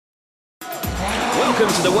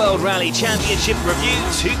Welcome to the World Rally Championship Review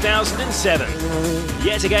 2007.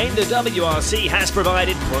 Yet again, the WRC has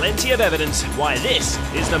provided plenty of evidence why this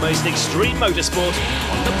is the most extreme motorsport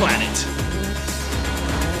on the planet.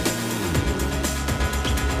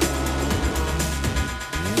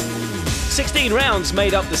 "16 rounds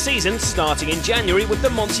made up the season, starting in January with the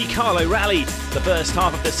Monte-Carlo Rally. The first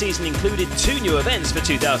half of the season included two new events for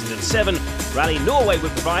 2007. Rally Norway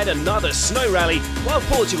would provide another snow rally, while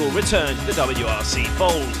Portugal returned to the WRC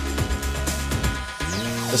fold.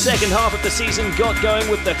 The second half of the season got going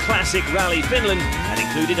with the classic Rally Finland and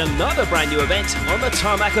included another brand new event on the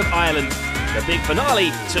tarmac of Ireland. The big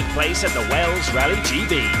finale took place at the Wales Rally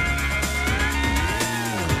GB.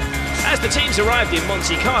 As the teams arrived in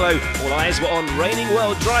Monte-Carlo, all eyes were on reigning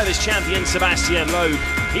World Drivers' Champion Sébastien Loeb.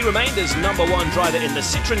 He remained as #1 driver in the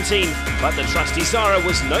Citroën team, but the trusty Zara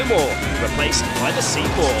was no more, replaced by the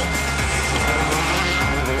C4.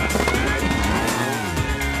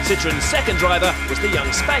 Citroën's second driver was the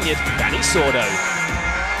young Spaniard Dani Sordo.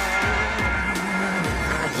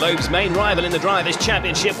 Loeb's main rival in the Drivers'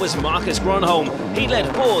 Championship was Marcus Grönholm. He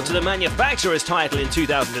led Ford to the manufacturer's title in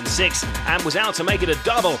 2006 and was out to make it a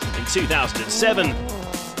double in 2007.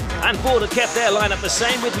 And Ford had kept their lineup the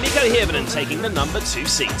same, with Mikko Hirvonen taking the #2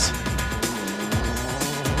 seat.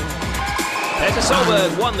 Peter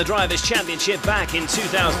Solberg won the Drivers' Championship back in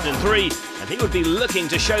 2003, and he would be looking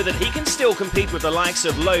to show that he can still compete with the likes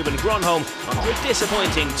of Loeb and Grönholm after a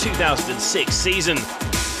disappointing 2006 season.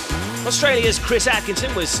 Australia's Chris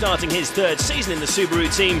Atkinson was starting his third season in the Subaru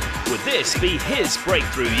team. Would this be his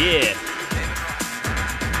breakthrough year?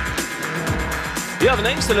 The other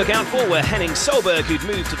names to look out for were Henning Solberg, who'd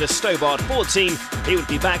moved to the Stobart Ford team. He would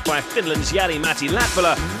be backed by Finland's Jari-Matti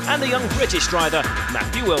Latvala and the young British driver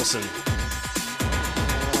Matthew Wilson.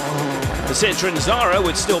 The Citroën Zara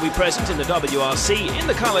would still be present in the WRC in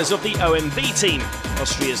the colours of the OMV team.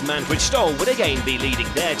 Austria's Manfred Stoll would again be leading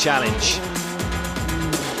their challenge.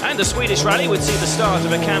 And the Swedish Rally would see the start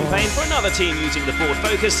of a campaign for another team using the Ford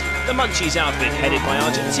Focus, the Munchies outfit headed by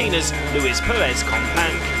Argentina's Luis Perez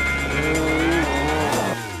Companc.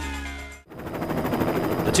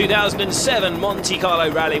 The 2007 Monte-Carlo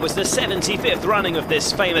Rally was the 75th running of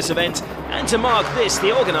this famous event, and to mark this,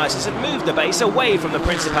 the organisers had moved the base away from the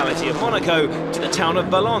Principality of Monaco to the town of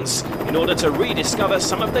Valence in order to rediscover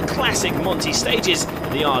some of the classic Monte stages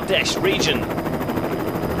in the Ardèche region.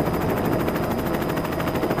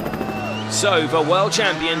 So, for world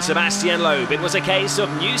champion Sébastien Loeb, it was a case of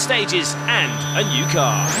new stages and a new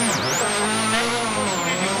car.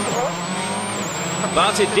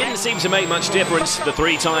 But it didn't seem to make much difference. The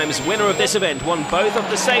 3 times winner of this event won both of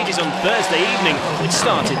the stages on Thursday evening, which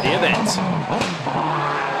started the event.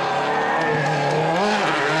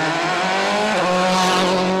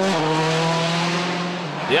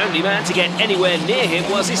 The only man to get anywhere near him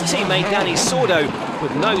was his teammate Dani Sordo.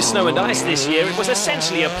 With no snow and ice this year, it was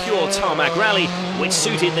essentially a pure tarmac rally, which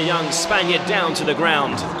suited the young Spaniard down to the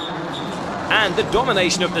ground. And the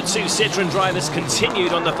domination of the two Citroën drivers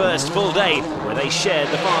continued on the first full day, where they shared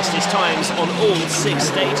the fastest times on all 6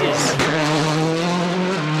 stages.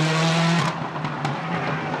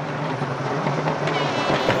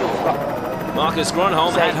 Marcus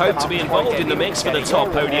Grönholm had hoped to be involved in the mix for the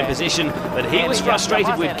top podium position, but he was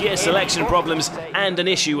frustrated with gear selection problems and an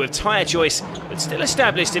issue with tyre choice, but still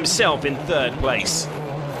established himself in 3rd place.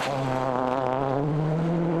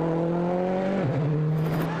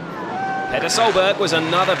 Peter Solberg was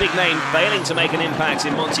another big name, failing to make an impact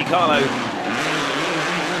in Monte-Carlo.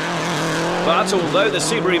 But although the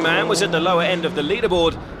Subaru man was at the lower end of the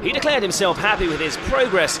leaderboard, he declared himself happy with his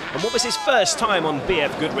progress and what was his first time on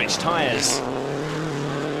BF Goodrich tyres.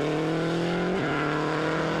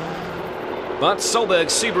 But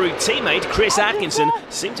Solberg's Subaru teammate Chris Atkinson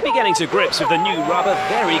seemed to be getting to grips with the new rubber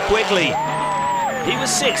very quickly. He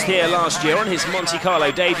was 6th here last year on his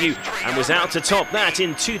Monte-Carlo debut and was out to top that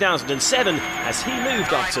in 2007 as he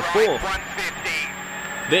moved up to 4th.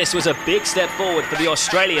 This was a big step forward for the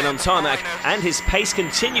Australian on tarmac, and his pace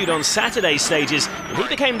continued on Saturday's stages, and he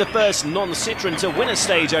became the first non-Citroën to win a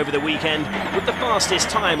stage over the weekend with the fastest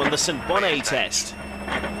time on the St Bonnet test.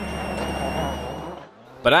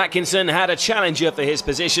 But Atkinson had a challenger for his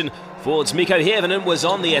position. Ford's Mikko Hirvonen was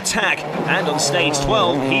on the attack, and on stage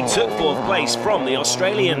 12 he took 4th place from the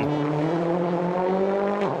Australian.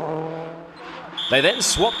 They then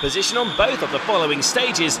swapped position on both of the following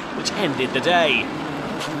stages, which ended the day.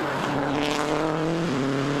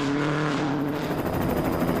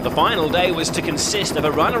 The final day was to consist of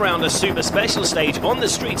a run around a super special stage on the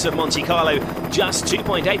streets of Monte Carlo, just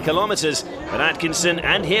 2.8 kilometers, but Atkinson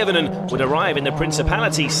and Hirvonen would arrive in the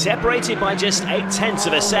Principality separated by just 0.8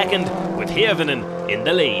 of a second, with Hirvonen in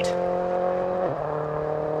the lead.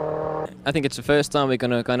 I think it's the first time we're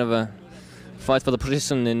going to fight for the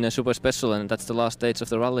position in super special, and that's the last stage of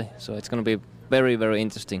the rally, so it's going to be very, very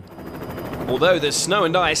interesting. Although the snow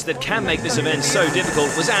and ice that can make this event so difficult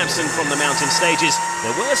was absent from the mountain stages,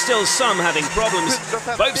 there were still some having problems.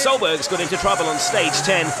 Both Solbergs got into trouble on stage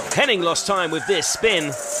 10. Henning lost time with this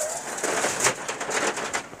spin,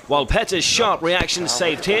 while Petter's sharp reaction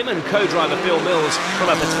saved him and co-driver Phil Mills from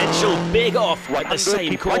a potential big off at the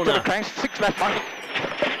same corner.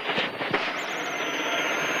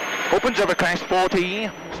 Opens over crash 40.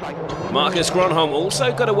 Marcus Grönholm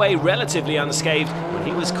also got away relatively unscathed when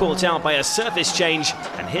he was caught out by a surface change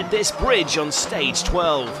and hit this bridge on stage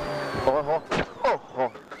 12.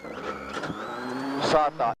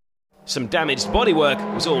 Some damaged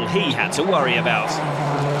bodywork was all he had to worry about.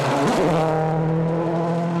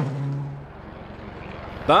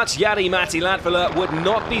 But Jari-Matti Latvala would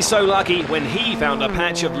not be so lucky when he found a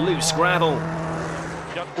patch of loose gravel.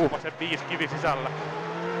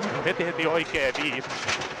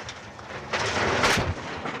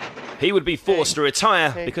 He would be forced to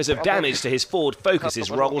retire because of damage to his Ford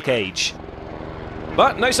Focus's roll cage.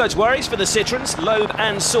 But no such worries for the Citroëns. Loeb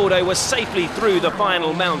and Sordo were safely through the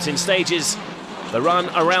final mountain stages. The run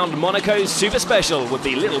around Monaco's Super Special would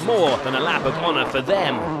be little more than a lap of honour for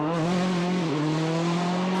them.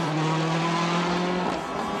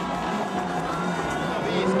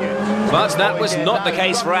 But that was not the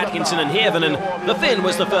case for Atkinson and Hirvonen. The Finn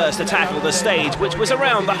was the first to tackle the stage, which was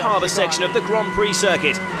around the harbour section of the Grand Prix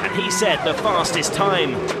circuit, and he set the fastest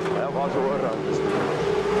time.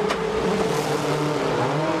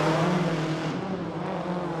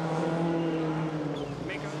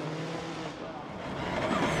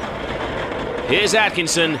 Here's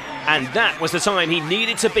Atkinson, and that was the time he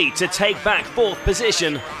needed to beat to take back fourth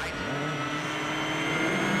position.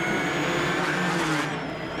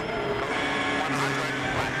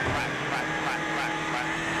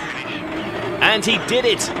 And he did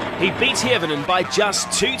it! He beat Hirvonen by just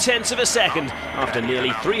 0.2 of a second after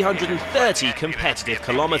nearly 330 competitive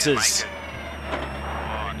kilometres.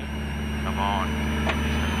 Come on.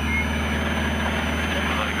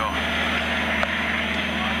 Let it go.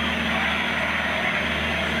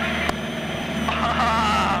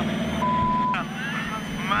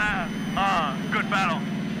 Good battle.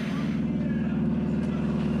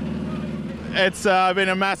 It's been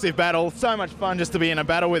a massive battle. So much fun just to be in a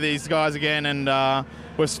battle with these guys again, and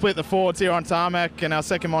we've split the Fords here on tarmac in our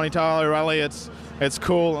second Monte Carlo rally. It's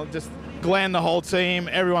cool. Just Glenn, the whole team,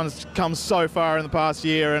 everyone's come so far in the past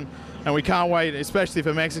year, and we can't wait, especially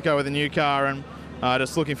for Mexico with a new car, and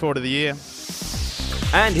just looking forward to the year.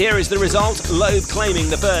 And here is the result. Loeb claiming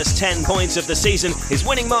the first 10 points of the season. His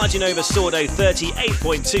winning margin over Sordo,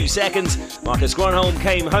 38.2 seconds. Marcus Grönholm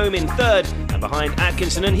came home in third, and behind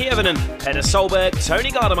Atkinson and Hirvonen, Petter Solberg,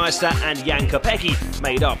 Tony Gardemeister and Jan Kopecky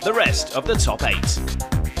made up the rest of the top 8.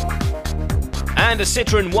 And a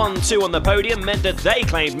Citroën 1-2 on the podium meant that they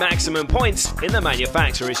claimed maximum points in the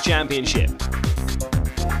Manufacturers' Championship.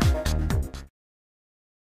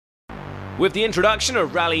 With the introduction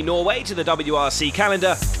of Rally Norway to the WRC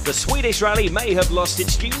calendar, the Swedish Rally may have lost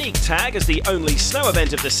its unique tag as the only snow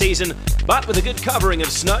event of the season, but with a good covering of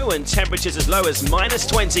snow and temperatures as low as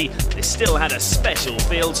 -20, this still had a special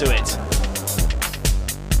feel to it.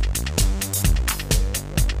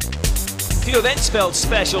 Few events felt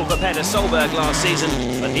special for Petter Solberg last season,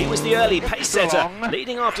 but he was the early pace setter,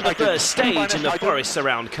 leading after the first stage in the forests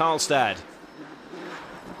around Karlstad.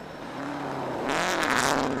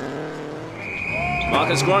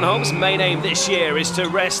 Marcus Grönholm's main aim this year is to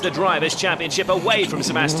wrest the Drivers' Championship away from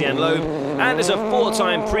Sébastien Loeb, and as a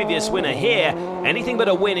 4-time previous winner here, anything but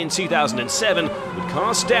a win in 2007 would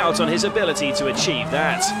cast doubt on his ability to achieve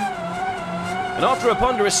that. And after a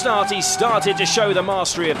ponderous start, he started to show the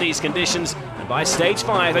mastery of these conditions, and by stage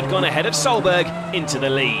 5 had gone ahead of Solberg into the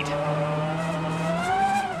lead.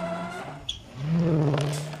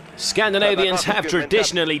 Scandinavians have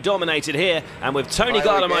traditionally dominated here, and with Tony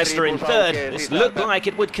Gardemeister in third, this looked like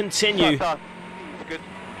it would continue.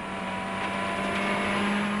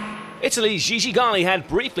 Italy's Gigi Gali had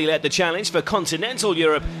briefly led the challenge for continental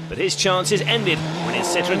Europe, but his chances ended when his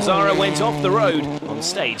Citroën Zara went off the road on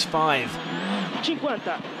stage 5. 50.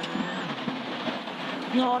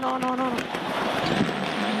 No.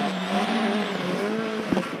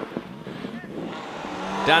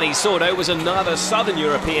 Danny Sordo was another Southern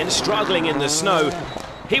European struggling in the snow.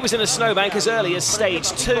 He was in a snowbank as early as stage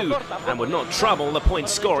 2 and would not trouble the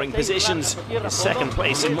point-scoring positions. His second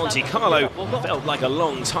place in Monte Carlo felt like a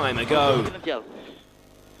long time ago.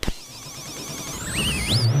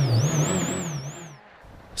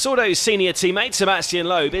 Sordo's senior teammate Sébastien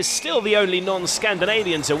Loeb is still the only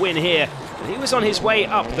non-Scandinavian to win here. He was on his way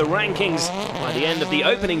up the rankings. By the end of the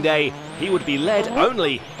opening day, he would be led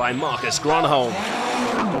only by Marcus Grönholm.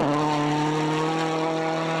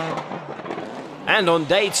 And on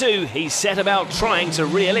day 2, he set about trying to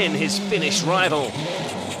reel in his Finnish rival.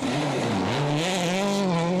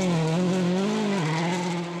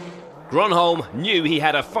 Grönholm knew he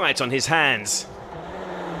had a fight on his hands.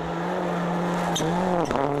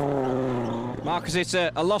 Marcus, it's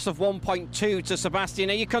a loss of 1.2 to Sébastien.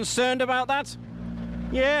 Are you concerned about that?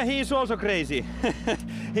 Yeah, he is also crazy.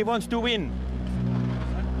 He wants to win.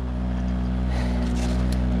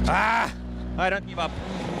 I don't give up.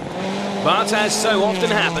 But as so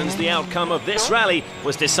often happens, the outcome of this rally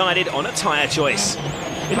was decided on a tyre choice.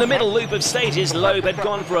 In the middle loop of stages, Loeb had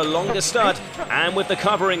gone for a longer start, and with the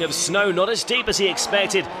covering of snow not as deep as he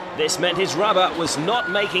expected, this meant his rubber was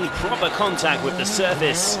not making proper contact with the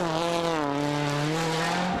surface.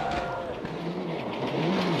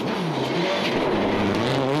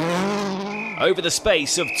 Over the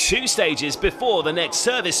space of 2 stages before the next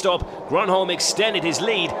service stop, Grönholm extended his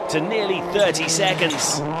lead to nearly 30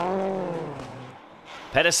 seconds.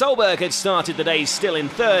 Petter Solberg had started the day still in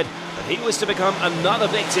 3rd, but he was to become another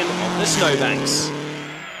victim of the snowbanks.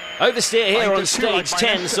 Oversteer here on stage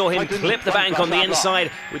 10 saw him clip the bank on the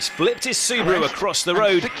inside, which flipped his Subaru across the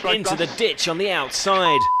road into the ditch on the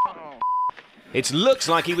outside. It looked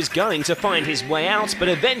like he was going to find his way out, but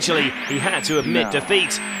eventually he had to admit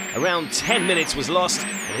defeat. Around 10 minutes was lost,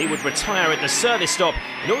 and he would retire at the service stop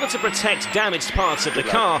in order to protect damaged parts of the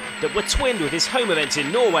car that were twinned with his home event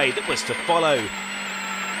in Norway that was to follow.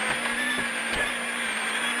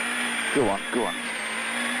 Go on.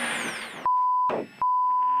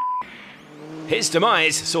 His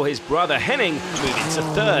demise saw his brother Henning move into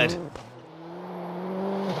 3rd.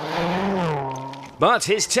 But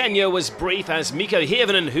his tenure was brief as Mikko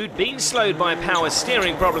Hirvonen, who'd been slowed by power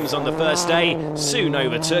steering problems on the first day, soon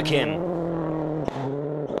overtook him.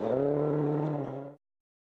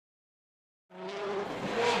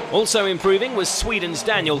 Also improving was Sweden's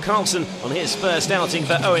Daniel Carlson on his first outing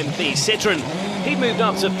for OMV Citroën. He'd moved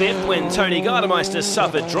up to 5th when Tony Gardemeister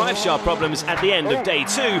suffered driveshaft problems at the end of day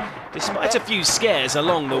 2, despite a few scares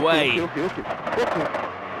along the way.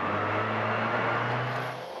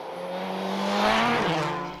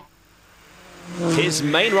 His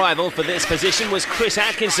main rival for this position was Chris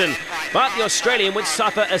Atkinson, but the Australian would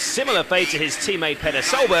suffer a similar fate to his teammate Petter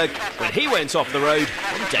Solberg when he went off the road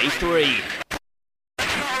on day 3.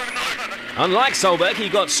 Unlike Solberg, he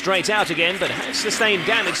got straight out again, but had sustained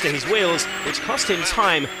damage to his wheels, which cost him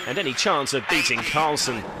time and any chance of beating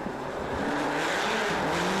Carlson.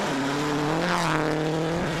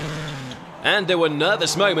 And there were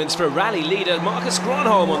nervous moments for rally leader Marcus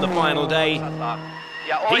Grönholm on the final day.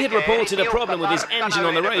 He had reported a problem with his engine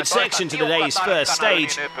on the road section to the day's first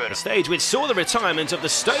stage, a stage which saw the retirement of the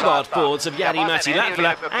Stobart Fords of Jari-Matti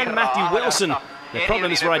Latvala and Matthew Wilson. The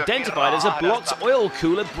problems were identified as a blocked oil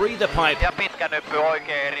cooler breather pipe.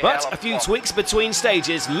 But a few tweaks between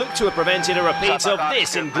stages looked to have prevented a repeat of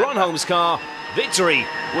this in Grönholm's car. Victory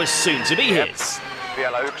was soon to be his.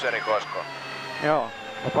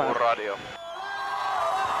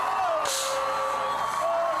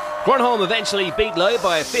 Grönholm eventually beat Loeb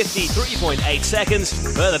by 53.8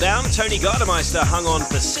 seconds. Further down, Tony Gardemeister hung on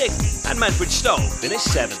for 6th and Manfred Stoll finished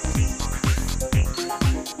 7th.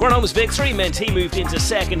 Grönholm's victory meant he moved into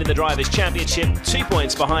 2nd in the Drivers' Championship, 2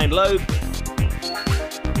 points behind Loeb.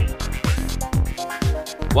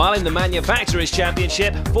 While in the Manufacturers'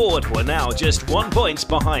 Championship, Ford were now just 1 point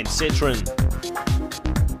behind Citroën.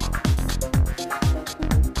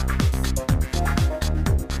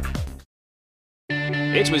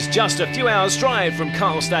 It was just a few hours' drive from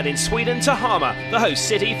Karlstad in Sweden to Hamar, the host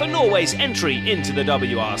city for Norway's entry into the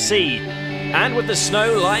WRC. And with the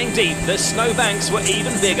snow lying deep, the snowbanks were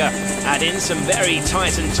even bigger. Add in some very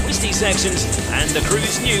tight and twisty sections, and the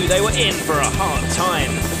crews knew they were in for a hard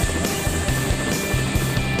time.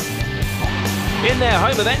 In their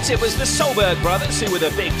home event, it was the Solberg brothers who were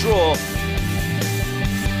the big draw.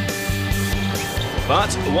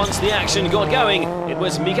 But once the action got going, it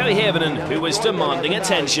was Mikko Hirvonen who was demanding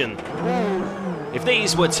attention. If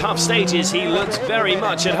these were tough stages, he looked very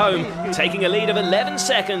much at home, taking a lead of 11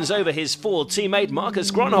 seconds over his Ford teammate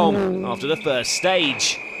Marcus Grönholm after the first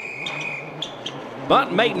stage.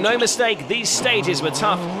 But make no mistake, these stages were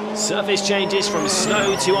tough. Surface changes from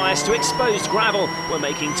snow to ice to exposed gravel were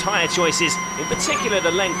making tyre choices, in particular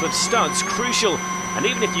the length of studs, crucial. And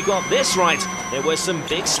even if you got this right, there were some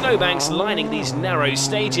big snowbanks lining these narrow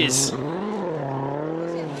stages.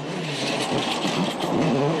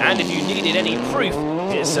 And if you needed any proof,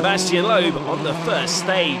 here's Sébastien Loeb on the first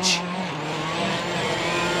stage.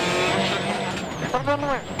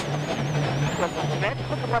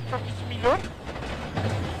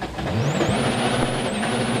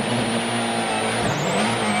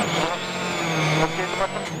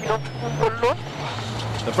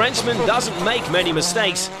 The Frenchman doesn't make many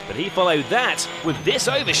mistakes, but he followed that with this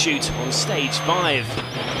overshoot on stage 5.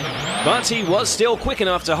 But he was still quick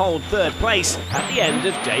enough to hold third place at the end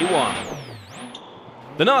of day 1.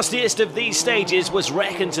 The nastiest of these stages was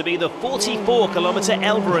reckoned to be the 44-kilometre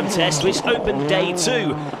Elverum test, which opened day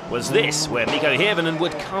 2. Was this where Mikko Hirvonen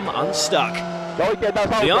would come unstuck?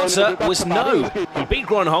 The answer was no. He beat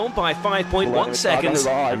Grönholm by 5.1 seconds,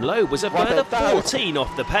 and Loeb was a further 14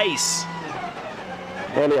 off the pace.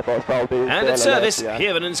 And at service,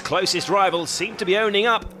 Hirvonen's closest rival seemed to be owning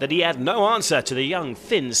up that he had no answer to the young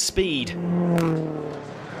Finn's speed.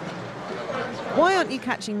 Why aren't you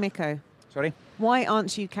catching Mikko? Sorry? Why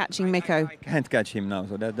aren't you catching Mikko? I can't catch him now,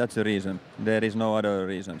 so that's the reason. There is no other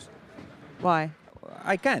reasons. Why?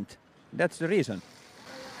 I can't. That's the reason.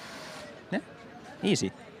 Yeah,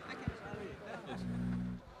 easy.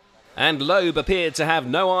 And Loeb appeared to have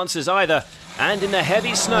no answers either. And in the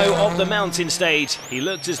heavy snow of the mountain stage, he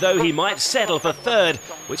looked as though he might settle for third,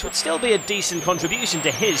 which would still be a decent contribution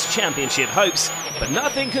to his championship hopes. But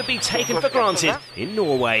nothing could be taken for granted in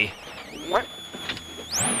Norway.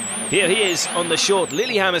 Here he is on the short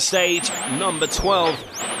Lillehammer stage, number 12.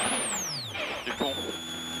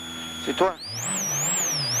 Citroën.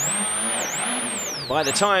 By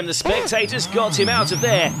the time the spectators got him out of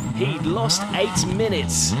there, he'd lost 8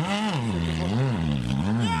 minutes.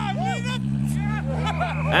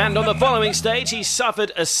 And on the following stage, he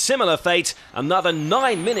suffered a similar fate. Another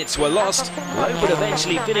 9 minutes were lost. Loeb would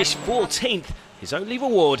eventually finish 14th. His only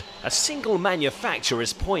reward, a single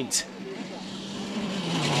manufacturer's point.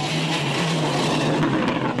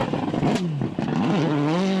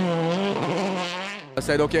 I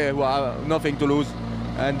said, okay, well, nothing to lose,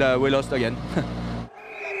 and we lost again.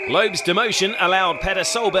 Loeb's demotion allowed Petter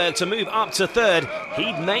Solberg to move up to third.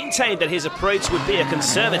 He'd maintained that his approach would be a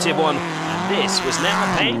conservative one, and this was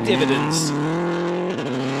now paying dividends.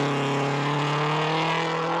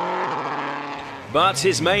 But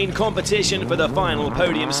his main competition for the final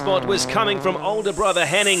podium spot was coming from older brother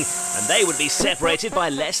Henning, and they would be separated by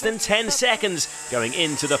less than 10 seconds going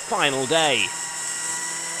into the final day.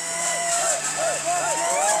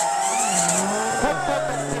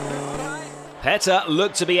 Petter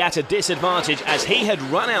looked to be at a disadvantage as he had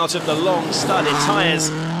run out of the long studded tyres,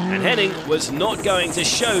 and Henning was not going to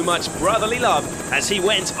show much brotherly love as he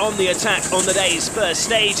went on the attack on the day's first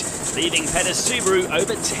stage, leaving Petter's Subaru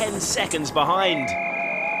over 10 seconds behind.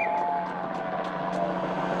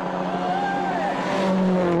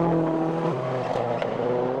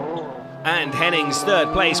 And Henning's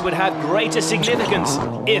third place would have greater significance.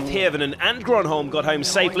 If Hirvonen and Grönholm got home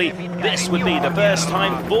safely, this would be the first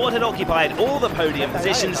time Ford had occupied all the podium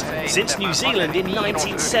positions since New Zealand in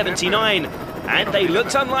 1979. And they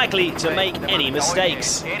looked unlikely to make any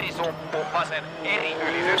mistakes.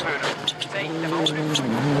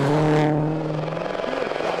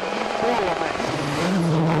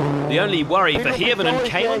 The only worry for Hirvonen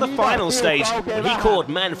came on the final stage when he caught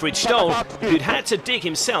Manfred Stoll, who'd had to dig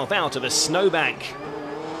himself out of a snowbank.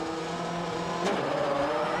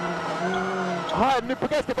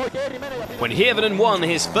 When Hirvonen won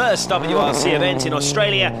his first WRC event in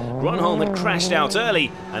Australia, Grönholm had crashed out early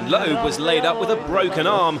and Loeb was laid up with a broken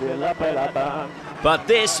arm. But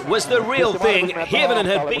this was the real thing. Hirvonen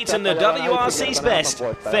had beaten the WRC's best,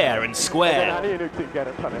 fair and square.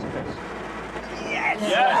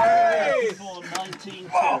 Yes!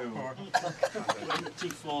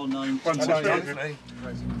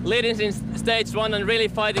 24-19. Leading since stage 1 and really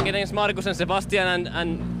fighting against Markus and Sébastien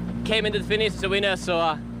and came into the finish as a winner,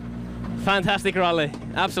 so fantastic rally,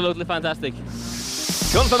 absolutely fantastic.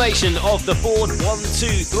 Confirmation of the Ford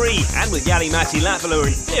 1-2-3, and with Jari-Matti Latvala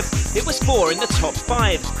in 5th, it was 4 in the top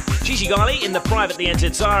 5. Gigi Gali in the privately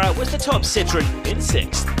entered Zara was the top Citroën in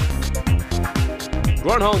 6th.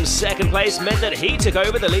 Grönholm's second place meant that he took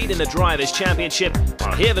over the lead in the Drivers' Championship,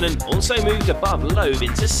 while Hirvonen also moved above Loeb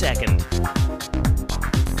into 2nd.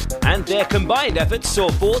 And their combined efforts saw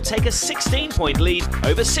Ford take a 16-point lead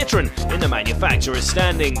over Citroën in the manufacturer's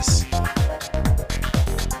standings.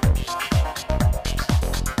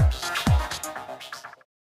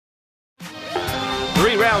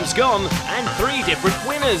 rounds gone and 3 different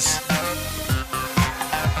winners.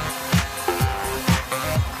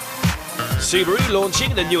 Subaru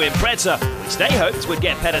launching the new Impreza, which they hoped would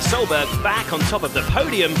get Petter Solberg back on top of the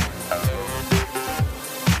podium.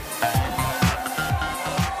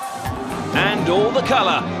 And all the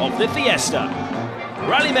colour of the Fiesta.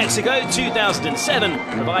 Rally Mexico 2007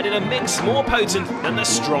 provided a mix more potent than the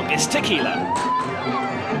strongest tequila.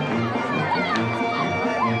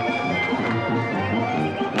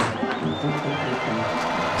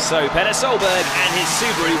 So Petter Solberg and his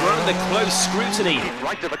Subaru were under close scrutiny.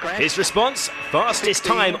 His response, fastest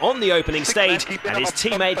time on the opening stage, and his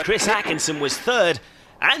teammate Chris Atkinson was third.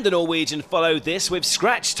 And the Norwegian followed this with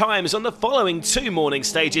scratch times on the following 2 morning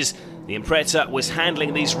stages. The Impreza was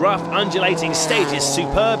handling these rough, undulating stages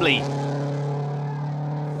superbly.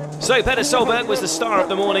 So Petter Solberg was the star of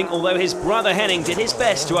the morning, although his brother Henning did his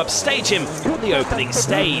best to upstage him on the opening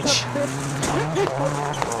stage.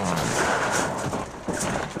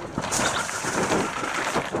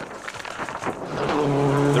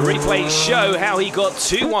 The replays show how he got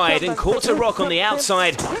too wide and caught a rock on the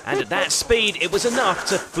outside, and at that speed it was enough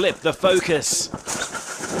to flip the focus.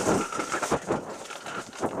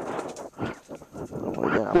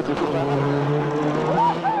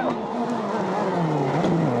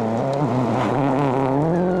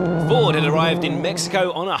 Ford had arrived in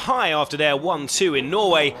Mexico on a high after their 1-2 in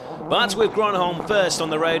Norway, but with Grönholm first on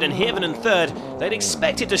the road and Hirvonen third, they'd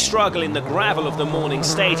expected to struggle in the gravel of the morning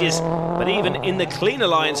stages, but even in the cleaner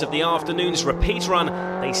lines of the afternoon's repeat run,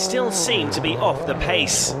 they still seemed to be off the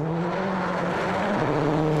pace.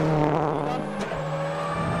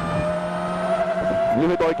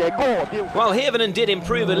 While Hirvonen did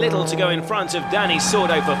improve a little to go in front of Danny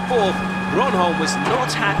Sordo for 4th, Grönholm was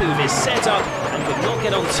not happy with his setup and could not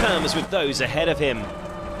get on terms with those ahead of him.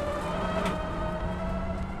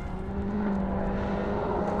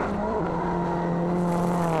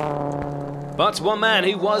 But one man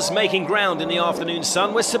who was making ground in the afternoon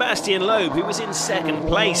sun was Sébastien Loeb, who was in 2nd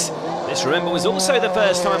place. This, remember, was also the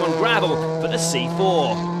first time on gravel for the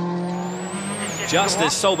C4. Just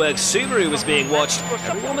as Solberg's Subaru was being watched,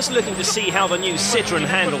 everyone was looking to see how the new Citroën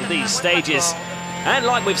handled these stages. And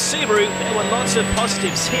like with Subaru, there were lots of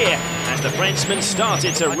positives here as the Frenchman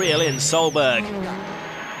started to reel in Solberg.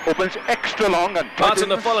 But on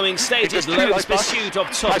the following stages, Loeb's pursuit of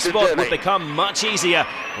top spot would become much easier.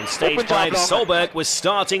 On stage 5, Solberg was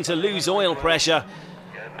starting to lose oil pressure.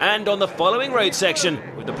 And on the following road section,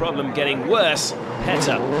 with the problem getting worse,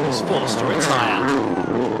 Petter was forced to retire.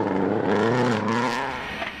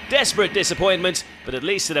 Desperate disappointment, but at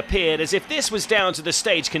least it appeared as if this was down to the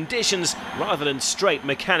stage conditions rather than straight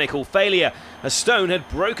mechanical failure. A stone had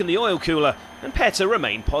broken the oil cooler and Petter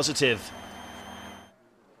remained positive.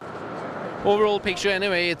 Overall picture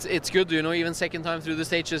anyway, it's good, you know, even second time through the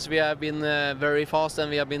stages we have been very fast and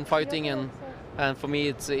we have been fighting, and for me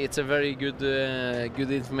it's a very good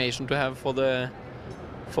good information to have for the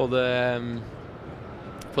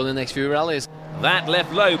next few rallies. That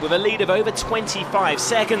left Loeb with a lead of over 25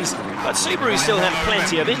 seconds, but Subaru still had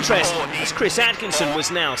plenty of interest as Chris Atkinson was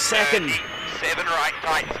now 2nd.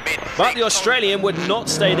 But the Australian would not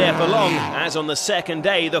stay there for long, as on the 2nd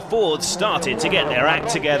day the Fords started to get their act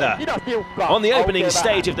together. On the opening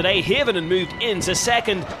stage of the day, Hirvonen moved into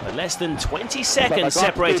 2nd, but less than 20 seconds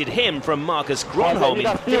separated him from Marcus Grönholm in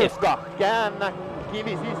 5th.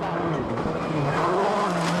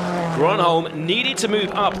 Grönholm needed to move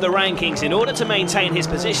up the rankings in order to maintain his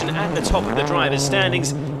position at the top of the drivers'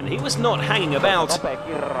 standings, and he was not hanging about.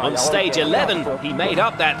 On stage 11, he made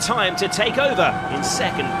up that time to take over in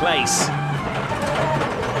 2nd place.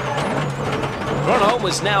 Grönholm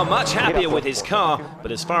was now much happier with his car,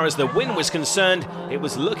 but as far as the win was concerned, it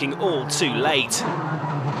was looking all too late.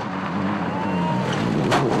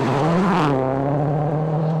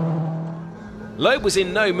 Loeb was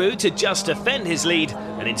in no mood to just defend his lead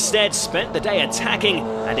and instead spent the day attacking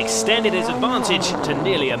and extended his advantage to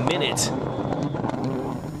nearly a minute.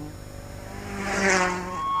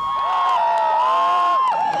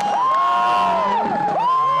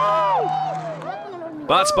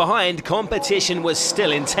 But behind, competition was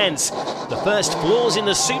still intense. The first flaws in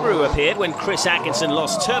the Subaru appeared when Chris Atkinson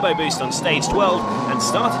lost turbo boost on stage 12 and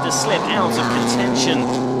started to slip out of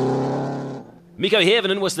contention. Mikko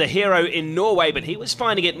Hirvonen was the hero in Norway, but he was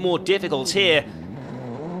finding it more difficult here.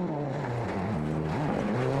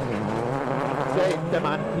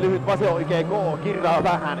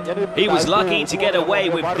 He was lucky to get away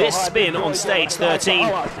with this spin on stage 13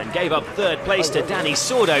 and gave up 3rd place to Danny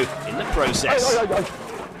Sordo in the process.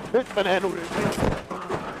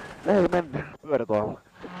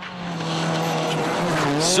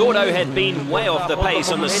 Sordo had been way off the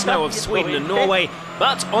pace on the snow of Sweden and Norway,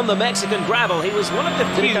 but on the Mexican gravel he was one of the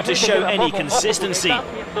few to show any consistency.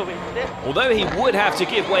 Although he would have to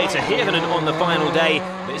give way to Hirvonen on the final day,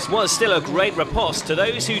 this was still a great riposte to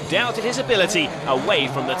those who doubted his ability away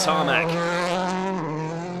from the tarmac.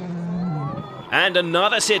 And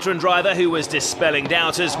another Citroën driver who was dispelling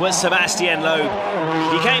doubters was Sébastien Loeb.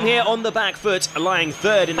 He came here on the back foot, lying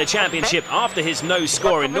third in the championship after his no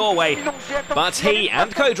score in Norway. But he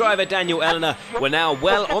and co-driver Daniel Elena were now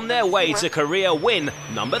well on their way to career win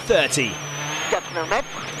number 30.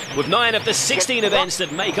 With 9 of the 16 events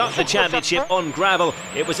that make up the championship on gravel,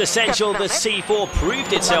 it was essential the C4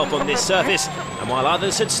 proved itself on this surface, and while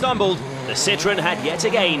others had stumbled, the Citroën had yet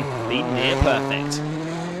again been near perfect.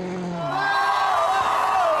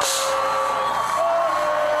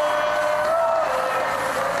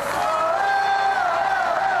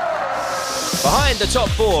 Behind the top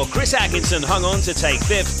 4, Chris Atkinson hung on to take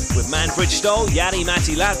 5th, with Manfred Stoll,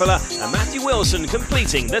 Jari-Matti Latvala and Matthew Wilson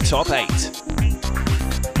completing the top 8.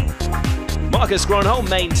 Marcus Grönholm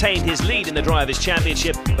maintained his lead in the Drivers'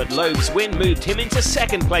 Championship, but Loeb's win moved him into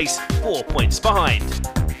 2nd place, 4 points behind.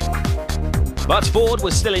 But Ford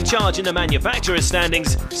was still in charge in the manufacturers'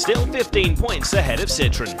 standings, still 15 points ahead of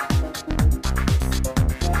Citroën.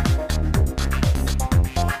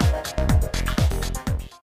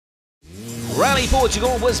 Rally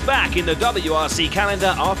Portugal was back in the WRC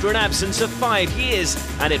calendar after an absence of 5 years,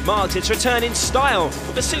 and it marked its return in style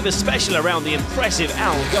with a super special around the impressive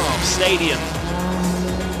Algarve Stadium.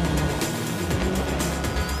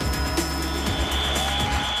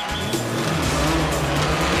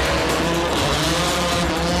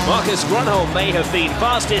 Marcus Grönholm may have been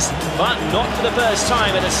fastest, but not for the first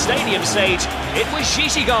time at a stadium stage. It was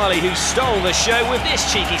Gigi Gali who stole the show with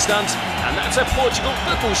this cheeky stunt, and that's a Portugal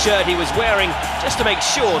football shirt he was wearing just to make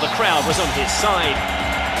sure the crowd was on his side.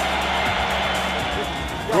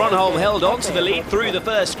 Grönholm held on to the lead through the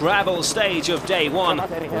first gravel stage of day 1,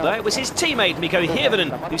 although it was his teammate Mikko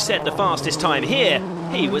Hirvonen who set the fastest time here.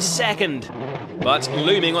 He was 2nd. But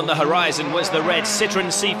looming on the horizon was the red Citroën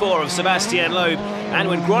C4 of Sébastien Loeb, and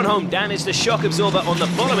when Grönholm damaged the shock absorber on the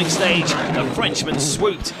following stage, the Frenchman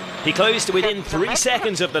swooped. He closed to within 3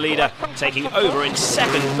 seconds of the leader, taking over in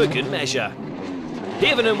 2nd for good measure.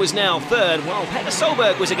 Hirvonen was now 3rd, while Petter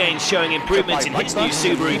Solberg was again showing improvements in his new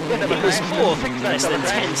Subaru. He was 4th, less than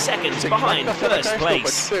 10 seconds behind 1st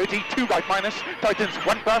place.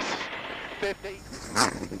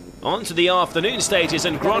 On to the afternoon stages,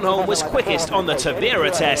 and Grönholm was quickest on the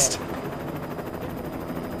Tavira test.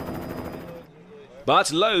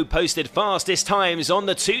 But Loeb posted fastest times on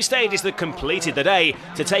the 2 stages that completed the day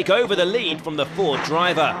to take over the lead from the Ford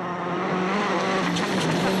driver.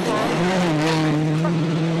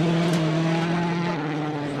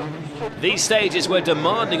 These stages were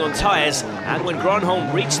demanding on tyres, and when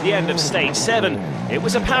Grönholm reached the end of stage 7, it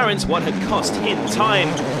was apparent what had cost him time.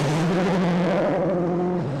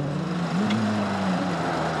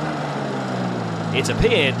 It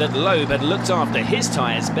appeared that Loeb had looked after his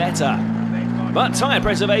tyres better. But tyre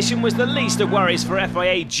preservation was the least of worries for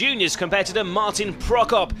FIA Juniors competitor Martin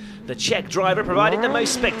Prokop. The Czech driver provided the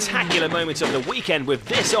most spectacular moment of the weekend with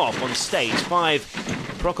this off on stage 5.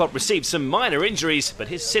 Prokop received some minor injuries, but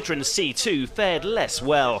his Citroën C2 fared less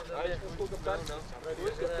well.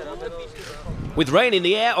 With rain in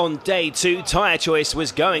the air on day 2, tyre choice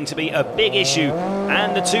was going to be a big issue,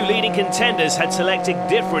 and the 2 leading contenders had selected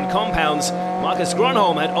different compounds. Marcus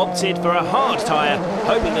Grönholm had opted for a hard tyre,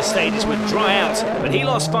 hoping the stages would dry out, but he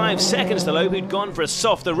lost 5 seconds to Loeb, who'd gone for a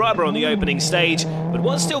softer rubber on the opening stage, but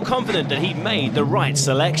was still confident that he'd made the right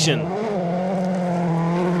selection.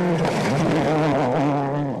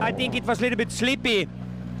 I think it was a little bit slippy,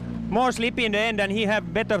 more slippy in the end, and he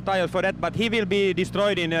have better tires for that, but he will be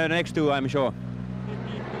destroyed in the next 2, I'm sure.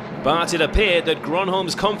 But it appeared that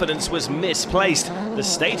Grönholm's confidence was misplaced. The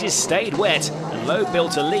stages stayed wet, and Loeb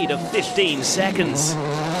built a lead of 15 seconds.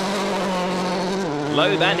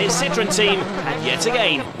 Loeb and his Citroën team had yet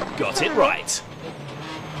again got it right.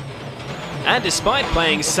 And despite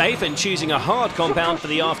playing safe and choosing a hard compound for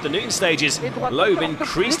the afternoon stages, Loeb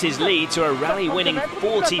increased his lead to a rally-winning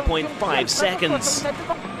 40.5 seconds.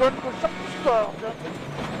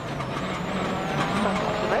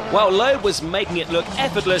 While Loeb was making it look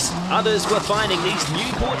effortless, others were finding these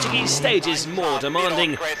new Portuguese stages more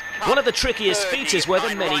demanding. One of the trickiest features were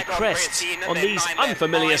the many crests. On these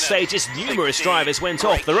unfamiliar stages, numerous drivers went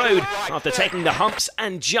off the road after taking the humps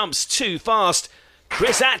and jumps too fast.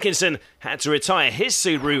 Chris Atkinson had to retire his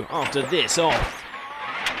Subaru after this off.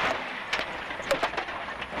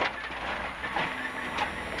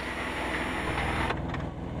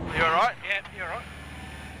 You alright? Yeah, you alright?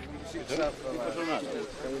 The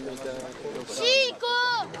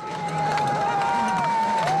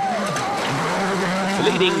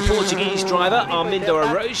leading Portuguese driver, Armindo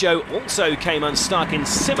Araújo, also came unstuck in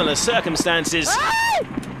similar circumstances.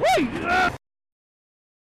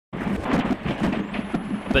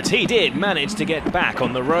 But he did manage to get back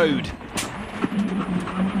on the road.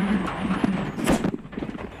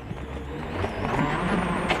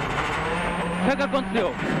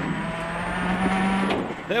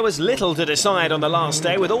 There was little to decide on the last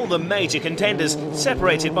day, with all the major contenders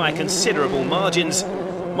separated by considerable margins.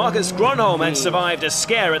 Marcus Grönholm had survived a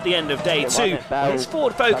scare at the end of day 2. His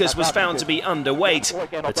Ford Focus was found to be underweight.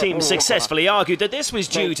 The team successfully argued that this was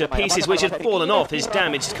due to pieces which had fallen off his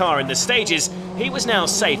damaged car in the stages. He was now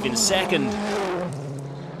safe in second.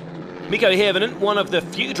 Mikko Hirvonen, one of the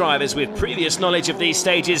few drivers with previous knowledge of these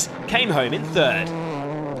stages, came home in third.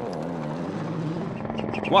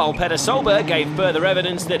 While Petter Solberg gave further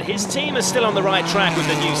evidence that his team is still on the right track with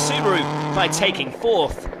the new Subaru by taking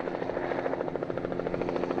fourth.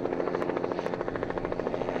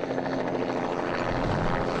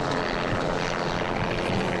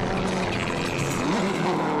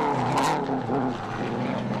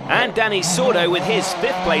 And Danny Sordo, with his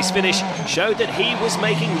 5th place finish, showed that he was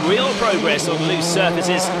making real progress on loose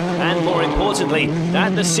surfaces, and more importantly,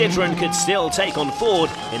 that the Citroën could still take on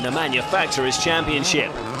Ford in the Manufacturers'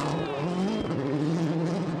 Championship.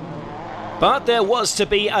 But there was to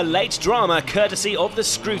be a late drama courtesy of the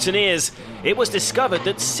scrutineers. It was discovered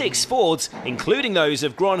that 6 Fords, including those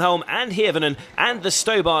of Grönholm and Hirvonen and the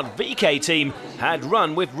Stobart VK team, had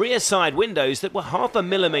run with rear side windows that were 0.5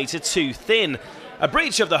 millimetre too thin. A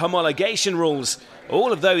breach of the homologation rules.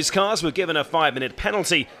 All of those cars were given a 5-minute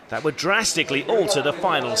penalty that would drastically alter the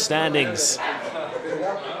final standings.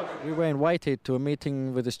 We were invited to a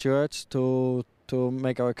meeting with the stewards to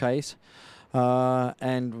make our case,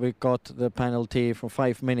 and we got the penalty for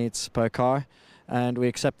 5 minutes per car, and we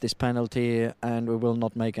accept this penalty and we will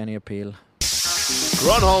not make any appeal.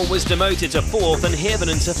 Grönholm was demoted to 4th and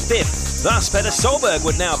Hirvonen to 5th. Thus, Petter Solberg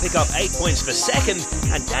would now pick up 8 points for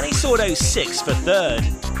 2nd and Danny Sordo 6 for 3rd.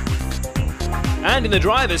 And in the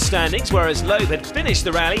drivers' standings, whereas Loeb had finished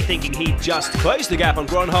the rally thinking he'd just closed the gap on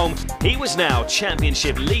Grönholm, he was now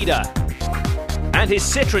championship leader. And his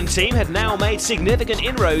Citroën team had now made significant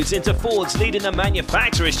inroads into Ford's lead in the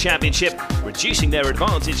Manufacturers' Championship, reducing their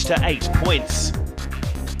advantage to 8 points.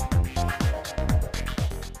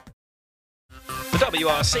 The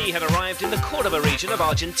WRC had arrived in the Cordoba region of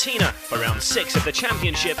Argentina for round 6 of the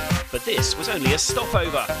championship, but this was only a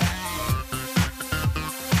stopover.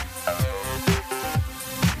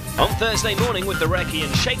 On Thursday morning, with the recce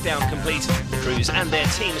and shakedown complete, the crews and their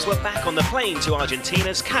teams were back on the plane to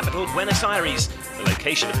Argentina's capital, Buenos Aires, the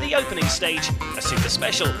location of the opening stage, a super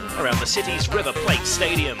special around the city's River Plate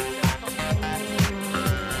Stadium.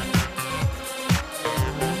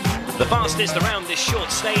 The fastest around this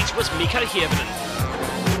short stage was Mikko Hirvonen.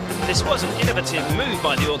 This was an innovative move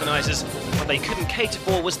by the organisers. What they couldn't cater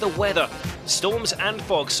for was the weather. Storms and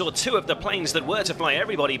fog saw 2 of the planes that were to fly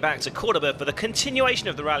everybody back to Cordoba for the continuation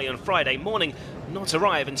of the rally on Friday morning not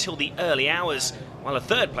arrive until the early hours, while a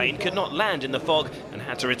 3rd plane could not land in the fog and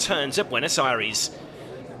had to return to Buenos Aires.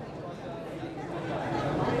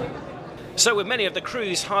 So with many of the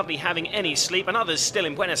crews hardly having any sleep and others still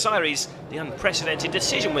in Buenos Aires, the unprecedented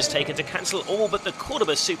decision was taken to cancel all but the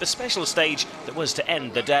Cordoba Super Special stage that was to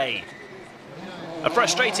end the day. A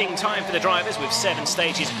frustrating time for the drivers, with 7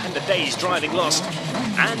 stages and a day's driving lost.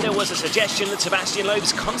 And there was a suggestion that Sébastien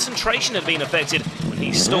Loeb's concentration had been affected when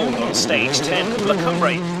he stalled on stage 10 of La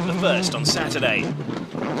Cumbre, the first on Saturday.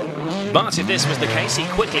 But if this was the case, he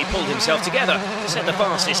quickly pulled himself together to set the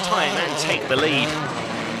fastest time and take the lead.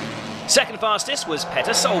 Second fastest was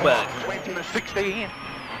Petter Solberg.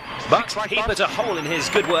 But he put a hole in his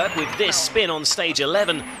good work with this spin on stage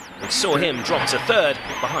 11, which saw him drop to 3rd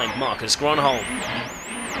behind Marcus Grönholm.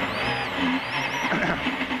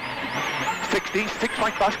 60, 6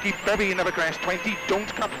 like that, keep very in the grass, 20, don't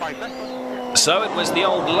cut 5. So it was the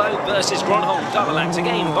old Loeb versus Grönholm double act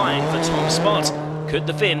again, vying for top spot. Could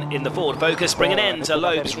the Finn in the Ford Focus bring an end to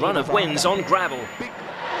Loeb's run of wins on gravel?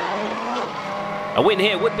 A win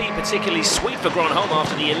here would be particularly sweet for Grönholm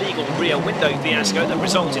after the illegal rear window fiasco that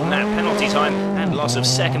resulted in that penalty time and loss of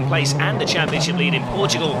 2nd place and the championship lead in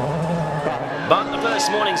Portugal. But the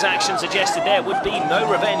first morning's action suggested there would be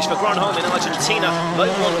no revenge for Grönholm in Argentina.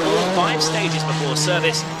 Loeb won all 5 stages before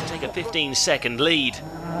service to take a 15-second lead.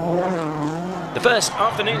 The first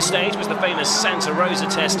afternoon stage was the famous Santa Rosa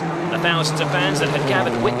test. The thousands of fans that had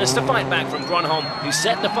gathered witnessed a fight back from Grönholm, who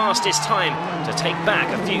set the fastest time to take back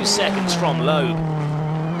a few seconds from Loeb.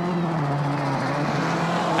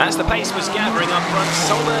 As the pace was gathering up front,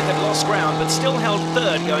 Solberg had lost ground but still held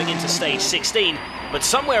third going into stage 16. But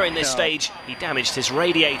somewhere in this stage, he damaged his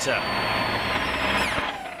radiator.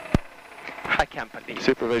 I can't believe.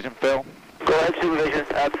 Supervision, Phil. Go ahead, supervision,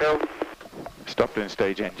 Phil. Stop doing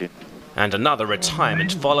stage engine. And another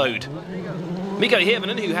retirement followed. Mikko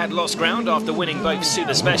Hirvonen, who had lost ground after winning both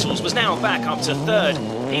Super Specials, was now back up to third.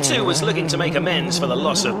 He too was looking to make amends for the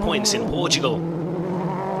loss of points in Portugal.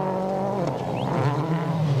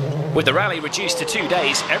 With the rally reduced to 2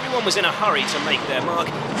 days, everyone was in a hurry to make their mark,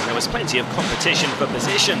 and there was plenty of competition for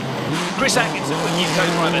position. Chris Atkinson, with new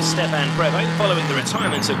co-driver Stefan Prevost, following the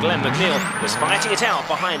retirement of Glenn McNeil, was fighting it out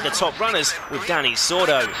behind the top runners with Danny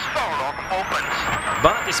Sordo.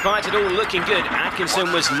 But despite it all looking good,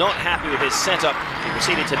 Atkinson was not happy with his setup. He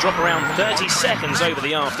proceeded to drop around 30 seconds over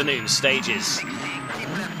the afternoon stages.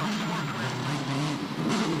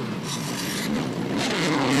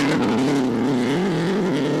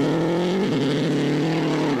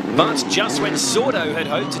 But just when Sordo had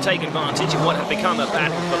hoped to take advantage of what had become a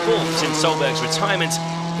battle for fourth since Solberg's retirement,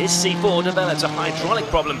 his C4 developed a hydraulic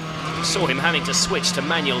problem and saw him having to switch to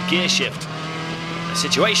manual gear shift. A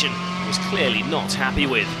situation he was clearly not happy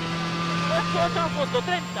with.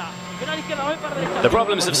 The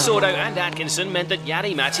problems of Sordo and Atkinson meant that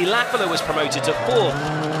Jari-Matti Latvala was promoted to fourth,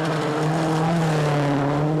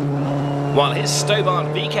 while his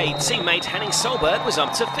Stobart VK teammate Henning Solberg was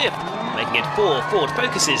up to fifth, making it 4 Ford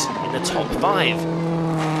Focuses in the top 5.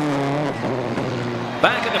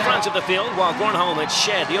 Back at the front of the field, while Grönholm had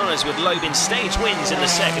shared the honours with Loeb in stage wins in the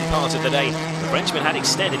second part of the day, the Frenchman had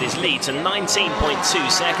extended his lead to 19.2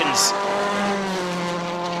 seconds.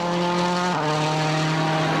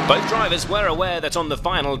 Both drivers were aware that on the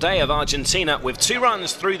final day of Argentina, with 2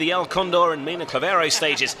 runs through the El Condor and Mina Clavero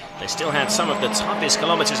stages, they still had some of the toughest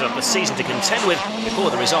kilometres of the season to contend with before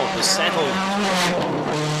the result was settled.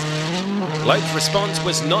 Loeb's response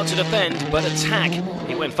was not to defend, but attack.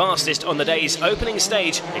 He went fastest on the day's opening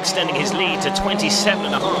stage, extending his lead to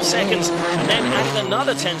 27.5 seconds, and then added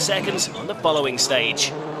another 10 seconds on the following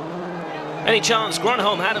stage. Any chance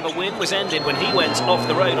Grönholm had of a win was ended when he went off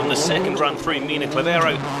the road on the second run through Mina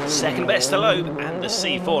Clavero, second best to Loeb and the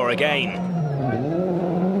C4 again.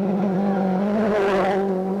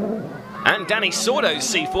 And Danny Sordo's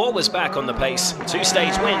C4 was back on the pace. 2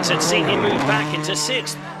 stage wins had seen him move back into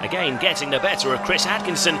 6th, again getting the better of Chris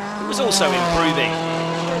Atkinson, who was also improving.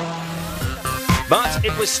 But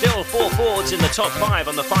it was still 4 Fords in the top 5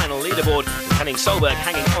 on the final leaderboard, with Henning Solberg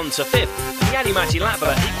hanging on to 5th, and Jari-Matti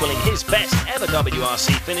Latvala equalling his best ever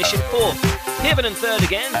WRC finish in 4th. Hirvonen 3rd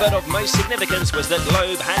again, but of most significance was that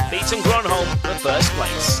Loeb had beaten Grönholm for 1st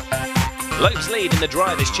place. Loeb's lead in the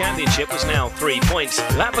Drivers' Championship was now 3 points.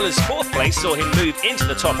 Latvala's 4th place saw him move into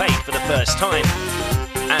the top 8 for the first time.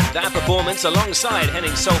 And that performance alongside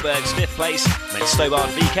Henning Solberg's 5th place meant Stobart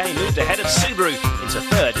VK moved ahead of Subaru into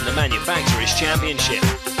 3rd in the Manufacturers' Championship.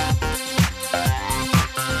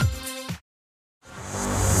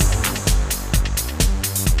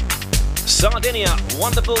 Sardinia,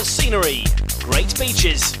 wonderful scenery, great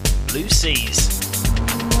beaches, blue seas.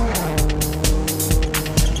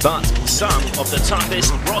 But some of the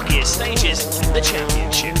toughest, rockiest stages in the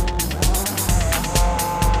championship.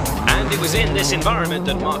 And it was in this environment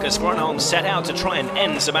that Marcus Grönholm set out to try and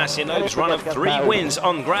end Sébastien Loeb's run of 3 wins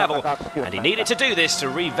on gravel, and he needed to do this to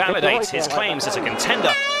revalidate his claims as a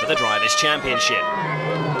contender for the Drivers' Championship.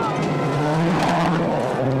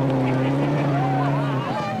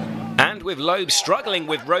 And with Loeb struggling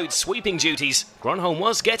with road sweeping duties, Grönholm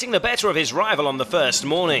was getting the better of his rival on the first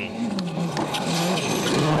morning.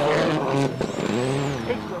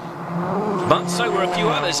 But so were a few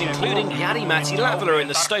others, including Jari-Matti Latvala in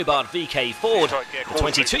the Stobart VK Ford. The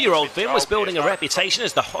 22-year-old Finn was building a reputation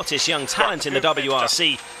as the hottest young talent in the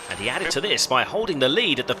WRC, and he added to this by holding the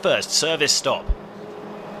lead at the first service stop.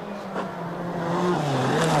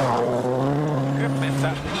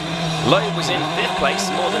 Loeb was in 5th place,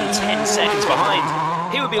 more than 10 seconds behind.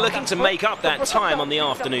 He would be looking to make up that time on the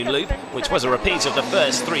afternoon loop, which was a repeat of the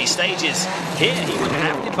first 3 stages. Here he would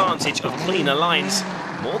have the advantage of cleaner lines.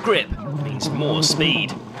 More grip means more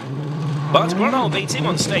speed. But Grönholm beat him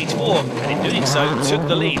on stage 4, and in doing so took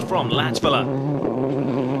the lead from Latvala.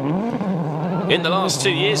 In the last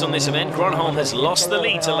 2 years on this event, Grönholm has lost the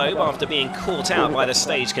lead to Loeb after being caught out by the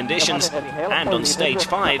stage conditions, and on stage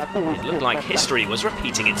 5 it looked like history was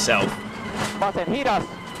repeating itself.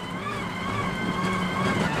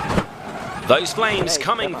 Those flames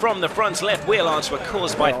coming from the front left wheel arch were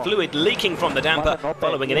caused by fluid leaking from the damper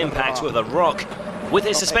following an impact with a rock. With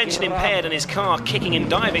his suspension impaired and his car kicking and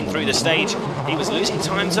diving through the stage, he was losing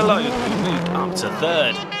time to Loeb, who moved up to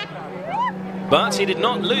 3rd. But he did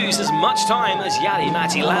not lose as much time as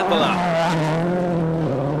Jari-Matti Latvala.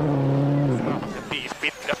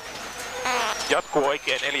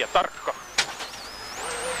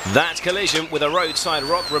 That collision with a roadside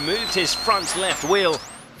rock removed his front left wheel.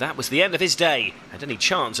 That was the end of his day and any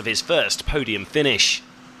chance of his first podium finish.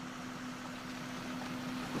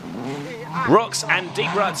 Rocks and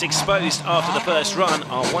deep ruts exposed after the first run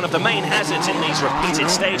are one of the main hazards in these repeated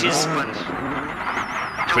stages.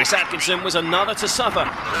 Chris Atkinson was another to suffer.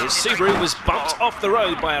 His Subaru was bumped off the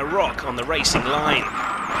road by a rock on the racing line.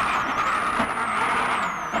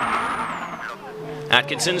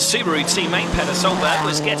 Atkinson's Subaru teammate Petter Solberg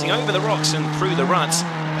was getting over the rocks and through the ruts,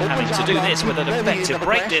 having to do this with a defective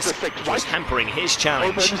brake disc, which was hampering his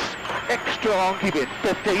challenge.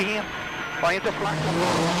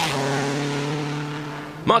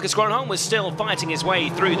 Marcus Grönholm was still fighting his way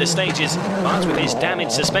through the stages, but with his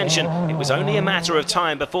damaged suspension, it was only a matter of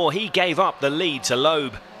time before he gave up the lead to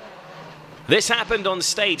Loeb. This happened on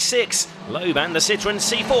stage 6. Loeb and the Citroën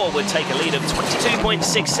C4 would take a lead of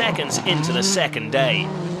 22.6 seconds into the second day.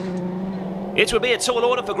 It would be a tall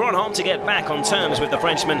order for Grönholm to get back on terms with the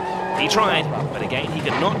Frenchman. He tried, but again he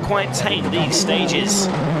could not quite tame these stages.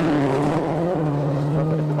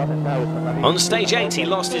 On stage 8 he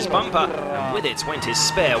lost his bumper, and with it went his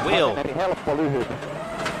spare wheel.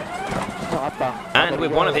 And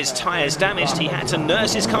with one of his tyres damaged, he had to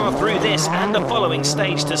nurse his car through this and the following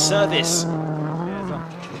stage to service.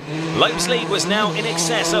 Loeb's lead was now in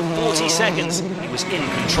excess of 40 seconds. He was in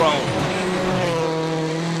control.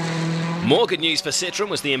 More good news for Citroën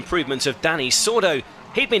was the improvement of Dani Sordo.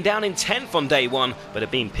 He'd been down in 10th on day 1, but had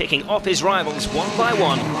been picking off his rivals one by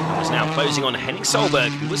one, and was now closing on Henning Solberg,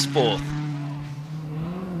 who was 4th.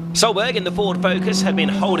 Solberg in the Ford Focus had been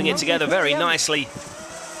holding it together very nicely.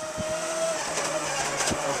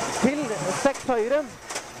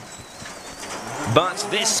 But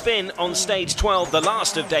this spin on stage 12, the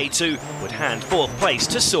last of day 2, would hand 4th place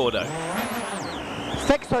to Sordo.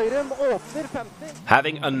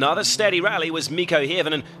 Having another steady rally was Mikko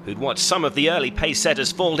Hirvonen, who'd watched some of the early pace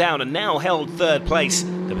setters fall down and now held 3rd place,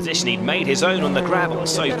 the position he'd made his own on the gravel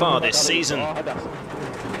so far this season.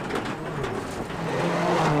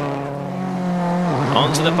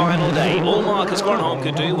 On to the final day. All Marcus Grönholm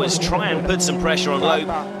could do was try and put some pressure on Loeb,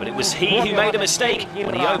 but it was he who made a mistake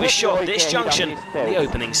when he overshot this junction, the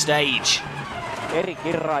opening stage.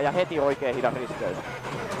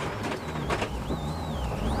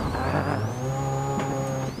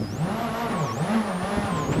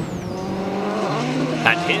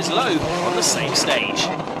 And here's Loeb on the same stage.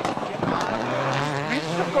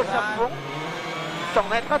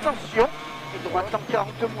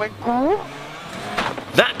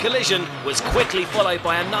 That collision was quickly followed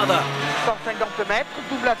by another.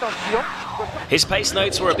 His pace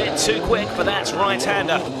notes were a bit too quick for that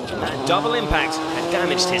right-hander. That double impact had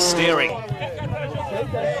damaged his steering.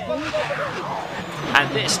 And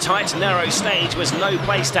this tight, narrow stage was no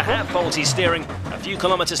place to have faulty steering. A few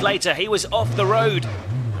kilometers later, he was off the road.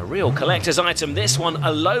 A real collector's item, this one,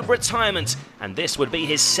 a Loeb retirement. And this would be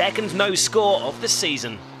his 2nd no score of the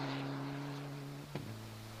season.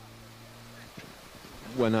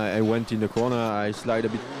 When I went in the corner, I slide a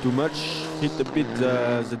bit too much, hit a bit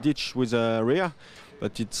the ditch with the rear,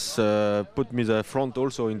 but it's put me the front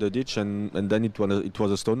also in the ditch, and then it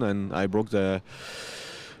was a stone, and I broke the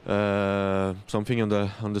something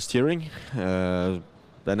on the steering.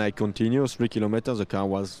 Then I continue 3 kilometers. The car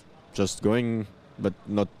was just going, but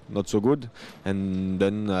not so good, and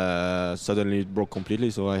then suddenly it broke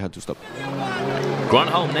completely, so I had to stop.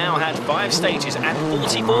 Grönholm now had 5 stages and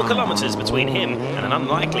 44 kilometers between him and an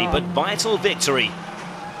unlikely but vital victory.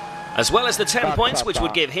 As well as the 10 points which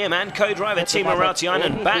would give him and co-driver Timo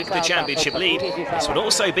Rautiainen back the championship lead, this would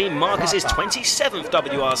also be Marcus's 27th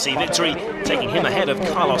WRC victory, taking him ahead of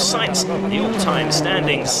Carlos Sainz in the all-time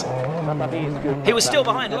standings. He was still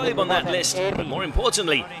behind Loeb on that list, but more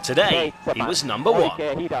importantly, today he was number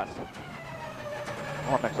 1.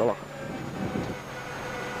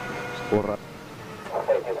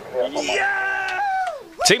 Yeah!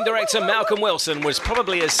 Team director Malcolm Wilson was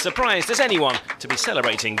probably as surprised as anyone to be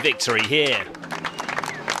celebrating victory here.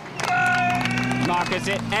 Marcus,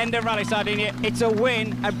 end of Rally Sardinia. It's a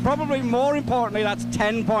win, and probably more importantly, that's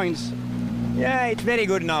 10 points. Yeah, it's very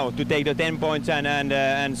good now to take the 10 points,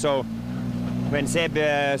 and so when Seb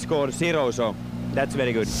scored 0, so that's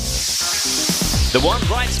very good. The one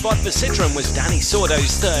bright spot for Citroën was Dani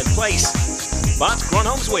Sordo's 3rd place. But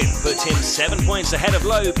Grönholm's win put him 7 points ahead of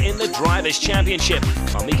Loeb in the Drivers' Championship,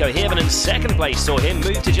 while Mikko Hirvonen's 2nd place saw him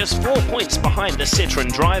move to just 4 points behind the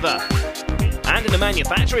Citroën driver. And in the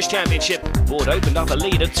Manufacturers' Championship, Ford opened up a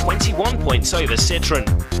lead of 21 points over Citroën.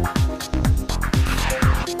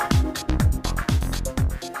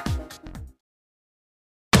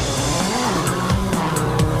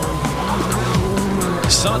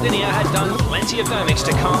 Sardinia had done plenty of damage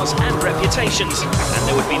to cars and reputations, and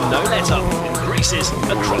there would be no let-up in Greece's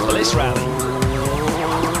Acropolis Rally.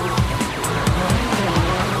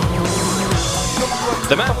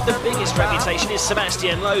 The man with the biggest reputation is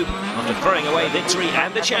Sébastien Loeb. After throwing away victory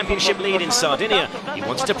and the championship lead in Sardinia, he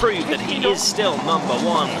wanted to prove that he is still number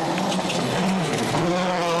one.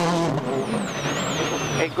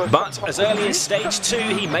 But as early as stage 2,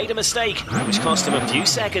 he made a mistake, which cost him a few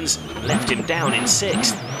seconds, left him down in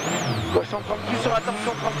 6th.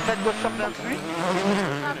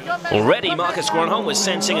 Already, Marcus Grönholm was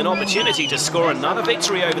sensing an opportunity to score another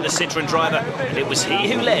victory over the Citroën driver, and it was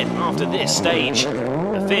he who led after this stage.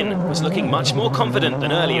 The Finn was looking much more confident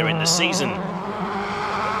than earlier in the season.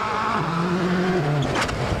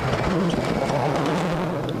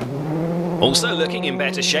 Also looking in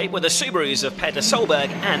better shape were the Subarus of Peter Solberg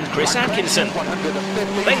and Chris Atkinson.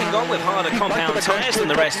 They had gone with harder compound tyres than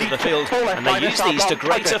the rest of the field, and they used these to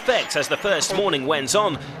great effect as the first morning went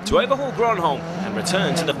on to overhaul Grönholm and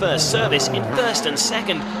return to the first service in 1st and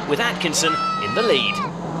 2nd, with Atkinson in the lead.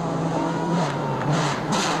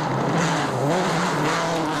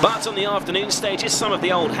 But on the afternoon stages, some of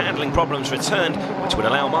the old handling problems returned, which would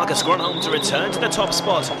allow Marcus Grönholm to return to the top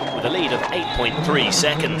spot with a lead of 8.3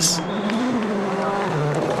 seconds.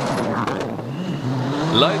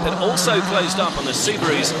 Loeb had also closed up on the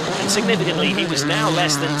Subarus, and significantly he was now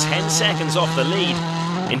less than 10 seconds off the lead.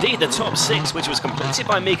 Indeed, the top 6, which was completed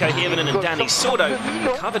by Mikko Hirvonen and Danny Sordo,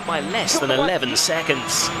 covered by less than 11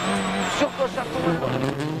 seconds.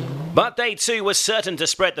 But day 2 was certain to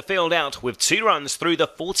spread the field out, with 2 runs through the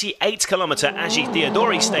 48-kilometre Aji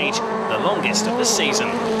Theodori stage, the longest of the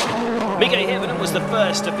season. Mikko Hirvonen was the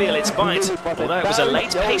first to feel its bite, although it was a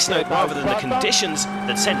late pace note rather than the conditions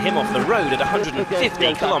that sent him off the road at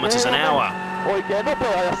 150 kilometres an hour.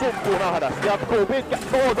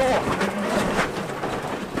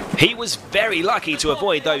 He was very lucky to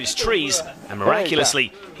avoid those trees, and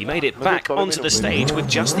miraculously, he made it back onto the stage with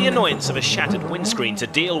just the annoyance of a shattered windscreen to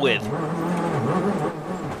deal with.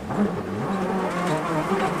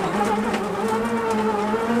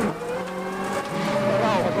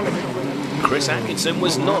 Chris Atkinson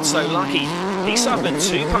was not so lucky. He suffered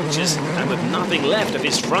 2 punctures, and with nothing left of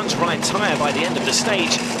his front right tyre by the end of the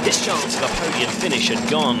stage, his chance of a podium finish had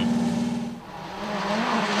gone.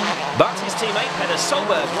 But his teammate Peter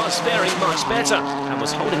Solberg was faring much better and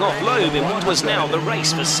was holding off Loeb in what was now the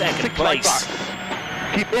race for 2nd place.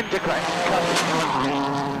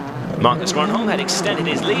 Marcus Grönholm had extended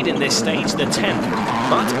his lead in this stage, the 10th,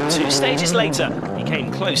 but 2 stages later he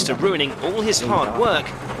came close to ruining all his hard work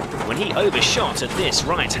when he overshot at this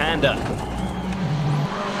right-hander.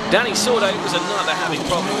 Danny Sordo was another having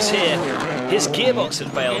problems here. His gearbox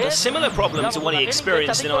had failed, a similar problem to what he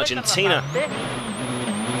experienced in Argentina.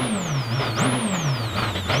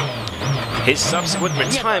 His subsequent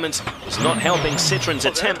retirement was not helping Citroën's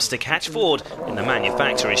attempts to catch Ford in the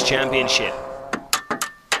Manufacturers' Championship.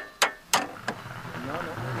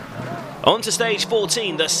 On to stage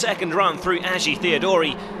 14, the 2nd run through Aji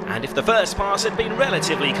Theodori, and if the first pass had been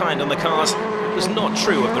relatively kind on the cars, it was not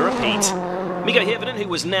true of the repeat. Mikko Hirvonen, who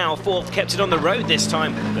was now 4th, kept it on the road this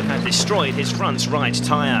time, but had destroyed his front right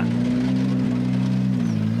tyre.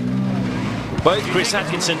 Both Chris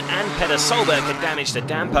Atkinson and Peter Solberg had damaged a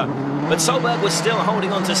damper, but Solberg was still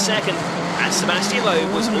holding on to 2nd, and Sébastien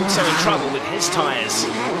Loeb was also in trouble with his tyres.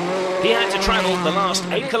 He had to travel the last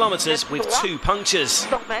 8 kilometres with 2 punctures.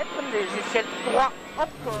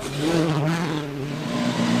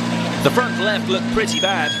 The front left looked pretty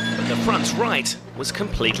bad, but the front right was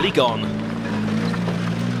completely gone.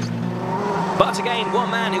 But again, one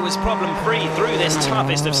man who was problem-free through this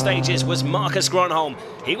toughest of stages was Marcus Grönholm.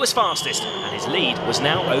 He was fastest, and his lead was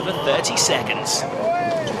now over 30 seconds.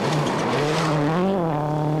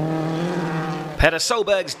 Peter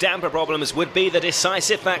Solberg's damper problems would be the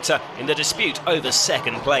decisive factor in the dispute over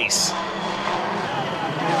 2nd place.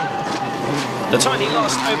 The time he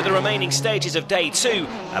lost over the remaining stages of day 2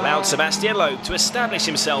 allowed Sébastien Loeb to establish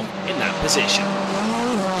himself in that position.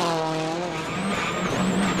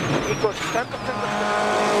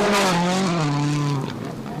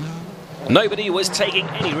 Nobody was taking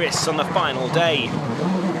any risks on the final day.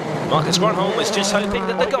 Marcus Grönholm was just hoping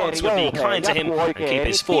that the gods would be kind to him and keep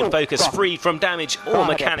his Ford Focus free from damage or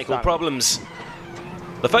mechanical problems.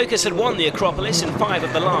 The Focus had won the Acropolis in 5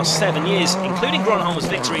 of the last 7 years, including Grönholm's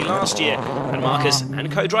victory last year, and Marcus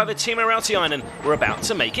and co-driver Timo Rautiainen were about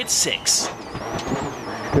to make it 6.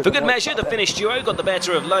 For good measure, the Finnish duo got the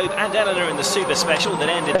better of Loeb and Eleanor in the Super Special that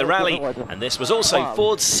ended the rally, and this was also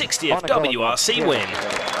Ford's 60th WRC win.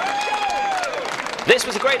 This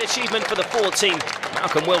was a great achievement for the Ford team.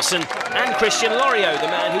 Malcolm Wilson and Christian Loriot, the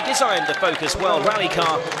man who designed the Focus World Rally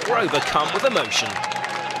car, were overcome with emotion.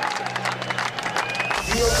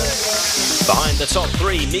 Behind the top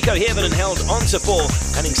 3, Mikko Hirvonen held on to 4,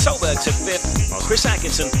 and Solberg took 5th, while Chris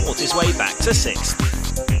Atkinson fought his way back to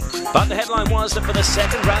 6th. But the headline was that for the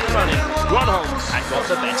second rally running, Grönholm had got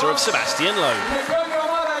the better of Sébastien Loeb.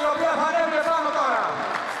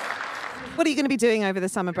 What are you going to be doing over the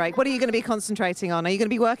summer break? What are you going to be concentrating on? Are you going to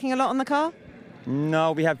be working a lot on the car?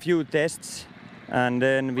 No, we have few tests, and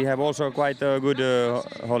then we have also quite a good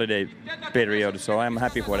holiday period, so I'm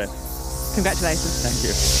happy for that. Congratulations. Thank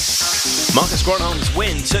you. Marcus Grönholm's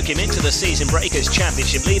win took him into the season break as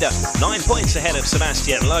championship leader, 9 points ahead of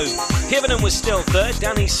Sébastien Loeb. Hirvonen was still 3rd,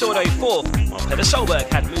 Danny Sordo 4th, while Peter Solberg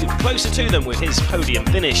had moved closer to them with his podium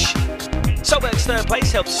finish. Solberg's 3rd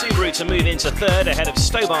place helped Subaru to move into 3rd ahead of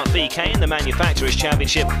Stobart VK in the Manufacturers'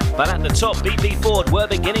 Championship, but at the top BP Ford were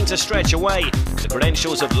beginning to stretch away. The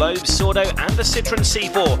credentials of Loeb, Sordo and the Citroën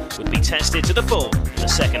C4 would be tested to the full in the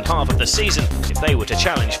second half of the season if they were to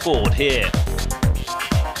challenge Ford here.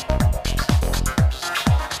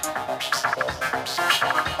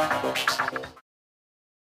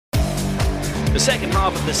 The second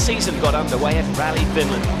half of the season got underway at Rally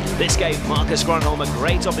Finland. This gave Marcus Grönholm a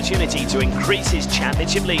great opportunity to increase his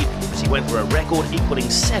championship lead as he went for a record-equalling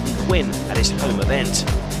 7th win at his home event.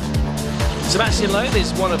 Sébastien Loeb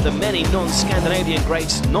is one of the many non-Scandinavian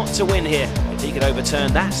greats not to win here. If he could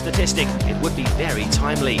overturn that statistic, it would be very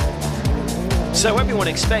timely. So everyone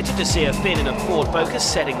expected to see a Finn in a Ford Focus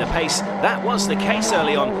setting the pace. That was the case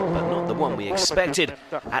early on, but not the one we expected.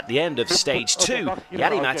 At the end of stage 2,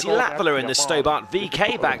 Jari-Matti Latvala in the Stobart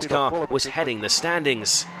VK-backed car was heading the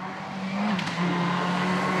standings.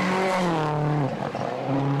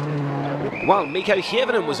 While Mikko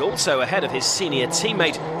Hirvonen was also ahead of his senior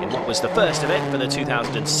teammate in what was the first event for the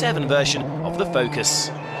 2007 version of the Focus.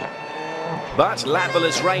 But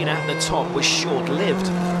Latvala's reign at the top was short-lived.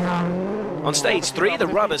 On stage 3, the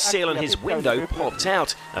rubber seal on his window popped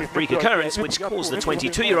out, a freak occurrence which caused the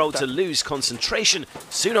 22-year-old to lose concentration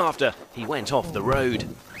soon after he went off the road.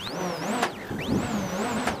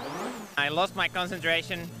 I lost my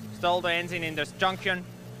concentration, stalled the engine in this junction,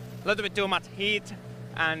 a little bit too much heat,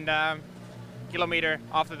 and kilometer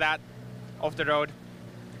after that, off the road,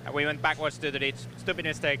 and we went backwards to the ditch. Stupid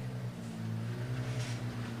mistake.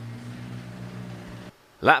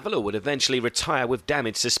 Latvala would eventually retire with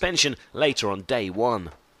damaged suspension later on day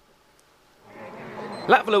 1.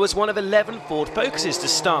 Latvala was one of 11 Ford Focuses to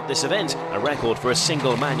start this event, a record for a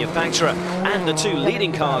single manufacturer, and the 2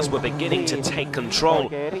 leading cars were beginning to take control.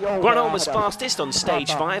 Grönholm was fastest on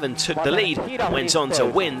stage 5 and took the lead, and went on to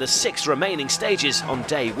win the 6 remaining stages on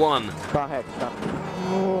day 1.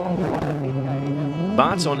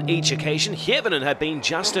 But on each occasion, Hirvonen had been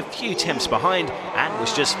just a few tenths behind and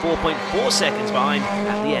was just 4.4 seconds behind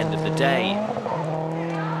at the end of the day.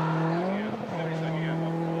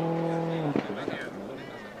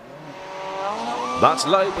 But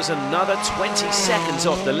Loeb was another 20 seconds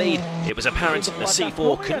off the lead. It was apparent the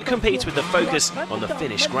C4 couldn't compete with the Focus on the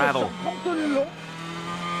Finnish gravel.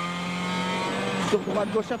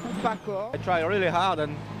 I try really hard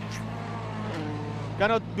and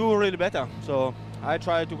cannot do really better, so I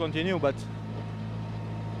try to continue, but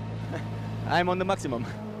I'm on the maximum.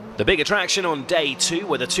 The big attraction on day 2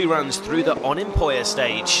 were the 2 runs through the on-Empoja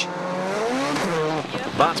stage.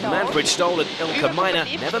 But Manfred Stoll and Ilkka Minor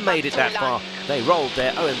never made it that far. They rolled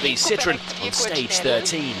their OMV Citroën on stage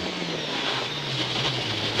 13.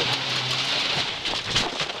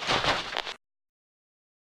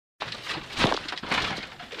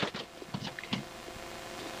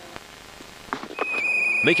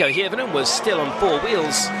 Mikko Hirvonen was still on 4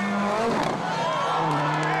 wheels,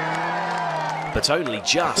 but only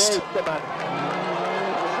just.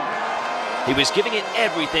 He was giving it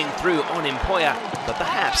everything through on-Empoja, but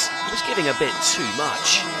perhaps he was giving a bit too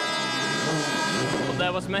much. Well,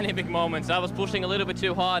 there was many big moments. I was pushing a little bit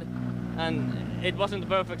too hard, and it wasn't the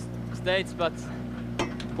perfect stage, but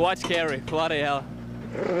quite scary, bloody hell.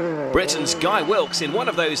 Britain's Guy Wilkes in one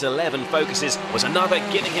of those 11 Focuses was another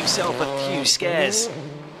giving himself a few scares.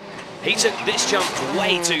 He took this jump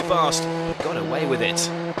way too fast, but got away with it.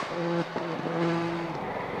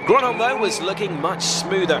 Grönholm, though, was looking much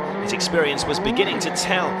smoother. His experience was beginning to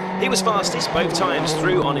tell. He was fastest both times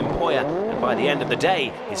through on Empoya, and by the end of the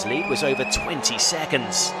day, his lead was over 20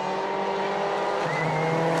 seconds.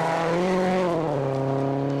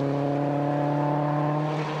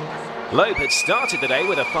 Loeb had started the day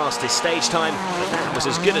with a fastest stage time, but that was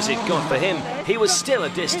as good as it got for him. He was still a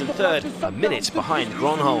distant third, a minute behind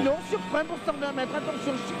Grönholm.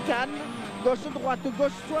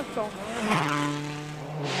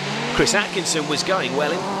 Chris Atkinson was going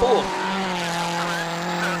well in fourth.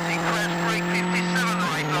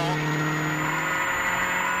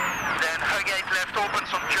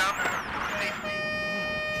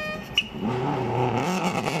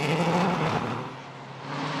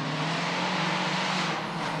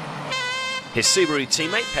 His Subaru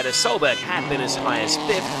teammate Peter Solberg had been as high as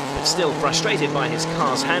fifth, but still frustrated by his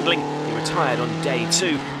car's handling, he retired on day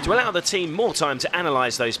 2 to allow the team more time to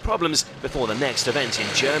analyse those problems before the next event in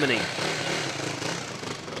Germany.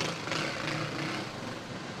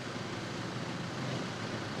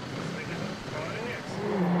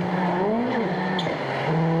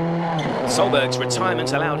 Solberg's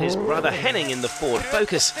retirement allowed his brother Henning in the Ford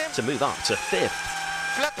Focus to move up to 5th.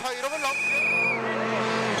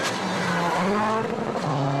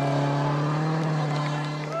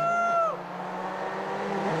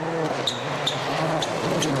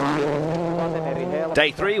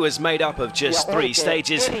 Day 3 was made up of just 3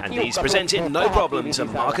 stages, and these presented no problem to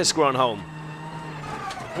Marcus Grönholm.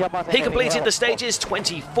 He completed the stages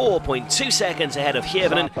 24.2 seconds ahead of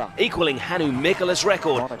Hirvonen, equaling Hannu Mikkola's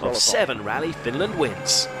record of 7 Rally Finland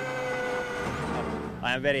wins.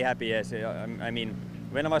 I am very happy, yes. I mean,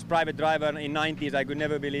 when I was private driver in 90s, I could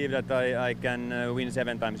never believe that I can win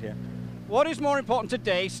 7 times here. What is more important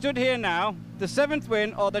today, stood here now, the 7th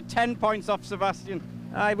win or the 10 points off Sébastien?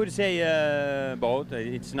 I would say both.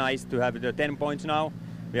 It's nice to have the 10 points now.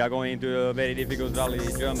 We are going into a very difficult rally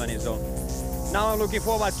in Germany, so now I'm looking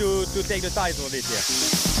forward to take the title this year.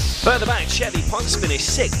 Further back, Chevy Ponce finished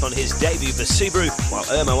 6th on his debut for Subaru, while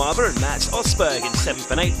Irmo Aber and Mats Osberg in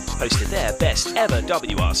 7th and 8th posted their best ever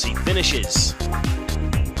WRC finishes.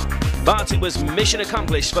 But it was mission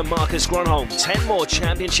accomplished for Marcus Grönholm, 10 more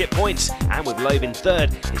championship points, and with Loeb in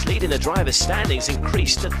 3rd, his lead in the driver's standings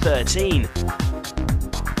increased to 13.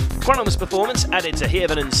 Grönholm's performance, added to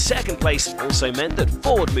Hirvonen's 2nd place, also meant that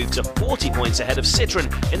Ford moved to 40 points ahead of Citroën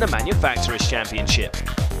in the Manufacturers' Championship.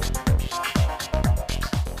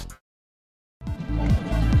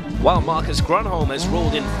 While Marcus Grönholm has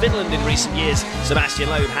ruled in Finland in recent years, Sébastien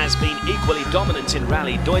Loeb has been equally dominant in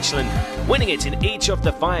Rally Deutschland, winning it in each of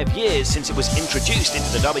the 5 years since it was introduced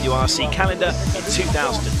into the WRC calendar in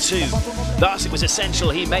 2002. Thus, it was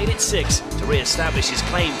essential he made it 6 to re-establish his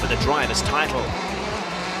claim for the driver's title.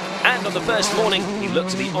 And on the first morning, he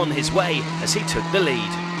looked to be on his way as he took the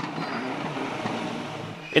lead.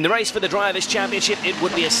 In the race for the Drivers' Championship, it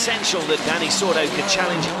would be essential that Dani Sordo could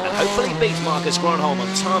challenge and hopefully beat Marcus Grönholm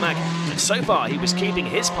on tarmac, and so far he was keeping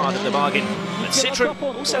his part of the bargain. But Citroën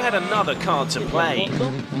also had another card to play.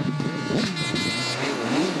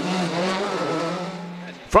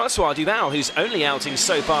 Francois Duval, whose only outing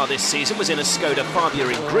so far this season was in a Skoda Fabia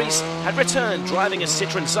in Greece, had returned driving a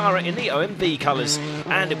Citroën Zara in the OMV colours,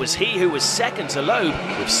 and it was he who was 2nd to Loeb,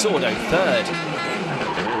 with Sordo 3rd.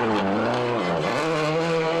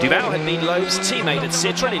 Duval had been Loeb's teammate at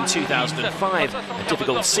Citroën in 2005, a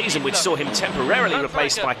difficult season which saw him temporarily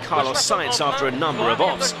replaced by Carlos Sainz after a number of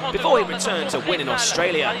offs, before he returned to win in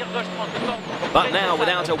Australia. But now,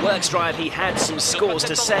 without a works drive, he had some scores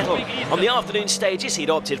to settle. On the afternoon stages, he'd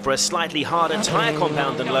opted for a slightly harder tyre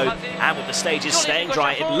compound than Loeb, and with the stages staying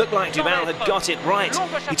dry, it looked like Duval had got it right.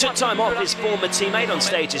 He took time off his former teammate on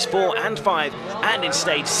stages 4 and 5, and in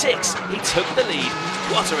stage 6, he took the lead.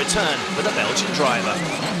 What a return for the Belgian driver.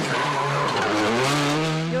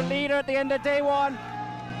 Your leader at the end of day 1.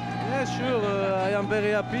 Yeah, sure. I am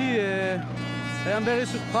very happy. I am very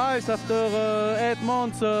surprised after 8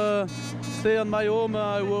 months stay on my home,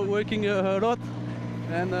 working a lot,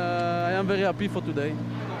 and I am very happy for today.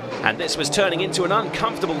 And this was turning into an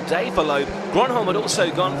uncomfortable day for Loeb. Grönholm had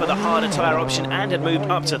also gone for the harder tyre option and had moved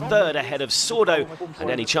up to 3rd ahead of Sordo.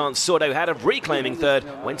 And any chance Sordo had of reclaiming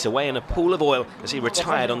 3rd went away in a pool of oil as he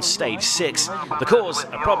retired on stage 6. The cause,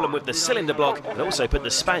 a problem with the cylinder block, that also put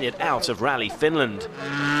the Spaniard out of Rally Finland.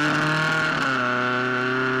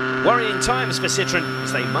 Worrying times for Citroën,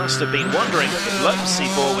 as they must have been wondering if Loeb's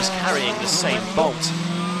C4 was carrying the same fault.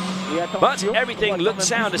 But everything looked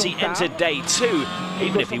sound as he entered day 2,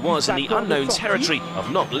 even if he was in the unknown territory of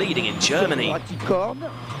not leading in Germany.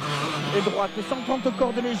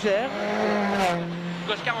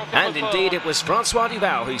 And indeed, it was Francois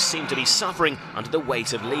Duval who seemed to be suffering under the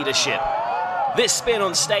weight of leadership. This spin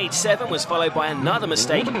on stage 7 was followed by another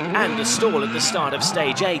mistake and a stall at the start of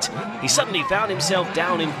stage 8. He suddenly found himself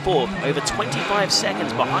down in 4th, over 25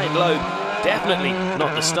 seconds behind Loeb. Definitely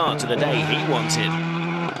not the start to the day he wanted.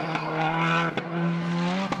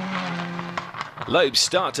 Loeb's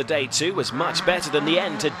start to day 2 was much better than the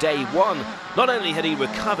end to day 1. Not only had he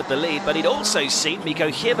recovered the lead, but he'd also seen Mikko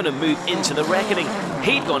Hirvonen move into the reckoning.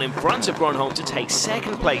 He'd gone in front of Grönholm to take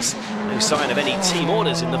 2nd place. No sign of any team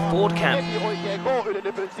orders in the Ford camp.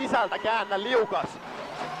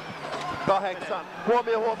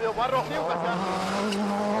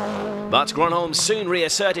 But Grönholm soon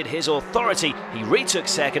reasserted his authority. He retook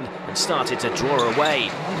 2nd and started to draw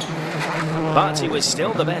away. But he was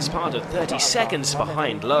still the best part of 30 seconds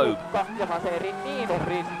behind Loeb.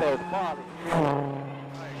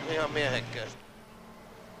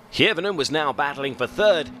 Hirvonen was now battling for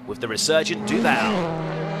 3rd with the resurgent Duval.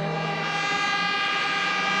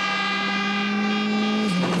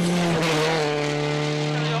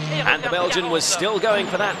 And the Belgian was still going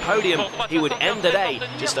for that podium. He would end the day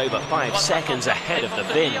just over 5 seconds ahead of the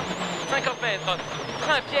Finn. 50 mètres,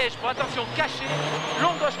 frein piège pour attention cachée,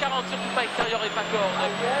 long gauche 40 sur tout pas extérieur et pas corde,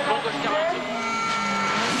 long gauche 40.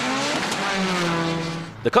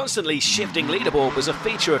 The constantly shifting leaderboard was a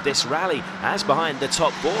feature of this rally, as behind the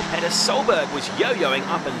top 4, Peter Solberg was yo-yoing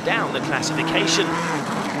up and down the classification.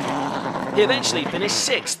 He eventually finished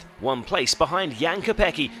 6th, 1 place behind Jan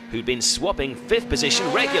Kopecky, who'd been swapping 5th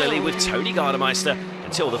position regularly with Tony Gardemeister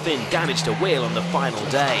until the Finn damaged a wheel on the final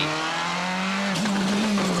day.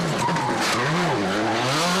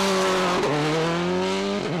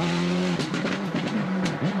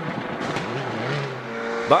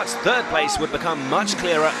 But 3rd place would become much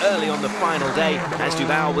clearer early on the final day, as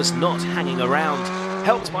Duval was not hanging around.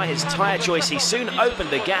 Helped by his tyre choice, he soon opened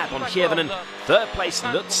the gap on Hirvonen. 3rd place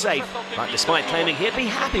looked safe, but despite claiming he'd be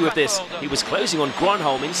happy with this, he was closing on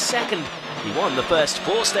Grönholm in 2nd. He won the first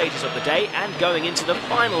 4 stages of the day, and going into the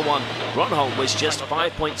final one, Grönholm was just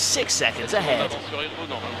 5.6 seconds ahead.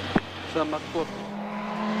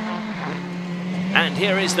 And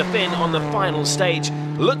here is the Finn on the final stage.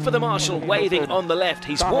 Look for the marshal waving on the left.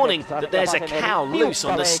 He's warning that there's a cow loose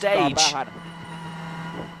on the stage.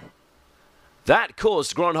 That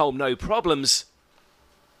caused Grönholm no problems.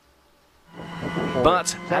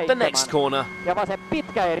 But at the next corner,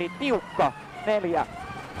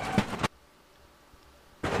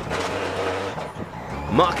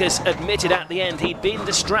 Marcus admitted at the end he'd been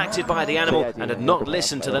distracted by the animal and had not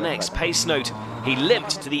listened to the next pace note. He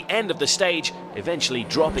limped to the end of the stage, eventually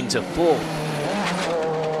dropping to 4th.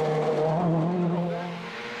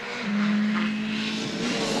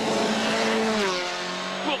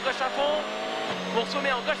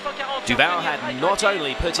 Duval had not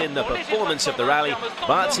only put in the performance of the rally,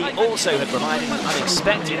 but he also had provided an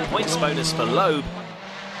unexpected points bonus for Loeb,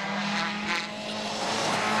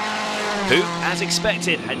 who, as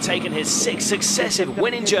expected, had taken his 6th successive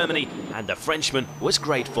win in Germany, and the Frenchman was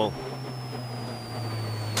grateful.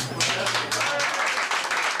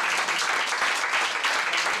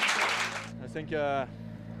 I think I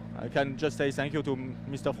can just say thank you to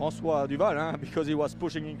Mr. Francois Duval, because he was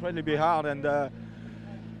pushing incredibly hard, and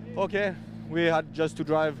okay, we had just to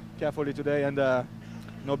drive carefully today, and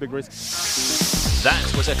no big risks.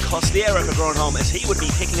 That was a costly error for Grönholm, as he would be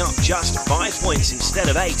picking up just 5 points instead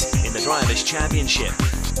of 8 in the Drivers' Championship.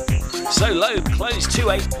 So Loeb closed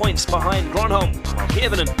to 8 points behind Grönholm, while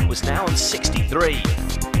Hirvonen was now on 63.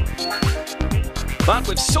 But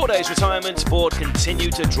with Sordo's retirement, Ford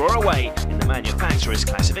continued to draw away in the manufacturer's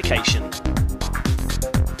classification.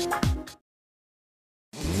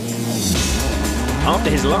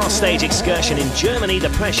 After his last stage excursion in Germany,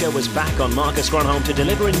 the pressure was back on Marcus Grönholm to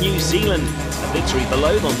deliver in New Zealand. A victory for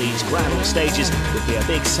Loeb on these gravel stages would be a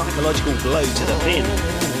big psychological blow to the Finn.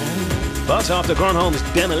 But after Grönholm's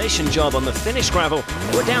demolition job on the Finnish gravel,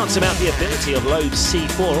 there were doubts about the ability of Loeb's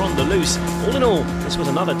C4 on the loose. All in all, this was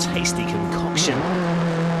another tasty concoction.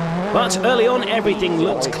 But early on, everything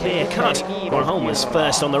looked clear-cut. Grönholm was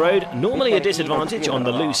first on the road, normally a disadvantage on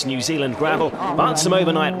the loose New Zealand gravel, but some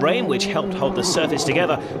overnight rain, which helped hold the surface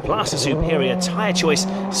together, plus a superior tyre choice,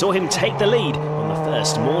 saw him take the lead on the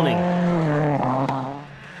first morning.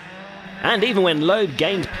 And even when Loeb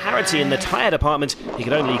gained parity in the tyre department, he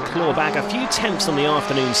could only claw back a few tenths on the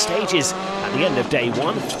afternoon stages. At the end of day 1,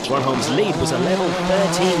 Grönholm's lead was a level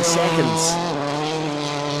 13 seconds.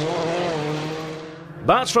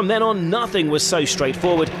 But from then on, nothing was so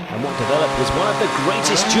straightforward, and what developed was one of the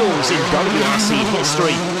greatest duels in WRC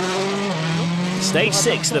history. Stage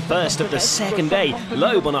 6, the first of the second day.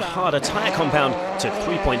 Loeb on a harder tyre compound took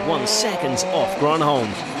 3.1 seconds off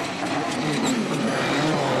Grönholm.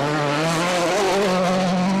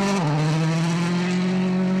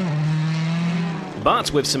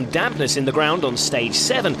 But with some dampness in the ground on stage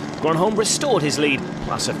 7, Grönholm restored his lead,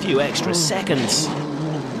 plus a few extra seconds.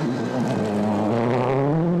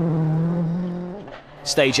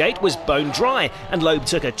 Stage 8 was bone dry, and Loeb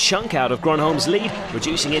took a chunk out of Grönholm's lead,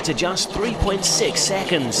 reducing it to just 3.6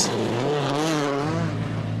 seconds.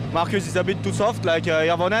 Marcus is a bit too soft, like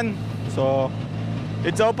Hirvonen, so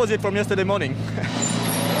it's the opposite from yesterday morning.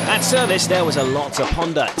 At service, there was a lot to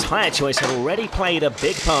ponder. Tyre choice had already played a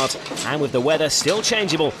big part, and with the weather still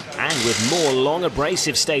changeable, and with more long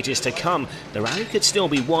abrasive stages to come, the rally could still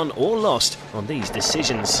be won or lost on these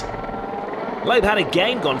decisions. Loeb had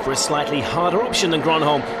again gone for a slightly harder option than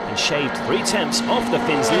Grönholm and shaved 3/10 off the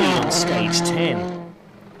Finn's lead on stage 10.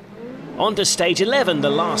 On to stage 11, the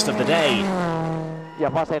last of the day.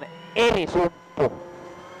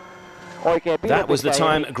 That was the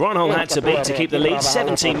time Grönholm had to beat to keep the lead,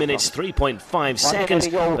 17 minutes 3.5 seconds.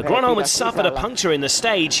 But Grönholm had suffered a puncture in the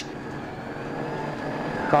stage.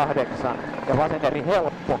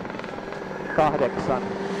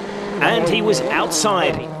 And he was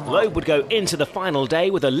outside. Loeb would go into the final day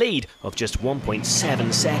with a lead of just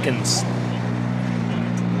 1.7 seconds.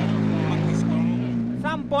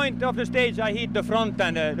 Some point of the stage I hit the front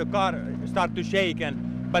and the car started to shake,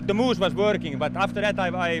 but the moves was working. But after that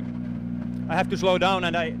I have to slow down,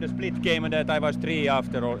 and the split came, and that I was 3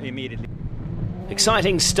 after all immediately.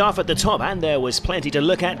 Exciting stuff at the top, and there was plenty to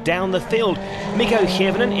look at down the field. Mikko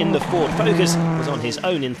Hirvonen in the Ford Focus was on his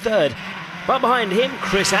own in third. But behind him,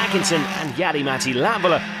 Chris Atkinson and Jari-Matti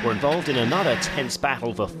Latvala were involved in another tense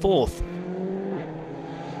battle for fourth.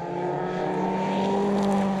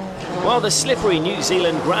 While the slippery New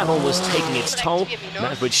Zealand gravel was taking its toll,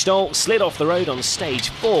 Manfred Stoll slid off the road on stage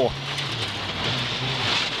 4.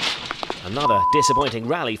 Another disappointing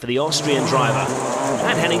rally for the Austrian driver.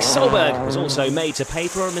 And Henning Solberg was also made to pay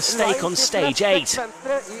for a mistake on stage 8.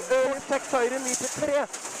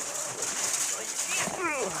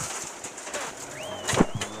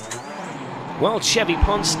 While Chevy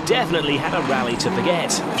Ponce definitely had a rally to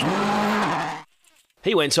forget.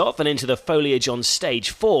 He went off and into the foliage on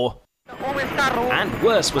stage 4. And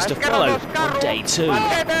worse was to follow on day 2.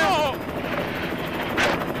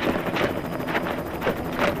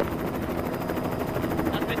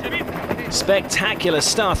 Spectacular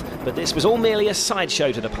stuff, but this was all merely a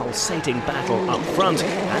sideshow to the pulsating battle up front,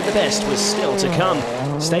 and the best was still to come.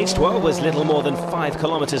 Stage 12 was little more than 5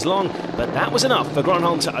 kilometres long, but that was enough for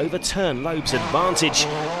Grönholm to overturn Loeb's advantage.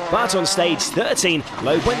 But on stage 13,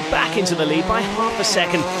 Loeb went back into the lead by half a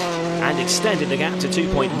second and extended the gap to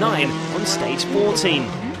 2.9 on stage 14.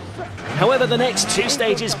 However, the next 2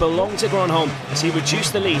 stages belonged to Grönholm as he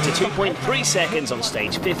reduced the lead to 2.3 seconds on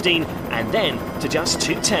stage 15 and then to just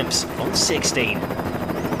 2/10 on 16.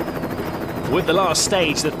 With the last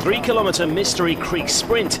stage, the 3-kilometre Mystery Creek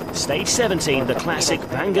Sprint, stage 17, the classic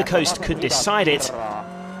Vanger Coast could decide it.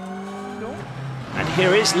 And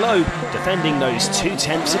here is Loeb defending those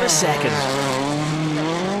 2/10 of a second.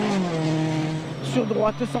 Sur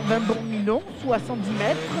droite 120 bon long, 70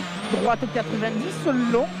 mètres, droite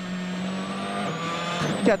 90 long.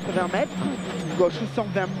 80 mètres, gauche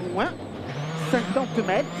 120 moins, 50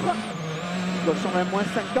 mètres, gauche 120 moins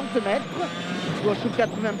 50 mètres, gauche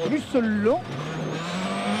 80 plus long.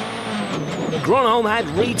 Grönholm had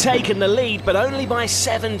retaken the lead, but only by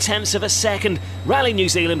 7/10 of a second. Rally New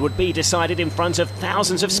Zealand would be decided in front of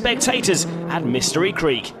thousands of spectators at Mystery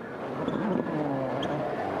Creek.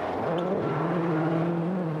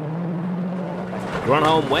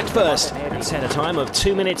 Grönholm went first and set a time of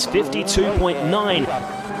 2 minutes 52.9,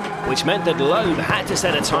 which meant that Loeb had to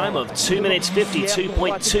set a time of 2 minutes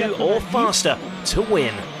 52.2 or faster to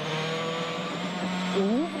win.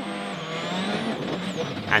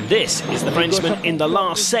 And this is the Frenchman in the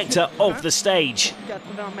last sector of the stage.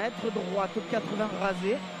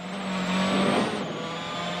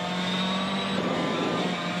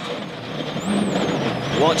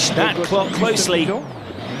 Watch that clock closely.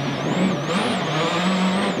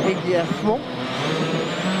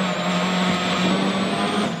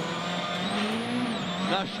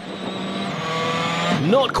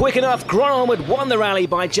 Not quick enough. Grönholm had won the rally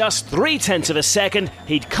by just 3/10 of a second.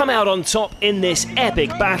 He'd come out on top in this epic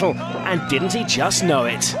battle, and didn't he just know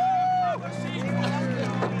it?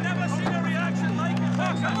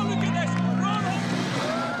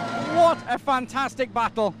 What a fantastic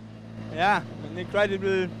battle! Yeah, an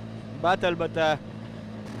incredible battle, but to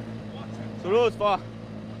lose for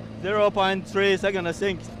 0.3 seconds, I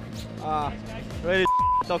think.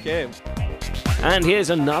 okay. And here's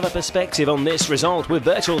another perspective on this result with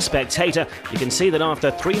Virtual Spectator. You can see that after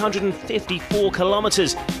 354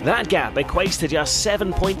 kilometres, that gap equates to just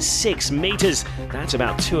 7.6 metres. That's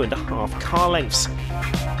about 2.5 car lengths.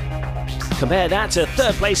 Compare that to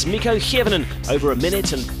third place Mikko Hirvonen, over 1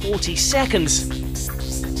 minute and 40 seconds,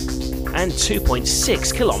 and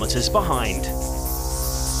 2.6 kilometres behind.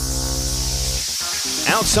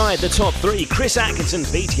 Outside the top three, Chris Atkinson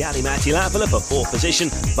beat Jari-Matti Latvala for fourth position,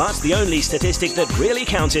 but the only statistic that really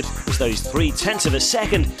counted was those 0.3 of a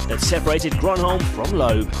second that separated Grönholm from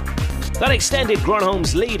Loeb. That extended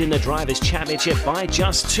Grönholm's lead in the Drivers' Championship by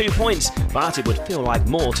just 2 points, but it would feel like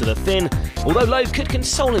more to the Finn, although Loeb could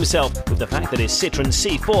console himself with the fact that his Citroën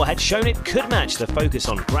C4 had shown it could match the Focus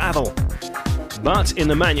on gravel. But in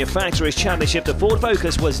the Manufacturers' Championship, the Ford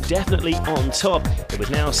Focus was definitely on top. It was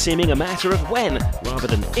now seeming a matter of when, rather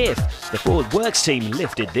than if, the Ford Works team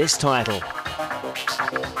lifted this title.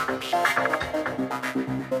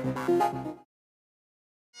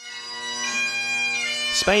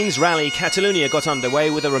 Spain's Rallye Catalunya got underway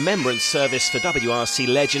with a remembrance service for WRC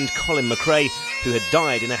legend Colin McRae, who had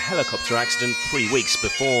died in a helicopter accident 3 weeks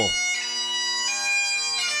before.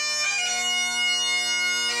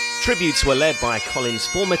 Tributes were led by Colin's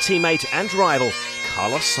former teammate and rival,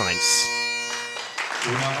 Carlos Sainz.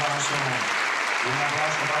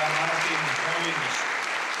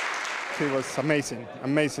 He was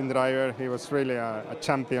amazing driver. He was really a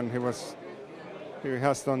champion. He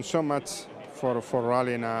has done so much for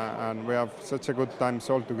rallying, and we have such a good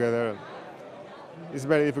times all together. It's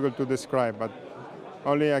very difficult to describe, but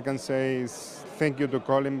only I can say is thank you to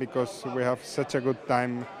Colin, because we have such a good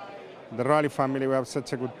time. The rally family, we have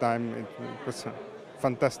such a good time. It was a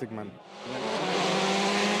fantastic, man.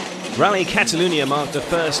 Rallye Catalunya marked the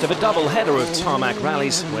first of a double-header of tarmac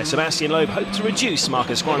rallies, where Sébastien Loeb hoped to reduce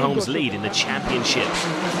Marcus Grönholm's lead in the championship.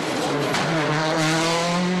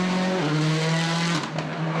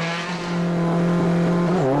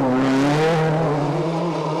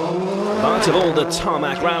 But of all the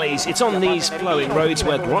tarmac rallies, it's on these flowing roads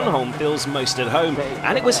where Grönholm feels most at home,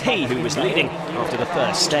 and it was he who was leading after the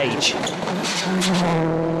first stage.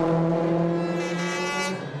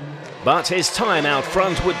 But his time out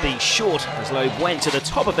front would be short, as Loeb went to the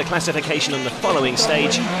top of the classification on the following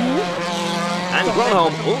stage. And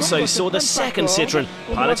Grönholm also saw the second Citroën,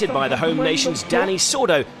 piloted by the home nation's Danny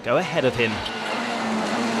Sordo, go ahead of him.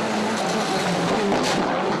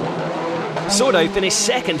 Sordo finished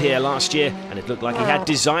second here last year, and it looked like he had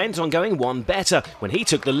designs on going one better when he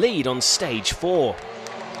took the lead on stage 4.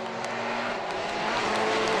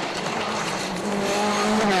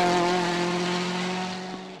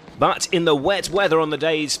 But in the wet weather on the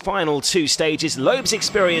day's final 2 stages, Loeb's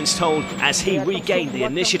experience told as he regained the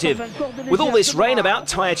initiative. With all this rain about,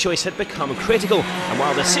 tyre choice had become critical, and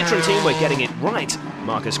while the Citroën team were getting it right,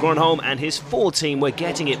 Marcus Grönholm and his Ford team were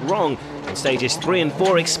getting it wrong. On stages 3 and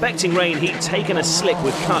 4, expecting rain, he'd taken a slip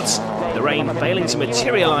with cuts. The rain failing to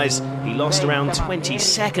materialise, he lost around 20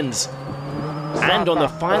 seconds. And on the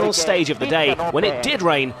final stage of the day, when it did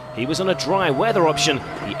rain, he was on a dry weather option.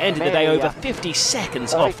 He ended the day over 50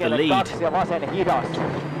 seconds off the lead.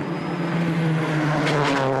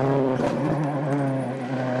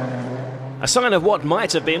 A sign of what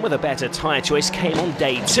might have been with a better tyre choice came on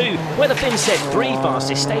day 2, where the Finn set 3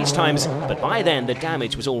 fastest stage times, but by then the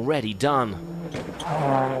damage was already done.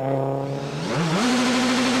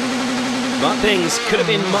 But things could have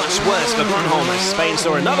been much worse for Grönholm, as Spain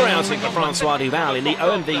saw another outing for François Duval in the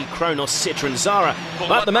OMV Kronos Citroën Zara.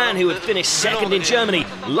 But the man who had finished second in Germany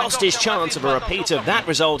lost his chance of a repeat of that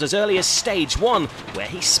result as early as stage 1, where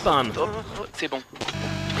he spun.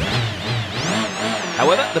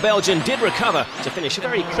 However, the Belgian did recover to finish a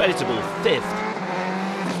very creditable 5th.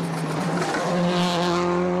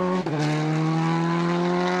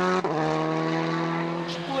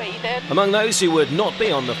 Among those who would not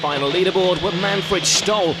be on the final leaderboard were Manfred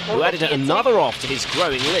Stoll, who added another off to his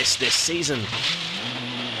growing list this season.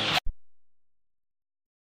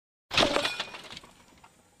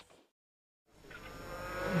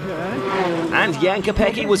 And Jan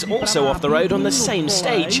Kopecky was also off the road on the same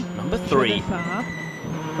stage, number 3.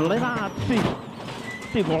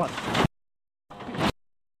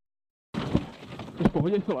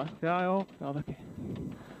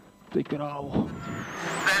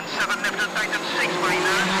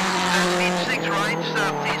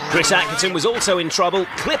 Chris Atkinson was also in trouble,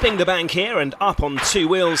 clipping the bank here and up on 2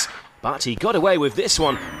 wheels, but he got away with this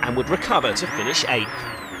one and would recover to finish 8th.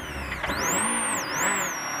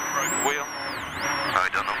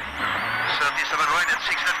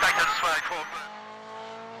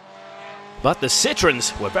 But the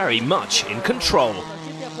Citroëns were very much in control.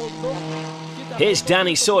 Here's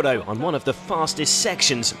Dani Sordo on one of the fastest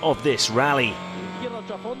sections of this rally.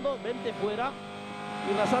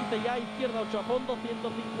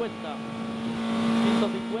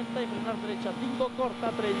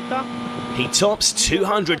 He tops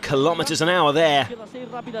 200 kilometers an hour there.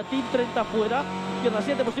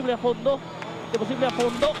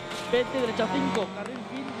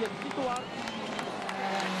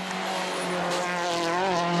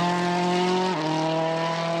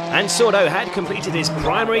 And Sordo had completed his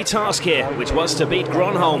primary task here, which was to beat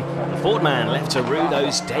Grönholm. The Ford man left to rue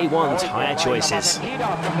those day one tyre choices.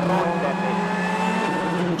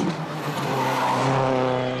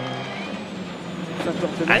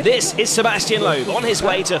 And this is Sébastien Loeb on his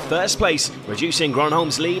way to first place, reducing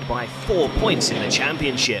Grönholm's lead by 4 points in the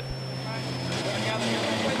championship.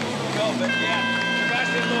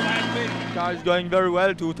 The car is going very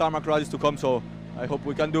well to tarmac rallies to come, so I hope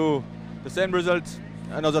we can do the same result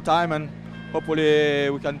another time, and hopefully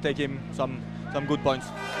we can take him some good points.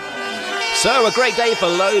 So a great day for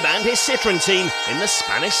Loeb and his Citroën team in the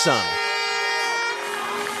Spanish sun.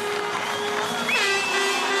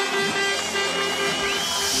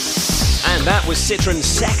 And that was Citroën's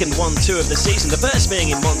second 1-2 of the season, the first being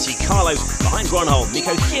in Monte-Carlo. Behind Grönholm,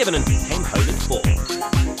 Mikko Hirvonen came home in fourth.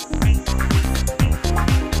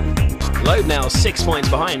 Loeb now 6 points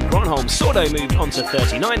behind Grönholm. Sordo moved on to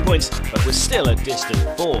 39 points, but was still a distant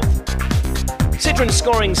fourth. Citroën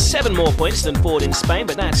scoring 7 more points than Ford in Spain,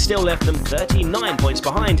 but that still left them 39 points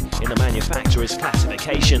behind in the manufacturer's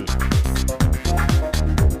classification.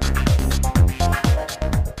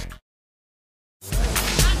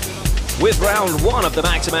 With round one of the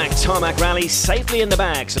back-to-back tarmac rally safely in the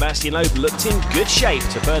bag, Sébastien Loeb looked in good shape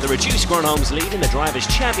to further reduce Grönholm's lead in the Drivers'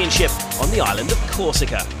 Championship on the island of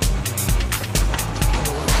Corsica.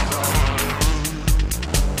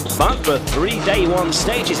 But for 3 day one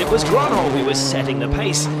stages, it was Grönholm who was setting the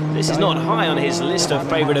pace. This is not high on his list of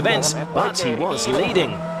favourite events, but he was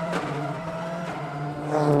leading.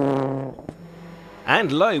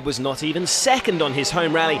 And Loeb was not even second on his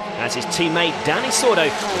home rally, as his teammate Dani Sordo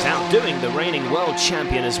was outdoing the reigning world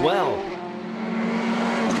champion as well.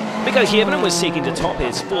 Mikko Hirvonen was seeking to top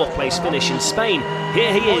his 4th place finish in Spain.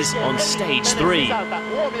 Here he is on stage 3.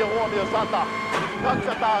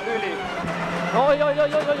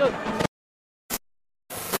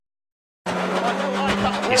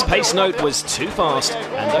 His pace note was too fast,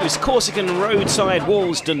 and those Corsican roadside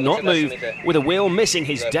walls did not move. With a wheel missing,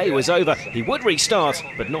 his day was over. He would restart,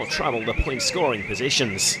 but not trouble the point-scoring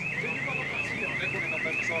positions.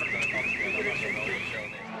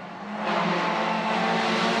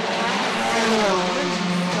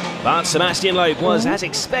 But Sébastien Loeb was, as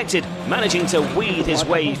expected, managing to weed his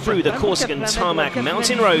way through the Corsican tarmac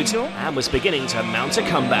mountain roads and was beginning to mount a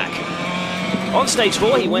comeback. On stage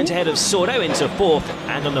 4, he went ahead of Sordo into 4th,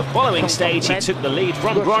 and on the following stage, he took the lead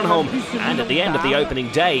from Grönholm. And at the end of the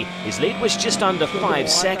opening day, his lead was just under 5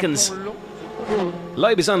 seconds.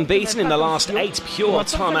 Loeb is unbeaten in the last 8 pure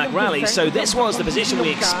tarmac rallies, so this was the position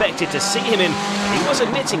we expected to see him in. He was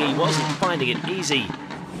admitting he wasn't finding it easy.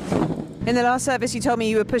 In the last service, you told me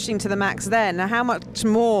you were pushing to the max then. Now, how much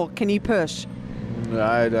more can you push?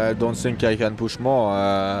 I don't think I can push more.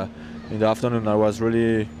 In the afternoon, I was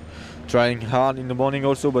really trying hard in the morning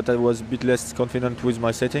also, but I was a bit less confident with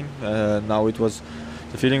my setting. Now the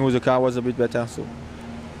feeling with the car was a bit better, so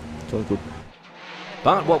it was good.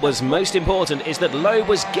 But what was most important is that Loeb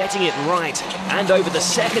was getting it right, and over the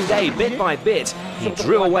second day, bit by bit, he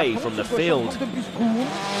drew away from the field.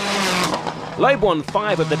 Loeb won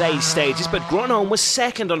 5 of the day's stages, but Grönholm was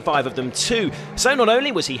second on 5 of them too. So not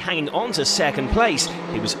only was he hanging on to second place,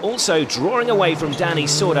 he was also drawing away from Dani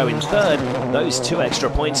Sordo in 3rd. Those 2 extra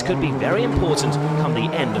points could be very important come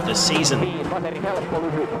the end of the season.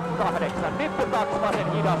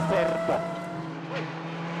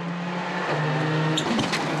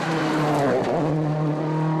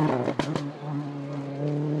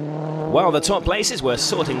 While the top places were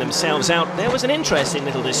sorting themselves out, there was an interesting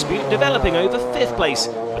little dispute developing over 5th place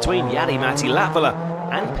between Jari-Matti Latvala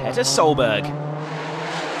and Petter Solberg,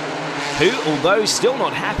 who, although still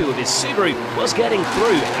not happy with his Subaru, was getting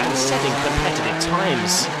through and setting competitive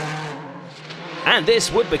times. And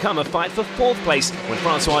this would become a fight for 4th place when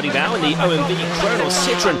François Duval in the OMV Chronos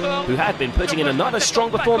Citroën, who had been putting in another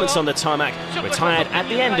strong performance on the tarmac, retired at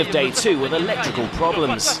the end of day 2 with electrical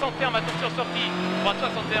problems.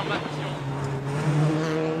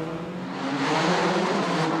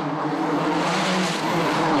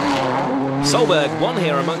 Solberg won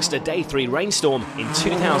here amongst a day 3 rainstorm in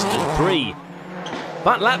 2003.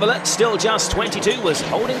 But Latvala, still just 22, was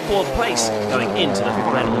holding 4th place going into the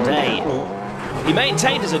final day. He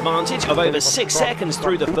maintained his advantage of over 6 seconds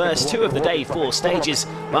through the first 2 of the day 4 stages,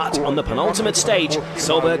 but on the penultimate stage,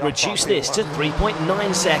 Solberg reduced this to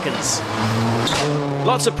 3.9 seconds.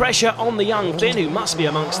 Lots of pressure on the young Finn, who must be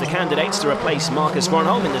amongst the candidates to replace Marcus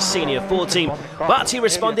Grönholm in the Senior 4 team, but he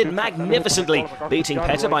responded magnificently, beating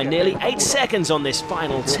Petter by nearly 8 seconds on this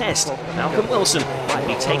final test. Malcolm Wilson might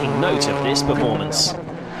be taking note of this performance.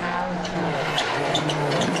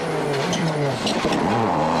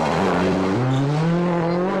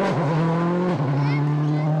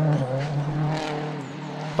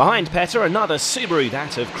 Behind Petter, another Subaru,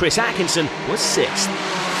 that of Chris Atkinson, was 6th.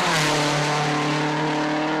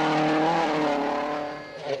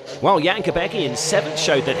 While Jan Kopecky in 7th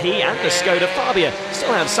showed that he and the Skoda Fabia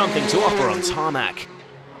still have something to offer on tarmac.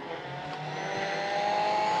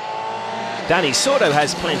 Danny Sordo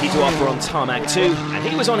has plenty to offer on tarmac too, and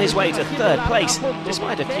he was on his way to 3rd place,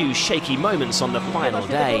 despite a few shaky moments on the final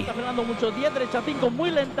day.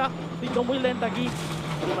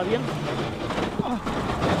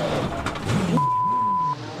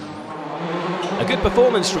 A good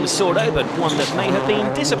performance from Sordo, but one that may have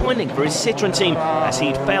been disappointing for his Citroën team, as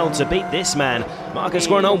he'd failed to beat this man. Marcus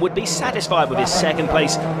Grönholm would be satisfied with his 2nd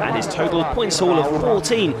place and his total points haul of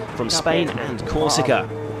 14 from Spain and Corsica.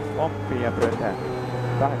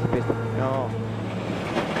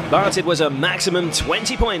 But it was a maximum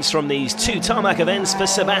 20 points from these 2 tarmac events for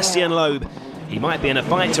Sébastien Loeb. He might be in a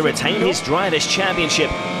fight to retain his Drivers' Championship,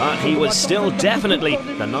 but he was still definitely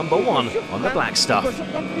the number 1 on the black stuff.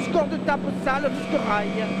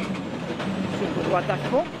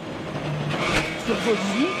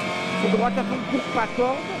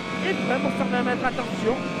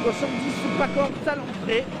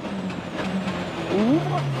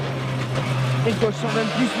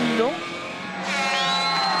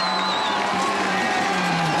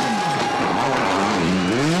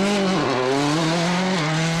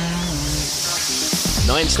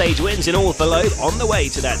 Nine stage wins in all for Loeb, on the way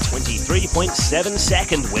to that 23.7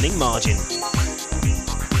 second winning margin.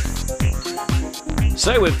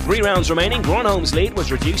 So with 3 rounds remaining, Grönholm's lead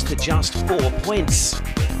was reduced to just 4 points.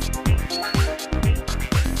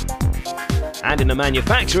 And in the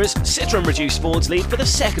manufacturers, Citroën reduced Ford's lead for the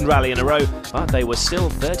 2nd rally in a row, but they were still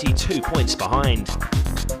 32 points behind.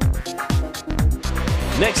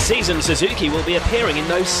 Next season, Suzuki will be appearing in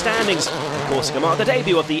those standings. Corsica marked the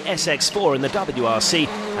debut of the SX4 in the WRC,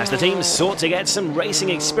 as the teams sought to get some racing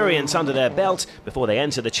experience under their belt before they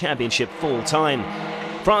enter the championship full-time.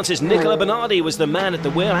 France's Nicola Bernardi was the man at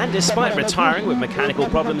the wheel, and despite retiring with mechanical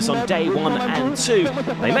problems on day 1 and 2,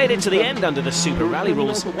 they made it to the end under the Super Rally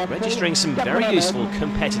rules, registering some very useful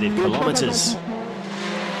competitive kilometres.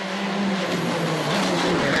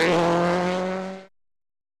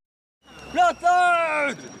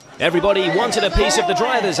 Everybody wanted a piece of the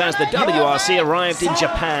drivers as the WRC arrived in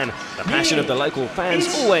Japan. The passion of the local fans,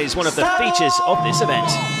 always one of the features of this event.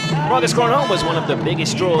 Marcus Grönholm was one of the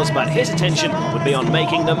biggest draws, but his attention would be on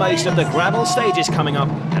making the most of the gravel stages coming up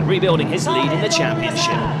and rebuilding his lead in the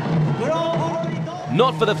championship.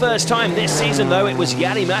 Not for the first time this season, though, it was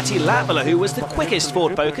Jari-Matti Latvala who was the quickest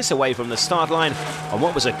Ford Focus away from the start line. On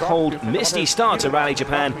what was a cold, misty start to Rally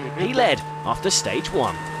Japan, he led after stage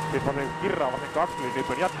 1.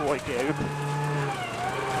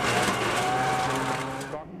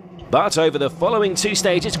 But over the following 2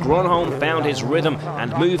 stages, Grönholm found his rhythm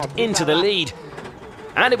and moved into the lead.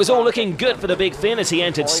 And it was all looking good for the big Finn as he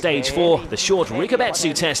entered stage 4, the short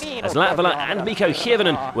Rikobetsu test, as Latvala and Mikko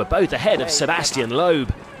Hirvonen were both ahead of Sébastien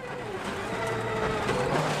Loeb.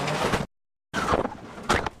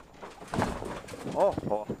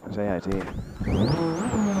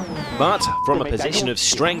 But from a position of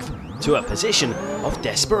strength to a position of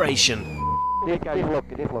desperation.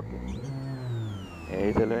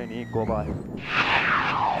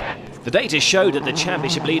 The data showed that the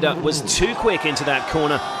championship leader was too quick into that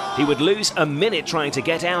corner. He would lose a minute trying to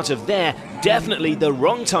get out of there. Definitely the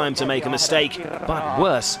wrong time to make a mistake, but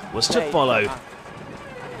worse was to follow.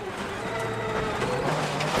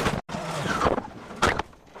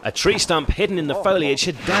 A tree stump hidden in the foliage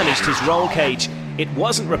had damaged his roll cage. It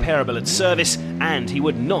wasn't repairable at service, and he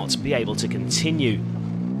would not be able to continue.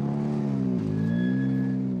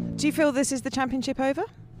 Do you feel this is the championship over?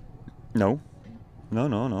 No.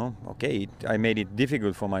 Okay, I made it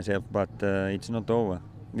difficult for myself, but it's not over.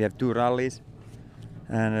 We have 2 rallies,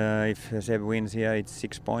 and if Seb wins here, it's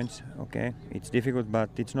 6 points. Okay, it's difficult, but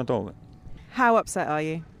it's not over. How upset are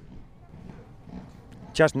you?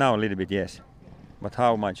 Just now a little bit, yes. But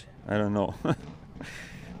how much? I don't know.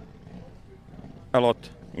 A lot,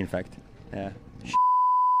 in fact. Yeah.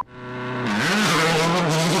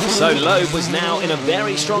 So Loeb was now in a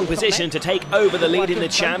very strong position to take over the lead in the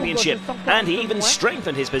championship, and he even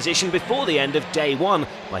strengthened his position before the end of day one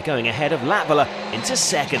by going ahead of Latvala into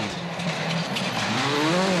second.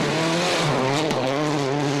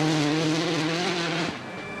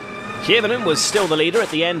 Hirvonen was still the leader at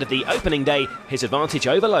the end of the opening day, his advantage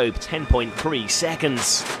over Loeb 10.3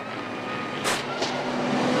 seconds.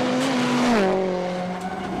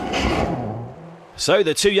 So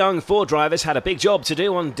the two young Ford drivers had a big job to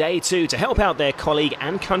do on day two to help out their colleague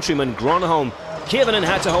and countryman Grönholm. Hirvonen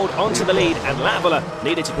had to hold on to the lead and Latvala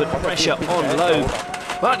needed to put pressure on Loeb.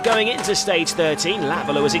 But going into stage 13,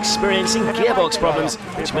 Latvala was experiencing gearbox problems,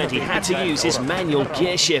 which meant he had to use his manual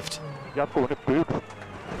gear shift.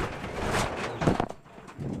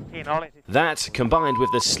 That, combined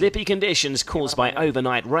with the slippy conditions caused by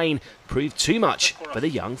overnight rain, proved too much for the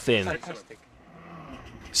young Finn.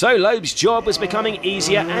 So Loeb's job was becoming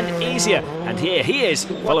easier and easier, and here he is,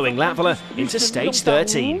 following Latvala into stage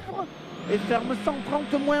 13. Et ferme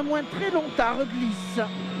 130 moins très longtemps, reglisse.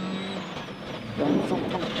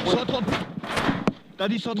 130. T'as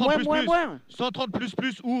dit 130 plus. 130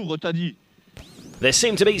 plus ouvre, t'as dit. There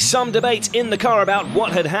seemed to be some debate in the car about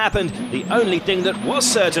what had happened. The only thing that was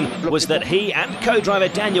certain was that he and co-driver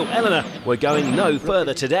Daniel Elena were going no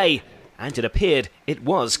further today, and it appeared it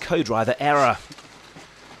was co-driver error.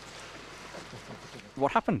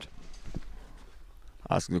 What happened?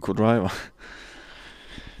 Ask the co-driver.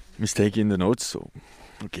 Mistake in the notes, so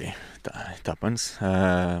okay, it happens.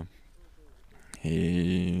 I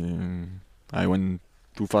went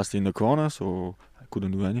too fast in the corner, so I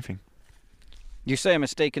couldn't do anything. You say a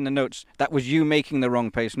mistake in the notes. That was you making the wrong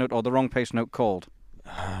pace note, or the wrong pace note called?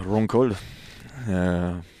 Wrong call.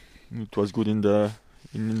 It was good in the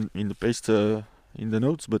pace in the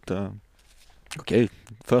notes, but okay,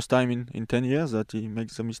 first time in 10 years that he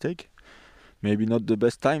makes a mistake. Maybe not the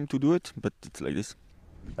best time to do it, but it's like this.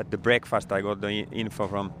 At the breakfast, I got the info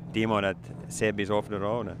from Timo that Seb is off the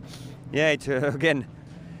road. Yeah, it's again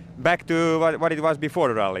back to what it was before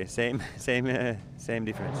the rally. Same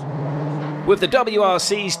difference. With the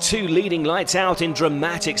WRC's two leading lights out in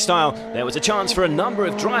dramatic style, there was a chance for a number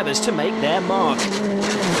of drivers to make their mark.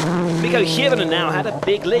 Mikko Hirvonen now had a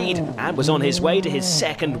big lead and was on his way to his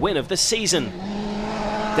second win of the season.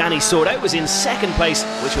 Danny Sordo was in second place,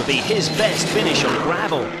 which would be his best finish on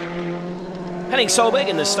gravel. Henning Solberg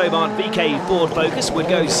in the Stobart VK Ford Focus would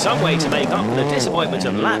go some way to make up for the disappointment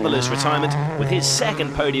of Latvala's retirement with his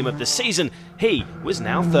second podium of the season. He was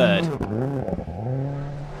now third.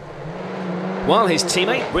 While his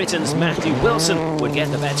teammate, Britain's Matthew Wilson, would get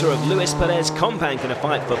the better of Luis Perez Companc in a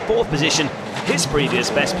fight for fourth position, his previous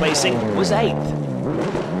best placing was eighth.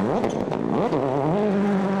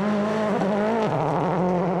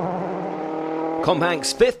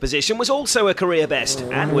 Companc's fifth position was also a career best,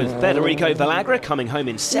 and with Federico Valagra coming home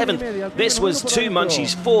in seventh, this was two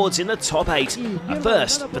Munchies Fords in the top eight, a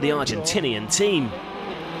first for the Argentinian team.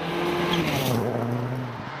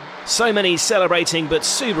 So many celebrating, but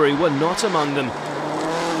Subaru were not among them.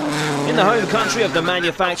 In the home country of the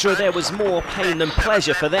manufacturer, there was more pain than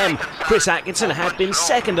pleasure for them. Chris Atkinson had been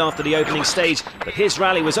second after the opening stage, but his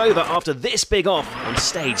rally was over after this big off on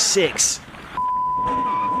stage 6.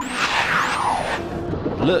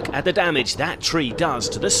 Look at the damage that tree does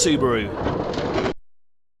to the Subaru.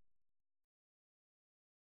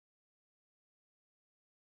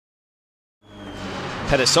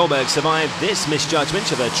 Peter Solberg survived this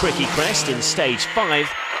misjudgment of a tricky crest in stage 5.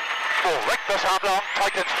 Whoa,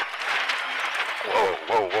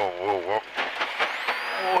 whoa, whoa, whoa, whoa.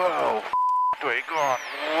 Whoa,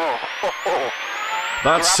 whoa.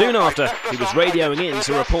 But soon after, he was radioing in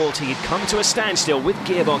to report he had come to a standstill with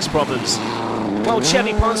gearbox problems. While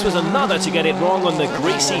Chevy Ponce was another to get it wrong on the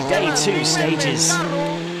greasy day 2 stages.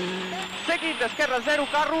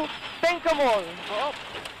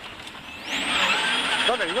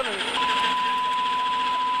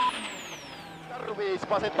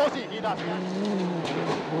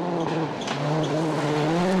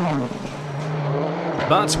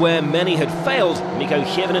 But where many had failed, Mikko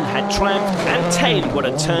Hirvonen had triumphed and tamed what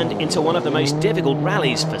had turned into one of the most difficult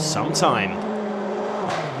rallies for some time.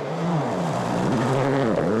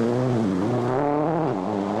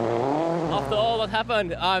 After all what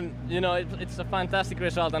happened, you know, it's a fantastic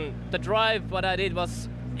result, and the drive, what I did was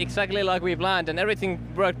exactly like we planned, and everything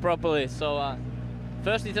worked properly. So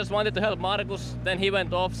first he just wanted to help Markus, then he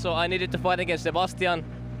went off, so I needed to fight against Sébastien.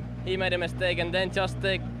 He made a mistake, and then just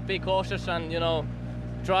be cautious and, you know,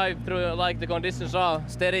 drive through like the conditions are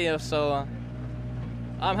steady. So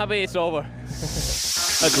I'm happy it's over.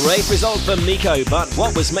 A great result for Mikko, but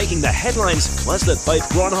what was making the headlines was that both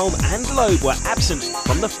Grönholm and Loeb were absent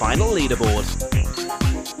from the final leaderboard.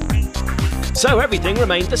 So everything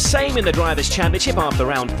remained the same in the Drivers' Championship after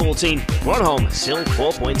round 14. Grönholm still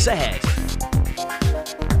 4 points ahead.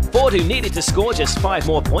 Ford, who needed to score just 5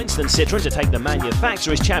 more points than Citroën to take the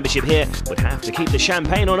Manufacturers' Championship here, would have to keep the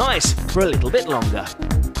champagne on ice for a little bit longer.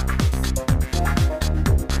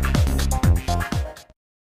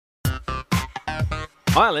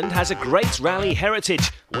 Ireland has a great rally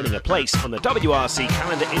heritage. Winning a place on the WRC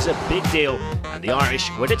calendar is a big deal, and the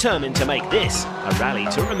Irish were determined to make this a rally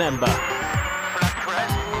to remember.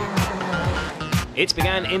 It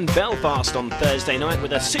began in Belfast on Thursday night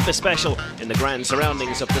with a super special in the grand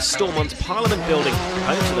surroundings of the Stormont Parliament building,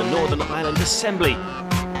 home to the Northern Ireland Assembly.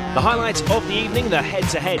 The highlight of the evening, the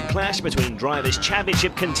head-to-head clash between Drivers'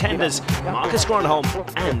 Championship contenders Marcus Grönholm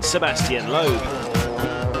and Sébastien Loeb.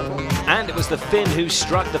 And it was the Finn who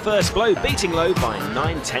struck the first blow, beating Loeb by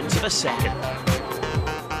 9/10 of a second.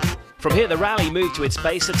 From here, the rally moved to its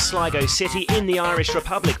base at Sligo City in the Irish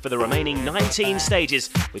Republic for the remaining 19 stages,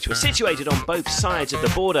 which were situated on both sides of the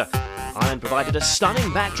border. Ireland provided a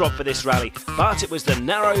stunning backdrop for this rally, but it was the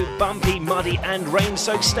narrow, bumpy, muddy and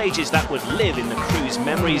rain-soaked stages that would live in the crew's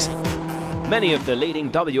memories. Many of the leading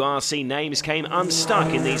WRC names came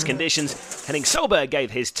unstuck in these conditions. Henning Solberg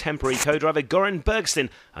gave his temporary co-driver Goran Bergsten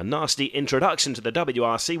a nasty introduction to the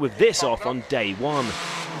WRC with this off on day one.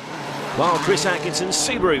 While Chris Atkinson's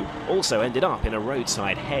Subaru also ended up in a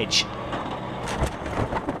roadside hedge.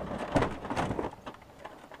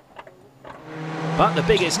 But the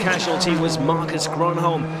biggest casualty was Marcus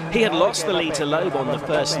Grönholm. He had lost the lead to Loeb on the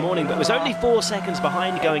first morning, but was only 4 seconds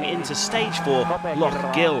behind going into stage 4,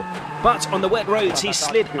 Loch Gill. But on the wet roads, he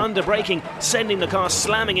slid under braking, sending the car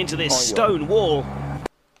slamming into this stone wall.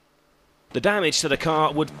 The damage to the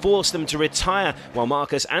car would force them to retire, while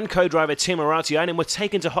Marcus and co-driver Timo Rautiainen were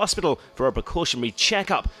taken to hospital for a precautionary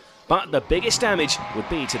checkup. But the biggest damage would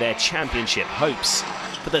be to their championship hopes.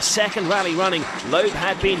 For the second rally running, Loeb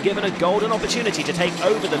had been given a golden opportunity to take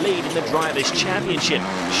over the lead in the Drivers' Championship.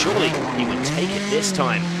 Surely he would take it this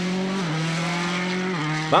time.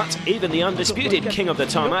 But even the undisputed king of the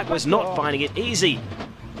tarmac was not finding it easy.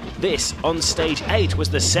 This, on stage 8, was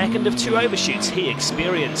the second of 2 overshoots he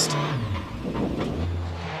experienced.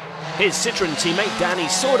 His Citroën teammate Danny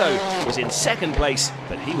Sordo was in second place,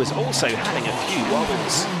 but he was also having a few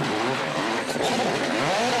wobbles.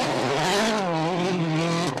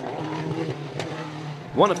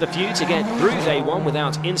 One of the few to get through day one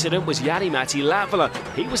without incident was Jari-Matti Latvala.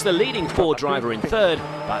 He was the leading Ford driver in third,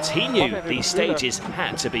 but he knew these stages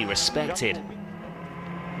had to be respected.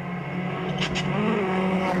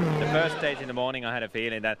 The first stage in the morning, I had a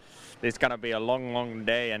feeling that this is going to be a long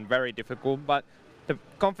day and very difficult, but the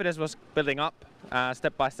confidence was building up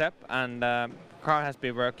step by step, and the car has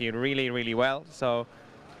been working really well. So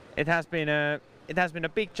it has been a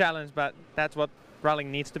big challenge, but that's what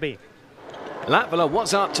rallying needs to be. Latvala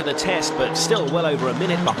was up to the test, but still well over a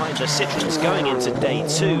minute behind the Citroëns going into day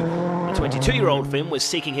 2. The 22-year-old Finn was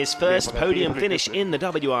seeking his first podium finish in the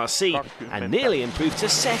WRC and nearly improved to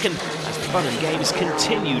second as the fun and games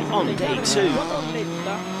continued on day 2.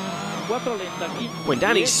 When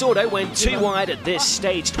Danny Sordo went too wide at this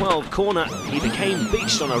stage 12 corner, he became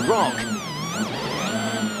beached on a rock.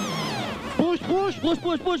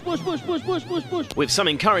 With some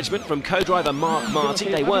encouragement from co-driver Mark Marty,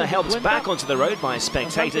 they were helped back onto the road by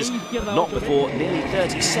spectators, but not before nearly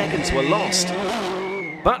 30 seconds were lost.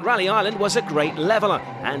 But Rally Ireland was a great leveller,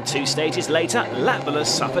 and 2 stages later, Latvala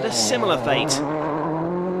suffered a similar fate.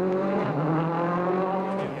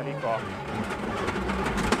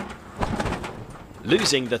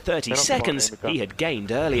 Losing the 30 seconds he had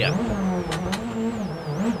gained earlier.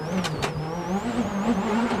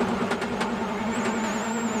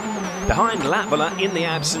 Behind Latvala, in the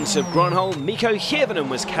absence of Grönholm, Mikko Hirvonen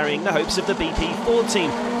was carrying the hopes of the BP Ford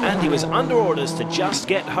team, and he was under orders to just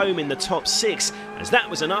get home in the top 6, as that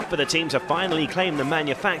was enough for the team to finally claim the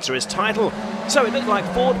manufacturer's title. So it looked like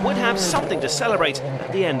Ford would have something to celebrate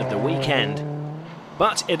at the end of the weekend.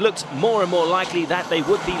 But it looked more and more likely that they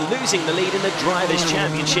would be losing the lead in the Drivers'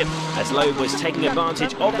 Championship, as Loeb was taking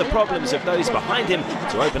advantage of the problems of those behind him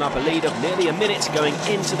to open up a lead of nearly a minute going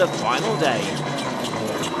into the final day.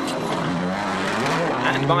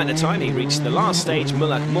 And by the time he reached the last stage,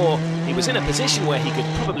 Mullach Moor, he was in a position where he could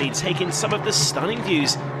probably take in some of the stunning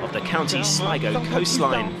views of the county's Sligo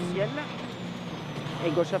coastline.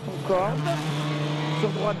 Et gauche à fond corde, sur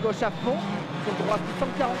droite gauche à fond, sur droite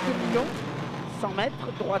 140 millions, 100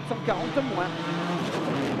 mètres, droite 140 moins.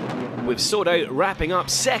 With Sordo wrapping up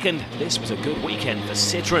second, this was a good weekend for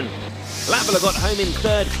Citroën. Latvala got home in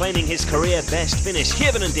third, claiming his career best finish.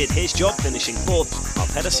 Hirvonen did his job, finishing fourth, while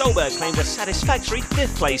Peter Solberg claimed a satisfactory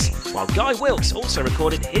fifth place, while Guy Wilkes also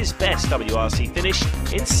recorded his best WRC finish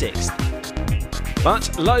in sixth.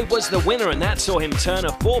 But Loeb was the winner, and that saw him turn a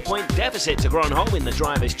 4-point deficit to Grönholm in the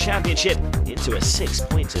Drivers' Championship into a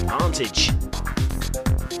 6-point advantage.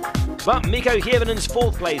 But Mikko Hirvonen's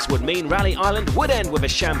fourth place would mean Rally Island would end with a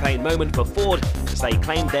champagne moment for Ford as they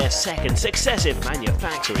claimed their second successive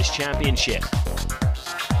Manufacturers' Championship.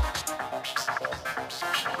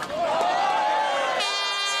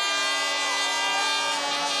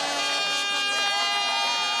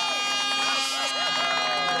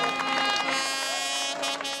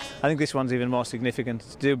 I think this one's even more significant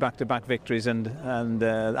to do back-to-back victories, and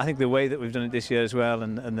I think the way that we've done it this year as well,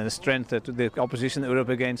 and the strength that the opposition that we're up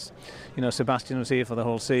against. You know, Sébastien was here for the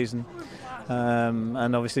whole season,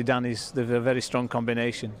 and obviously Danny's a very strong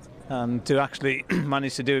combination, and to actually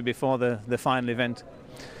manage to do it before the final event,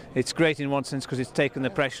 it's great in one sense because it's taken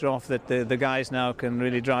the pressure off that the guys now can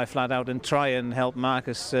really drive flat out and try and help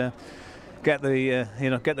Marcus get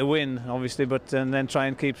the win, obviously, but and then try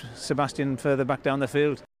and keep Sébastien further back down the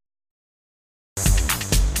field.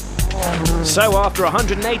 So after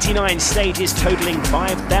 189 stages totalling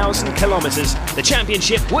 5,000 kilometres, the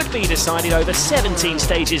championship would be decided over 17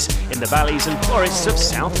 stages in the valleys and forests of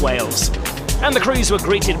South Wales. And the crews were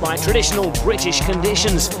greeted by traditional British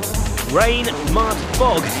conditions: rain, mud,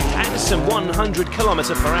 fog and some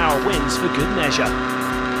 100km/h winds for good measure.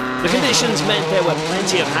 The conditions meant there were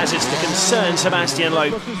plenty of hazards to concern Sébastien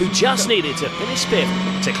Loeb, who just needed to finish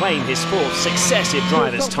fifth to claim his fourth successive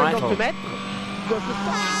driver's title.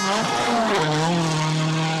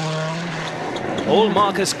 All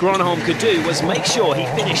Marcus Grönholm could do was make sure he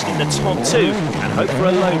finished in the top two and hope for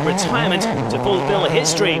a Loeb retirement to fulfill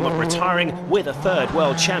his dream of retiring with a third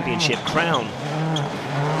World Championship crown.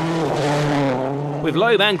 With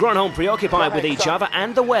Loeb and Grönholm preoccupied with each other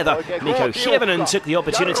and the weather, Mikko Hirvonen took the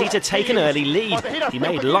opportunity to take an early lead. He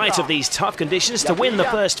made light of these tough conditions to win the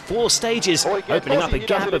first 4 stages, opening up a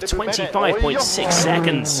gap of 25.6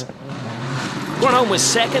 seconds. Grönholm was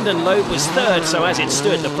second and Loeb was third, so as it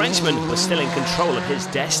stood, the Frenchman was still in control of his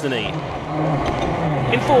destiny.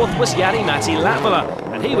 In fourth was Jari-Matti Latvala,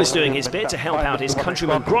 and he was doing his bit to help out his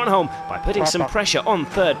countryman Grönholm by putting some pressure on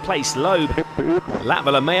third place Loeb.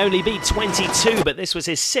 Latvala may only be 22, but this was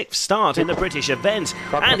his 6th start in the British event,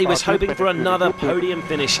 and he was hoping for another podium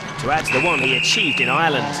finish to add to the one he achieved in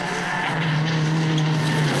Ireland.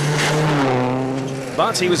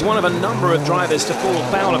 But he was one of a number of drivers to fall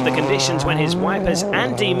foul of the conditions when his wipers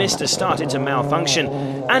and demister started to malfunction.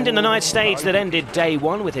 And in the night stage that ended day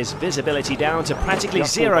one with his visibility down to practically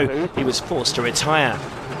zero, he was forced to retire.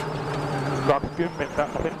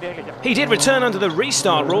 He did return under the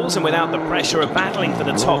restart rules, and without the pressure of battling for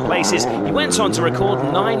the top places, he went on to record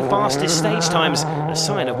 9 fastest stage times, a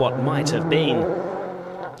sign of what might have been.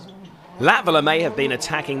 Latvala may have been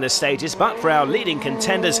attacking the stages, but for our leading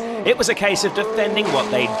contenders, it was a case of defending what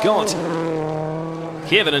they'd got.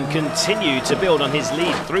 Hirvonen continued to build on his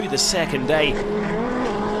lead through the second day,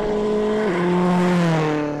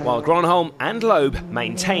 while Grönholm and Loeb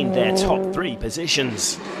maintained their top 3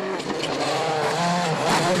 positions.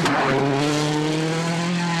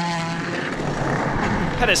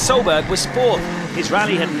 Peter Solberg was 4th. His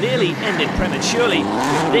rally had nearly ended prematurely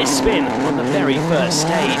with this spin on the very first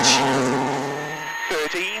stage.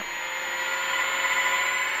 30.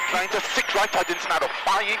 Trying to 6 right, I didn't out of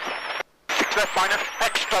 5. 6 left minus,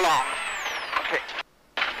 extra long. Okay.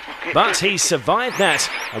 But he survived that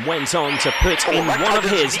and went on to put in one of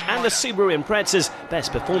his and the Subaru Impreza's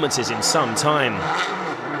best performances in some time.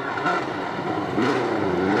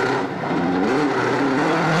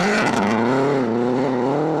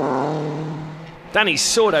 Danny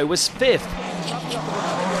Sordo was 5th.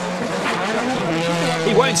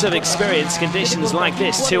 He won't have experienced conditions like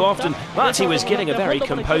this too often, but he was giving a very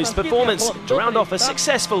composed performance to round off a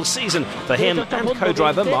successful season for him and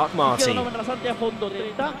co-driver Mark Marty.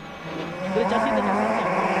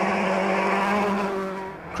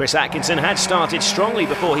 Chris Atkinson had started strongly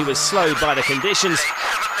before he was slowed by the conditions.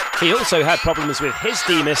 He also had problems with his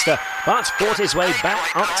demister, but fought his way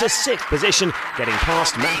back up to 6th position, getting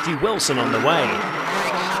past Matthew Wilson on the way.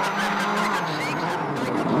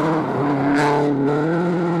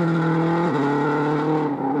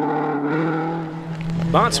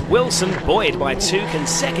 But Wilson, buoyed by 2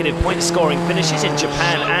 consecutive point-scoring finishes in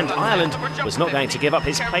Japan and Ireland, was not going to give up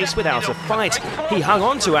his place without a fight. He hung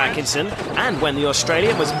on to Atkinson, and when the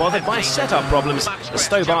Australian was bothered by setup problems, the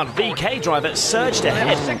Stobart VK driver surged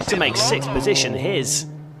ahead to make 6th position his.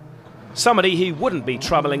 Somebody who wouldn't be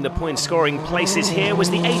troubling the point-scoring places here was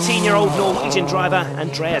the 18-year-old Norwegian driver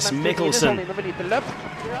Andreas Mikkelsen.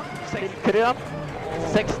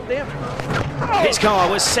 His car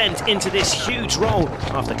was sent into this huge roll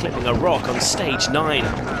after clipping a rock on stage 9.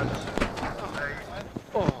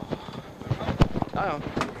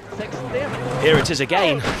 Here it is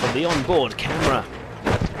again from the onboard camera.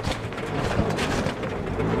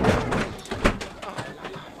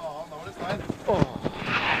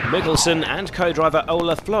 Mikkelsen and co-driver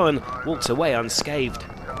Ola Floen walked away unscathed.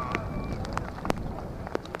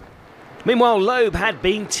 Meanwhile, Loeb had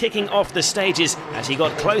been ticking off the stages as he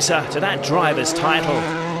got closer to that driver's title.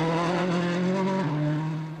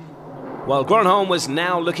 While Grönholm was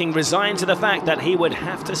now looking resigned to the fact that he would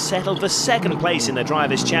have to settle for second place in the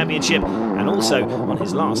Drivers' Championship and also on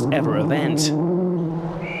his last ever event.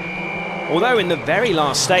 Although in the very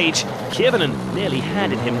last stage, Hirvonen nearly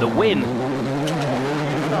handed him the win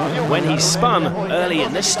when he spun early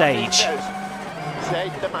in the stage.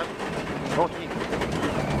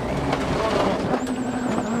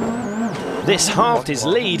 This halved his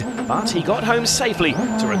lead, but he got home safely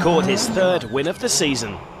to record his third win of the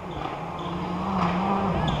season.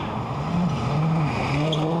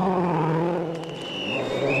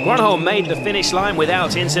 Grönholm made the finish line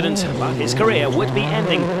without incident, but his career would be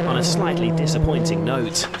ending on a slightly disappointing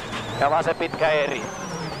note.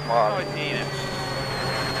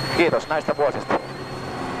 Kiitos näistä vuosista.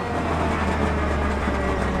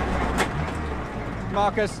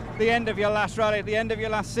 Marcus, the end of your last rally, the end of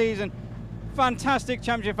your last season. Fantastic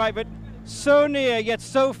championship fight, but so near yet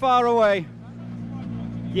so far away.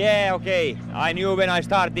 Yeah, okay. I knew when I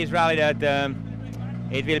started this rally that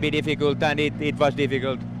it will be difficult, and it was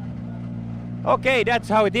difficult. Okay, that's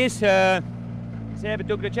how it is. Seb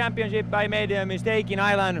took the championship. I made a mistake in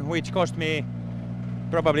Ireland, which cost me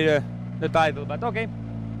probably the title, but okay.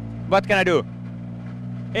 What can I do?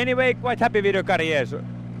 Anyway, quite happy with the career.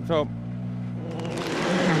 So.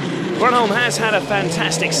 Grönholm has had a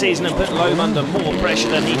fantastic season and put Loeb under more pressure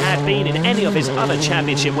than he had been in any of his other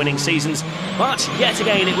championship-winning seasons. But yet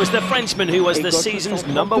again, it was the Frenchman who was the season's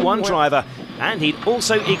 #1 driver. And he'd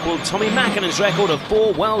also equalled Tommy Mäkänen's record of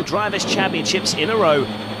 4 World Drivers' Championships in a row.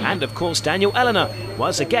 And of course, Daniel Elena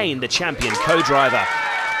was again the champion co-driver.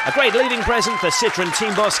 A great leaving present for Citroën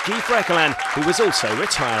team boss Guy Frekkeland, who was also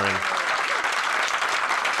retiring.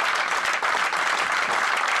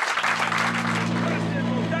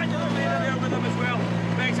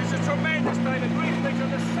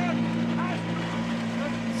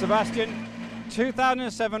 Sébastien,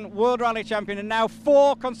 2007 World Rally Champion and now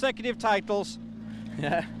 4 consecutive titles.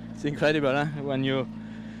 Yeah, it's incredible, huh? When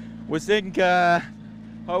we think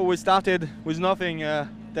how we started with nothing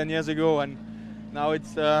 10 years ago, and now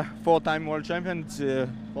it's 4-time world champion.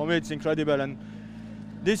 For me, it's incredible, and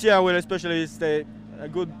this year will especially stay a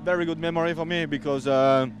very good memory for me because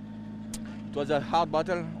it was a hard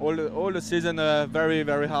battle all the season. A very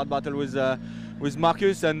hard battle with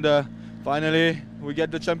Marcus, and finally we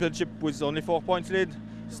get the championship with only 4 points lead.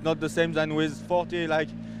 It's not the same than with 40 like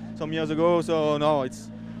some years ago. So no, it's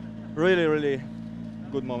really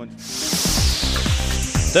good moment.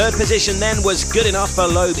 Third position then was good enough for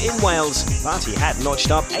Loeb in Wales, but he had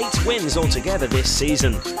notched up 8 wins altogether this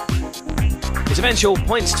season. His eventual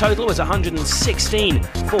points total was 116,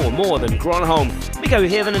 4 more than Grönholm. Mikko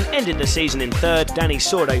Hirvonen ended the season in 3rd, Danny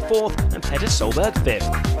Sordo 4th and Petter Solberg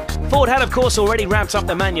 5th. Ford had of course already wrapped up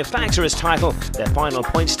the manufacturer's title. Their final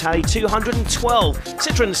points tally 212.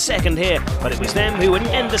 Citroën 2nd here, but it was them who would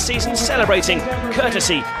end the season celebrating,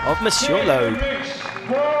 courtesy of Monsieur Loeb.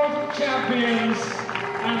 World champions,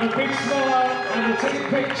 and the big smile and the team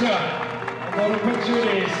picture. And what a picture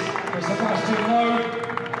it is for Sébastien Loeb.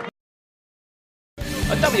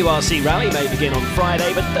 A WRC rally may begin on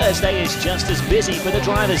Friday, but Thursday is just as busy for the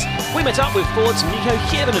drivers. We met up with Ford's Mikko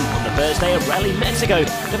Hirvonen on the Thursday at Rally Mexico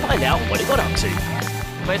to find out what he got up to.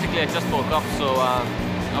 Basically, I just woke up, so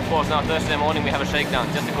of course now Thursday morning we have a shakedown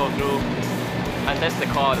just to go through and test the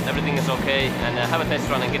car, that everything is okay, and have a test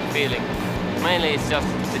run and get a feeling. Mainly it's just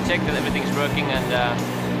to check that everything is working and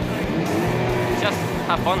just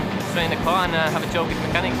have fun, train the car and have a joke with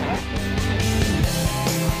mechanics.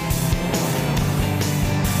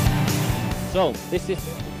 So, this is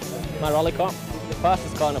my rally car, the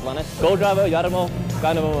fastest car on the planet. Co-driver Jarmo,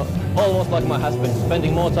 kind of almost like my husband,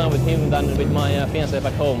 spending more time with him than with my fiancée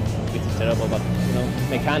back home, which is terrible, but you know,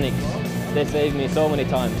 mechanics, they saved me so many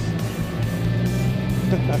times.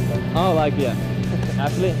 Oh, like, yeah.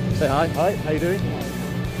 Ashley, say hi. Hi, how you doing?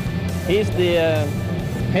 He's the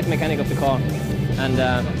head mechanic of the car and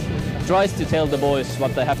tries to tell the boys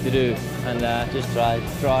what they have to do and just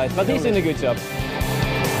tries. But he's doing a good job.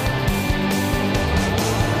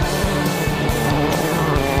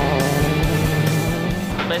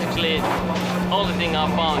 is actually the only thing I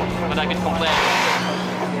found that I could complain.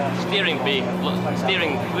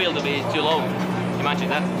 Steering wheel to be too low. Imagine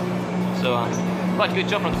that. So quite good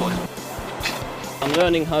job from the boys. I'm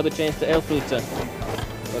learning how to change the air filter.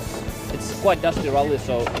 It's quite dusty rally,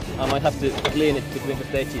 so I might have to clean it between the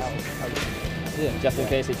stages. Yeah, just in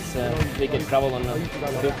case it's we get gravel on the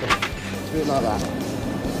filter. Do it like that.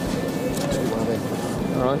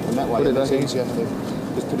 Alright. And that way it's easier to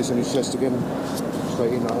just put this on his chest again and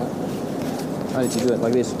straight in like that. How did you do it?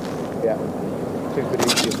 Like this? Yeah. I think the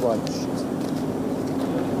easiest way.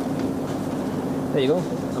 There you go.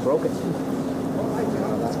 I broke it.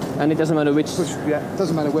 And it doesn't matter which... Yeah, it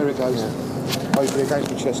doesn't matter where it goes. Yeah. Hopefully against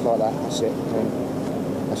the chest like that, that's it.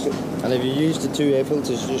 That's it. And if you use the two air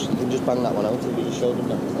filters, you can just bang that one out and get your shoulder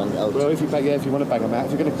bang it out. Well, if you want to bang them out,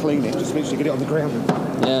 if you're going to clean it, just make sure you get it on the ground.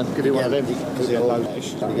 Yeah. Give it one of them. You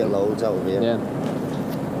get loads out of here. Yeah.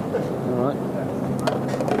 Alright.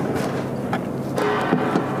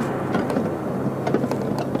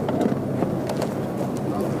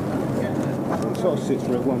 It sort of sits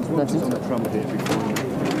where it wants. Once it's on the drum with it before.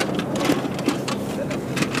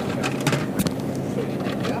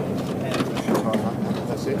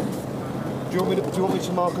 That's it. Do you want me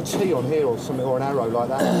to mark a T on here or something, or an arrow like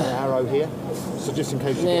that? An arrow here? So just in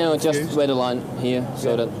case you No, get confused. just wear the line here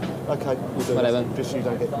so that... Okay, we'll do whatever. that. Just so you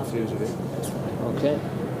don't get confused with it. Okay.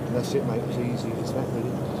 And that's it, mate. As easy as that,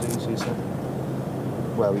 really. As easy as that.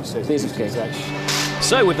 Well, he says This as is easy as that.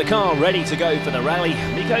 So with the car ready to go for the rally,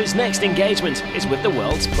 Mikko's next engagement is with the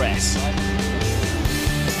world's press.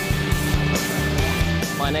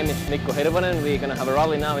 My name is Mikko Hirvonen. We're going to have a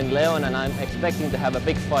rally now in Leon, and I'm expecting to have a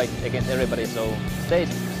big fight against everybody. So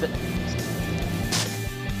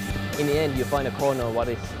in the end, you find a corner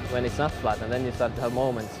when it's not flat, and then you start to have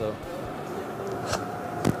moments. So,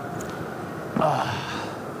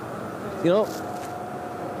 you know,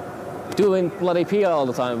 doing bloody PR all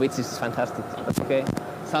the time, which is fantastic. Okay,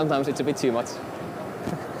 sometimes it's a bit too much.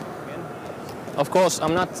 Of course,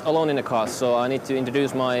 I'm not alone in the car, so I need to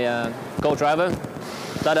introduce my co-driver.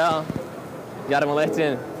 Tada! Jarmo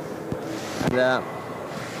Lehtinen.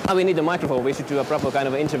 And we need a microphone. We should do a proper kind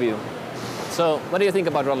of interview. So, what do you think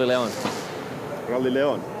about Rally Leon? Rally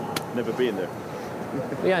Leon? Never been there.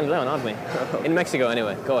 We are in Leon, aren't we? In Mexico,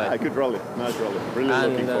 anyway. Go ahead. Good rally. Nice rally. Really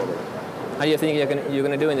looking forward. How do you think you're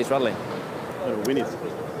gonna do in this rally? Win it.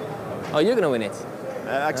 Oh, you're gonna win it?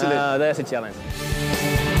 Actually. There's a challenge.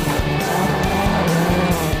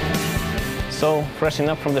 So,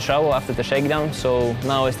 freshening up from the shower after the shakedown, so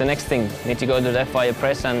now is the next thing. Need to go to the FIA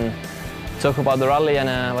press and talk about the rally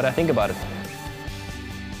and what I think about it.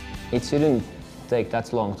 It shouldn't take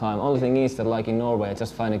that long time. Only thing is that, like in Norway, I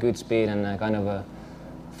just find a good speed and kind of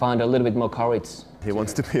find a little bit more courage. He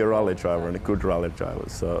wants to be a rally driver and a good rally driver,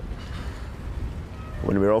 so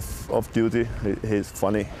when we're off duty, he's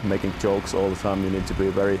funny, making jokes all the time. You need to be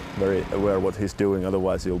very, very aware of what he's doing,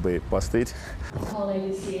 otherwise you'll be busted.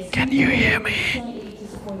 Can you hear me?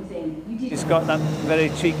 He's got that very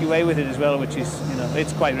cheeky way with it as well, which is, you know,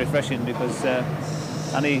 it's quite refreshing because,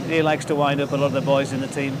 and he likes to wind up a lot of the boys in the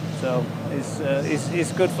team, so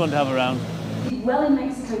it's good fun to have around. Well in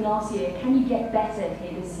Mexico last year, can you get better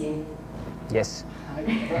here this year? Yes.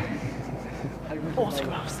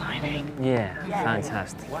 Autograph signing. Yeah,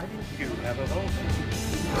 fantastic. Why didn't you have a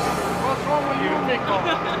What's wrong with you, Mikko?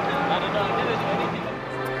 I don't know, I didn't do anything.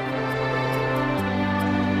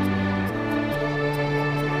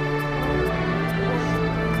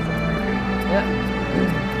 Yeah.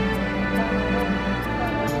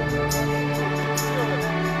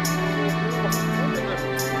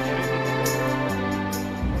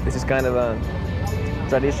 This is kind of a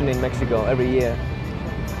tradition in Mexico every year.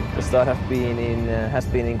 The start has been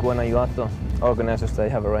in Guanajuato. Organizers, they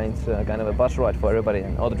have arranged kind of a bus ride for everybody,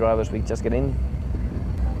 and all the drivers, we just get in.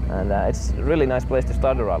 And it's a really nice place to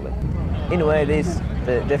start a rally. In a way, these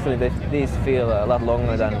feel a lot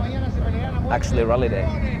longer than actually rally day.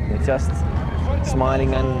 You're just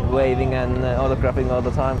smiling and waving and autographing all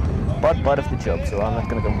the time, but part of the job, so I'm not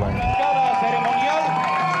going to complain.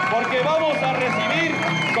 Porque vamos a recibir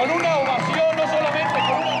con una ovación, no solamente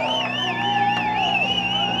con una...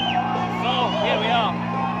 So, here we are,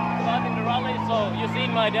 starting the rally, so you've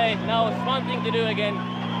seen my day. Now it's one thing to do again.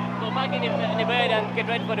 Go back in the bed and get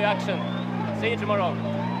ready for the action. See you tomorrow.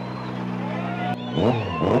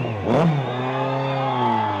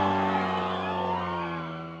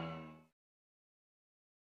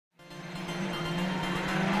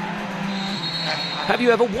 Have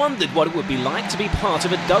you ever wondered what it would be like to be part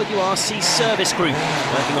of a WRC service group,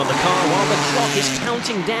 working on the car while the clock is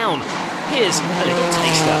counting down? Here's a little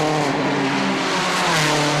taster.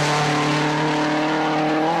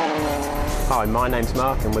 Hi, my name's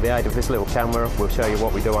Mark, and with the aid of this little camera we'll show you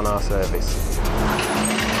what we do on our service.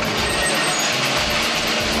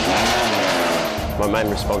 My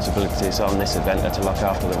main responsibilities on this event are to look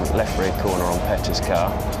after the left rear corner on Petter's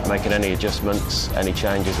car, making any adjustments, any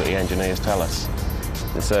changes that the engineers tell us.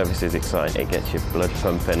 The service is exciting, it gets your blood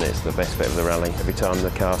pumping, it's the best bit of the rally. Every time the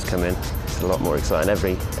cars come in, it's a lot more exciting,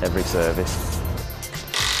 every service.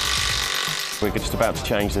 We're just about to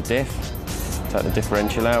change the diff, take the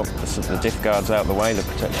differential out, the diff guard's out the way, the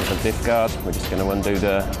protection for the diff guard. We're just going to undo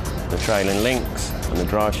the trailing links and the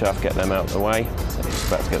drive shaft, get them out the way. So just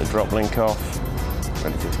about to get the drop link off.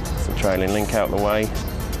 Ready to get the trailing link out the way,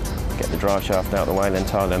 get the drive shaft out the way, then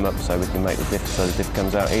tie them up so we can make the diff so the diff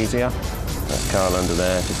comes out easier. That's Carl under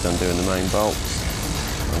there, just undoing the main bolts.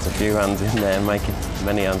 There's a few hands in there,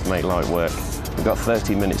 many hands make light work. We've got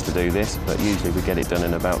 30 minutes to do this, but usually we get it done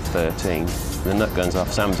in about 13. The nut gun's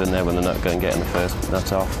off, Sam's in there with the nut gun getting the first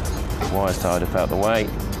nut off. Wire's tied up out the way.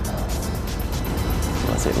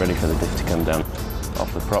 That's it, ready for the diff to come down.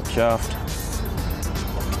 Off the prop shaft,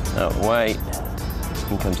 out the way.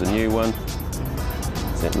 In comes the new one.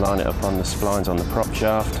 So line it up on the splines on the prop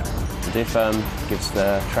shaft. The diff gives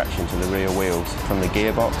the traction to the rear wheels from the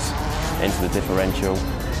gearbox into the differential,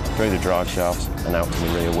 through the drive shafts and out to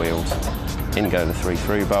the rear wheels. In go the 3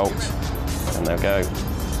 through bolts, and they'll go,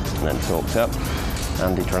 and then torqued up.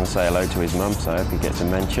 Andy trying to say hello to his mum, so I hope he gets a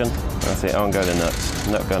mention. That's it, on go the nuts,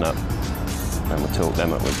 nut gun up, and we'll torque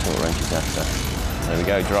them up with torque wrenches after. There we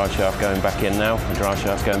go, drive shaft going back in now. The drive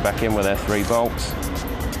shaft's going back in with their 3 bolts.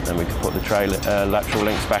 Then we can put the lateral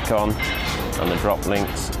links back on, and the drop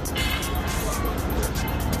links.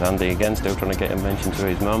 Andy again, still trying to get a mention to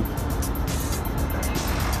his mum.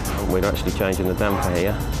 We're actually changing the damper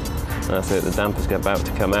here. That's it, the damper's about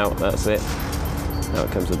to come out, that's it.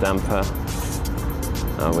 Out comes the damper.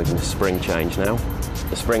 We can spring change now.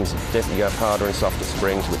 The springs are different, you have harder and softer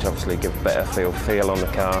springs, which obviously give better feel on the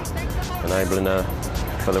car, enabling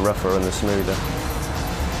for the rougher and the smoother.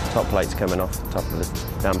 Top plate's coming off the top of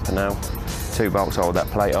the damper now. 2 bolts hold that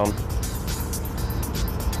plate on.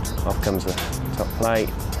 Off comes the top plate,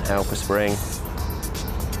 helper spring,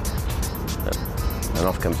 and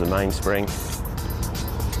off comes the mainspring.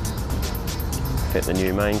 Fit the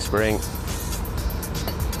new mainspring.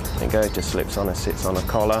 There you go, it just slips on and sits on a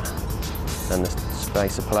collar, then the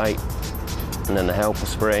spacer plate, and then the helper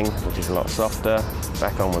spring, which is a lot softer,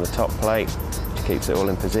 back on with the top plate, which keeps it all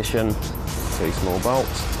in position. 2 small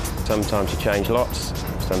bolts. Sometimes you change lots,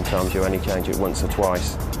 sometimes you only change it once or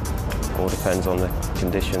twice. All depends on the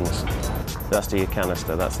conditions. That's the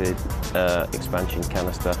canister, that's the expansion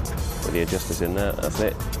canister with the adjusters in there, that's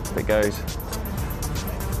it. If it goes,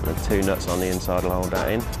 and the 2 nuts on the inside will hold that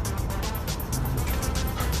in.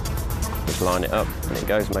 Just line it up and it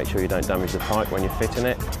goes, make sure you don't damage the pipe when you're fitting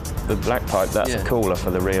it. The black pipe, that's a cooler for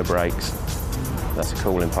the rear brakes. That's a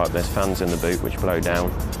cooling pipe, there's fans in the boot which blow down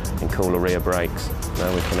and cool the rear brakes.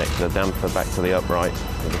 Now we connect the damper back to the upright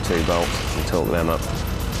with the 2 bolts and torque them up.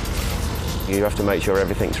 You have to make sure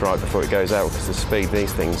everything's right before it goes out, because the speed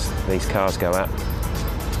these cars go at,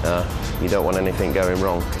 you don't want anything going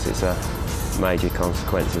wrong, because it's major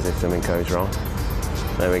consequences if something goes wrong.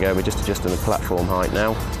 There we go, we're just adjusting the platform height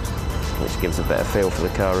now, which gives a better feel for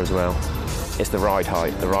the car as well. It's the ride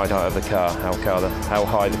height of the car, how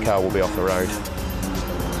high the car will be off the road.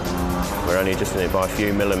 We're only adjusting it by a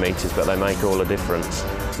few millimetres, but they make all the difference.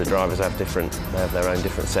 The drivers have their own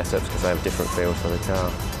different setups because they have different feels for the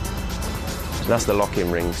car. So that's the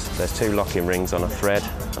lock-in rings. There's 2 lock-in rings on a thread,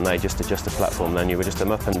 and they just adjust the platform. Then you adjust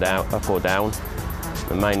them up and down, up or down.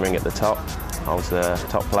 The main ring at the top holds the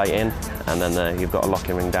top plate in, and then you've got a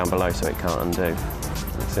lock-in ring down below so it can't undo.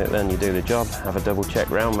 That's it. Then you do the job. Have a double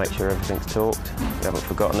check round, make sure everything's torqued. You haven't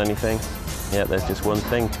forgotten anything. Yeah, there's just one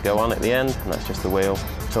thing to go on at the end, and that's just the wheel.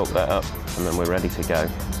 Torque that up, and then we're ready to go.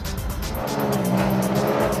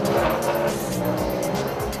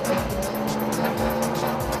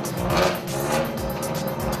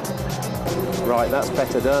 Right, that's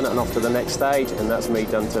Petter done, and off to the next stage, and that's me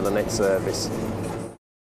done till the next service.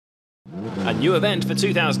 A new event for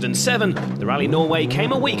 2007, the Rally Norway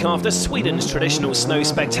came a week after Sweden's traditional snow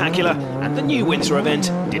spectacular, and the new winter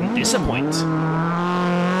event didn't disappoint.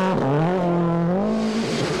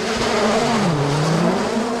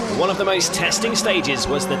 One of the most testing stages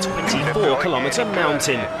was the 24-kilometre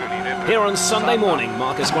mountain. Here on Sunday morning,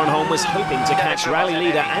 Marcus Grönholm was hoping to catch rally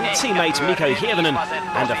leader and teammate Mikko Hirvonen,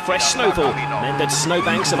 and a fresh snowfall meant that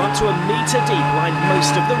snowbanks of up to a metre deep lined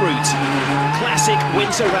most of the route. Classic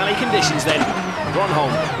winter rally conditions then.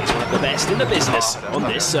 Grönholm is one of the best in the business on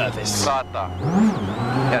this surface. Ja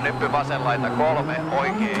nyppy vasen laita 3,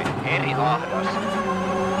 oikein eri ahdas.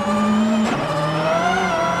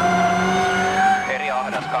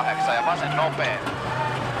 nopea.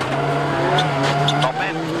 Nope.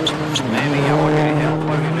 4 oikein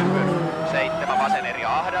helppo yli nypyn. 7 vasen eri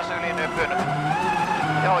ahdas yli nypyn.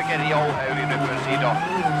 Ja oikein jouhe yli nypyn sido.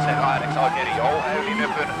 Se 8 oikein jouhe yli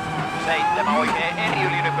nypyn. 7 oikein eri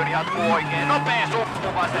yli nypyn jatkuu oikein. Nopea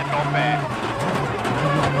suppu vasen nopea.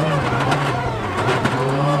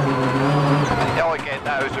 Ja oikein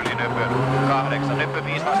täys yli nypyn. 8 nyppy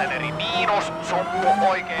 5 vasen eri miinus. Suppu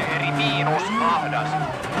oikein eri miinus ahdas.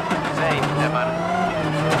 7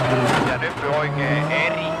 ja nyppy oikein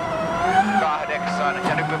eri. 8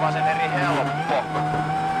 ja nyppy vasen eri helppo.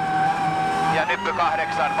 Ja nyppy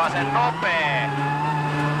 8 vasen nopee.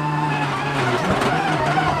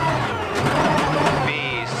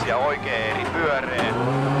 5 ja oikein eri pyöreä.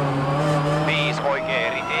 5 oikein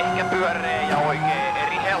eri ehkä pyöreä ja oikein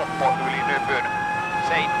eri helppo yli nypyn.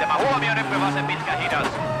 7 huomio nyppy vasen pitkä hidas.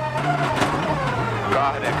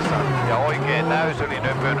 8 ja oikein täys yli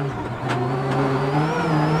nypyn.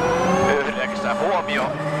 9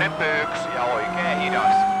 huomio nyppy 1 ja oikein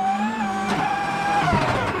hidas.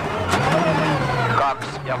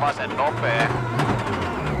 2 ja vasen nopee.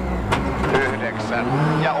 9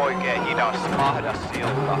 ja oikein hidas ahdas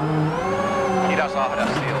silta. Hidas ahdas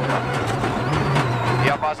silta.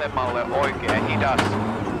 Ja vasemmalle oikein hidas.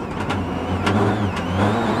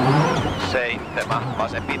 7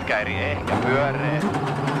 vasen pitkä eri ehkä pyöreä.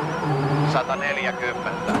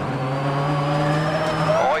 140.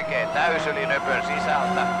 Oikein täys yli nöpön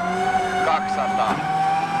sisältä. 200.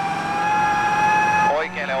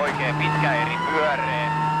 Oikealle oikein pitkä eri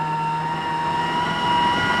pyöreä.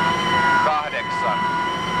 8.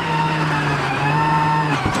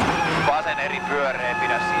 Vasen eri pyöreä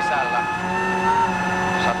pidä sisällä.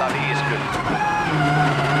 150.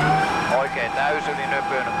 Oikein täys yli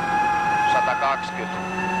nöpön. 120.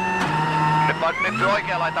 Nyt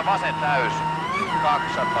oikea laita vasen täys.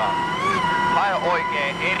 200. Hae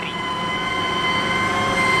oikein eri.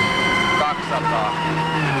 200.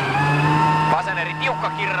 Vasen eri tiukka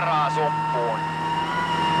kirraa suppuun.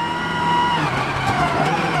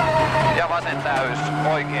 Ja vasen täys,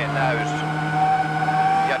 oikein täys.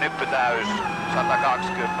 Ja nyppy täys,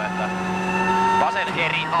 120. Vasen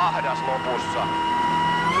eri ahdas lopussa.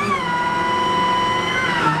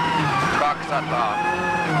 200.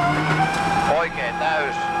 Oikein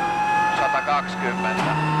täys,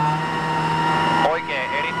 120. Oikein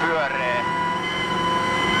eri pyöreä,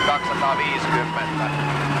 250.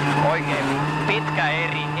 Oikein pitkä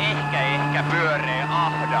eri, ehkä pyöreä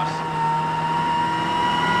ahdas.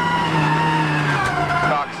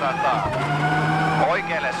 200.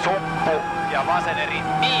 Oikealle suppu ja vasen eri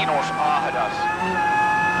miinus ahdas.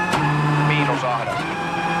 Miinus ahdas.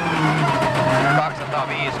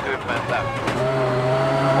 250.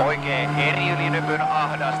 Oikein eri yli nypyn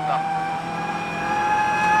ahdasta.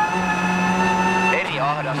 Eri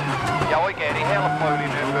ahdas. Ja oikein eri helppo yli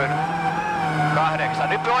nypyn. 8.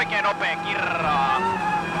 Nypy oikein nopea kirraa.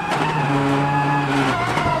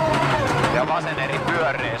 Ja vasen eri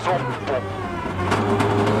pyöreä suppu.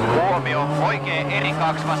 Huomio, oikein eri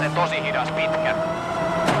 2 vasen tosi hidas pitkä.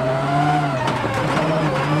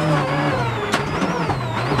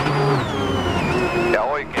 Ja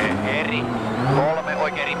oikein eri 3,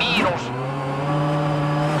 oikein eri miinus.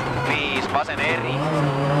 5 vasen eri.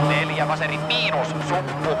 4 vasen eri miinus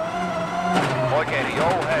suppu. Oikein eri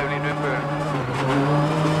jouhe yli nypyn.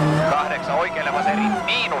 8 oikealle vasen eri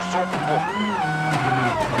miinus suppu.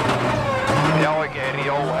 Ja oikein eri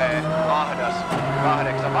jouhe ahdas.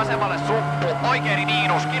 8 vasemmalle suppu. Oikein eri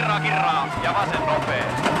miinus kirraa ja vasen nopee.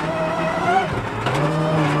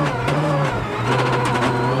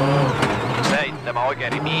 7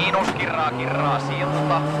 oikein eri miinus kirraa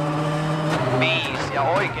silta. 5 ja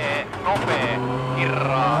oikein nopee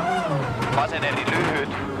kirraa. Vasen eri lyhyt.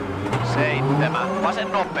 7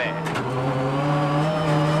 vasen nopee.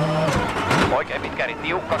 Oikein pitkä eri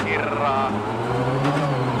tiukka kirraa.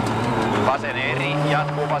 Vasen eri,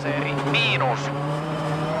 jatkuu vasen eri, miinus.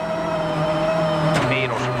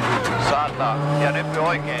 Miinus, 100. Ja nyppy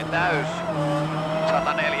oikein täys,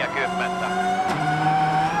 140.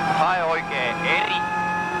 Hae oikein eri,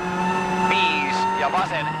 5. Ja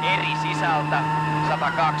vasen eri sisältä,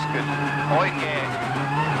 120. Oikein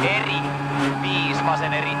eri, 5.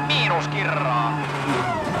 Vasen eri, miinus kirraa.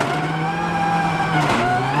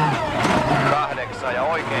 8 ja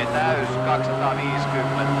oikein täys,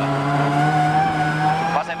 250.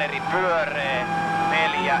 Vasen eri pyöreä,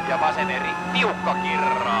 4 ja vasen eri tiukka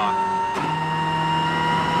kirraa.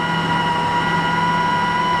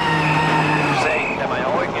 7 ja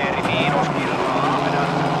oikein eri miinus kirraa ahdas.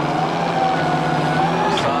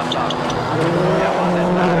 100 ja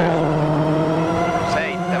vasen täys.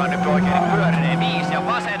 7 nyt oikein eri pyöreä.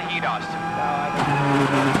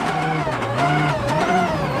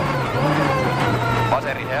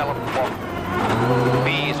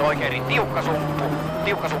 oikein eri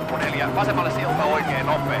tiukka sumppu 4. Vasemmalle silta oikein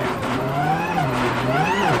nopea.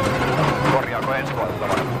 Korjaako ensi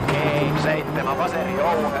vuodella? Ei. 7 vaseri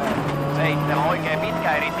jouheen. 7 oikein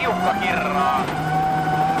pitkä eri tiukka kirraa.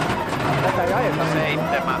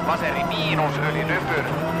 7 vaseri miinus yli nypyn.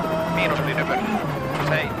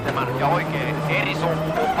 7 ja oikein eri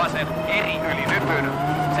sumppu vasen eri yli nypyn.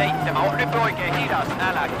 7 nyppy oikein hidas,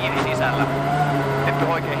 älä kivi sisällä. Nyppy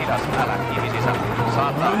oikein hidas, älä kivi sisällä.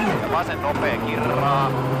 100 ja vasen nopea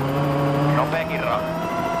kirraa.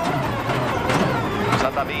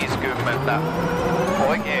 150.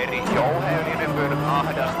 Oikein eri jouhe yli nypyn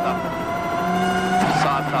ahdasta.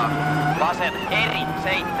 100. Vasen eri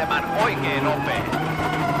 7 oikein nopea.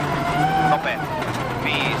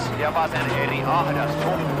 5 ja vasen eri ahdas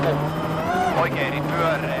sumppu. Oikein eri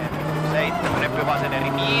pyöreä. 7 nyppy vasen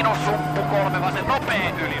eri miinus sumppu. 3 vasen nopea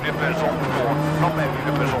yli nypyn sumppuun.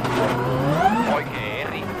 Oikein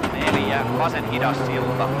eri 4 vasen hidas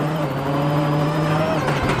silta.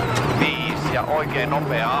 5 ja oikein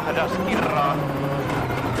nopea ahdas kirraa.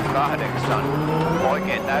 8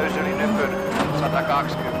 oikein täys yli nypyn.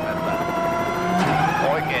 120.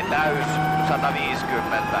 Oikein täys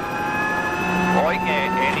 150.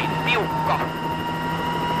 Oikein eri tiukka.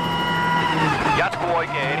 Jatkuu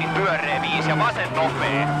oikein eri pyöreä 5 ja vasen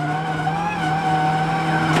nopea.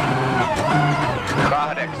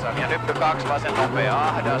 8 ja nyppy 2 vasen nopea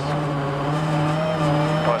ahdas.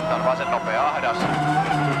 Toistaan vasen nopea ahdas.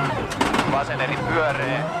 Vasen eri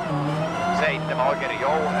pyöreä. 7 oikein eri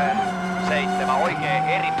jouheen. 7 oikein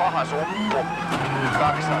eri paha sumppu.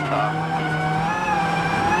 200.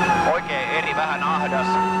 Oikein eri vähän ahdas.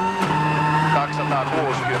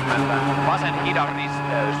 260. Vasen hidas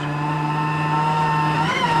risteys.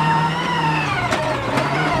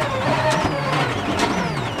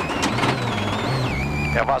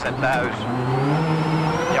 Ja vasen täys.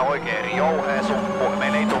 Ja oikein eri jouhea sumppu.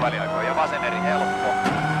 Meillä ei tule väliaikoja. Ja vasen eri helppo.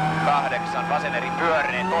 8. Vasen eri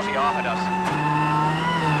pyöreä, tosi ahdas.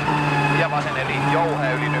 Ja vasen eri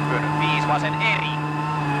jouhea yli nypyn. 5 vasen eri.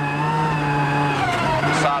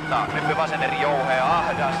 100. Nyppy vasen eri jouhea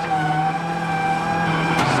ahdas.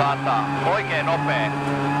 100. Oikein nopea.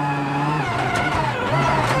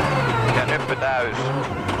 Ja nyppy täys.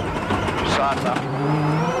 100.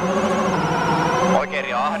 Oikein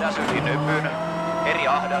eri ahdas yli nypyn. Eri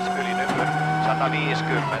ahdas yli nypyn.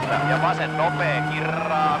 150. Ja vasen nopea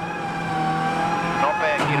kirraa.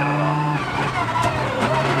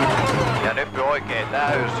 Ja nyppy oikein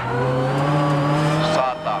täys.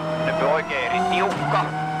 100. Nyppy oikein eri tiukka.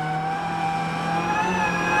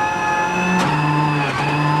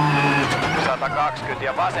 120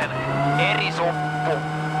 ja vasen eri sumppu.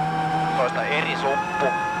 Toista eri sumppu.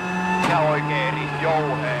 Ja oikein eri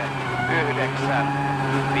jouheen. 9.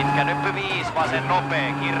 Pitkä nyppy 5, vasen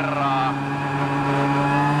nopea kirraa.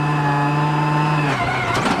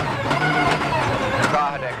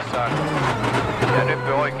 8. Ja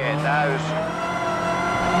nyppy oikein täys.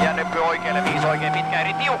 Ja nyppy oikealle 5 oikein pitkä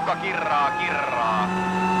eri tiukka kirraa.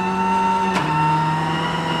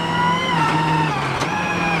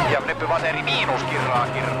 Ja nyppy vasen eri miinus kirraa.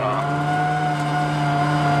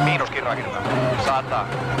 100.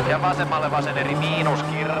 Ja vasemmalle vasen eri miinus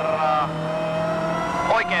kirraa.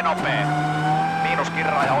 Oikein nopea. Miinus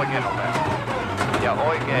kirraa ja oikein nopea. Ja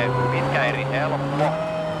oikein pitkä eri helppo.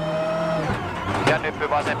 Ja nyppy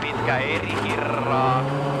vasen pitkä eri kirraa.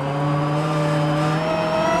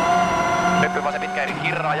 Nyppy vasen pitkä eri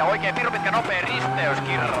kirraa ja oikein pirun pitkä nopea risteys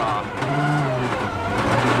kirraa.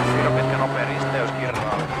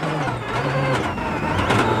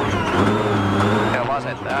 Ja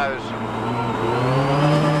vasen täys.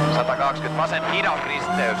 120 vasen hidas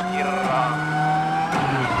risteys kirraa.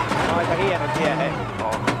 Aika hieno tie, hei.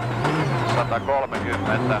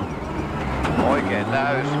 130. Oikein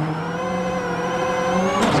täys.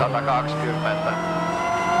 120.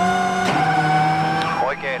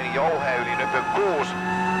 Oikein eri jouhe yli nypyn 6.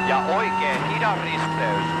 Ja oikein hidas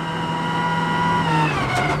risteys.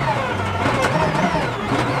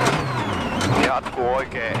 Jatkuu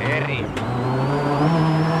oikein eri.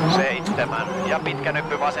 7. Ja pitkä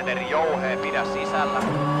nyppy vasen eri jouheen, pidä sisällä.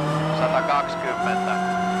 120.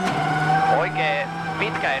 Oikein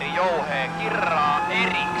pitkä eri jouheen, kirraa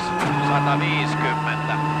eriks.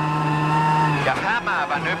 150. Ja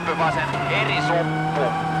hämäävä nyppy vasen eri sumppu.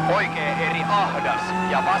 Oikein eri ahdas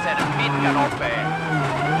ja vasen pitkä nopea.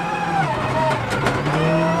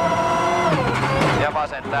 Ja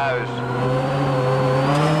vasen täys.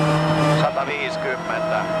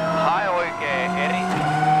 150. Hae oikein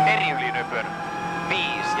eri yli nypyn. 5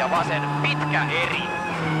 ja vasen pitkä eri.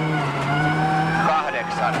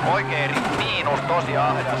 8. Oikein eri miinus, tosi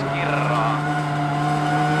ahdas kirraa.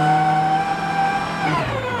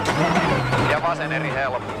 Ja vasen eri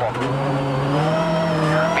helppo.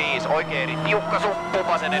 5. Oikein eri tiukka suppu,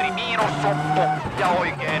 vasen eri miinus suppu ja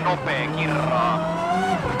oikein nopea kirraa.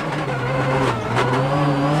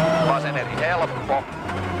 Vasen eri helppo.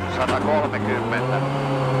 130.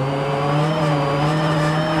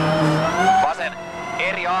 Vasen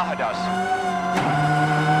eri ahdas.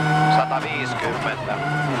 150.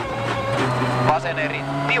 Vasen eri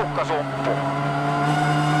tiukka suppu.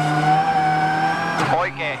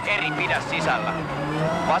 Oikein eri pidä sisällä.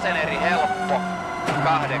 Vasen eri helppo.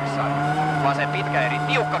 8. Vasen pitkä eri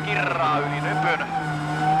tiukka kirraa yli nypyn.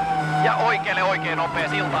 Ja oikealle oikein nopea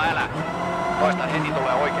silta älä. Toistan heti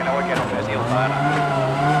tulee oikealle oikein nopea silta älä.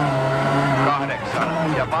 8.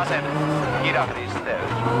 Ja vasen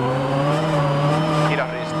kidasristeys.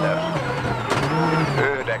 Kidasristeys.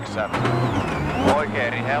 9. Oikein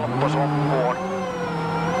eri helppo suppuun.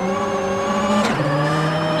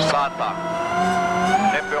 100.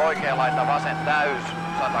 Nyppy oikea laita vasen täys.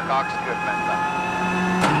 120.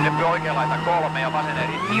 Nyppy oikea laita 3 ja vasen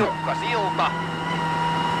eri tiukka silta.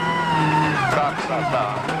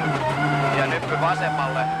 200. Ja nyppy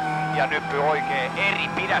vasemmalle ja nyppy oikein eri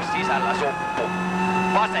pidä sisällä suppu.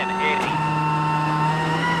 Vasen eri.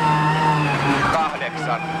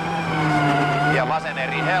 8. Ja vasen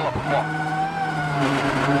eri helppo.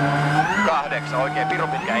 8. Oikein pirun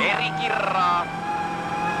pitkä eri kirraa.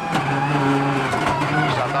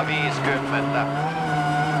 150.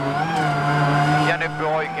 Ja nyppy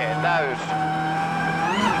oikein täys.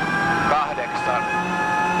 8.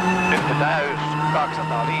 Nyppy täys.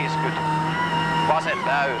 250. Vasen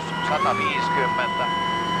täys. 150.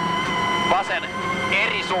 Vasen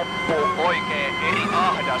eri suppu. Oikein eri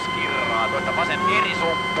ahdas kirraa. Toista vasen eri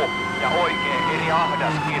suppu. Ja oikein eri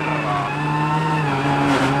ahdas kirraa.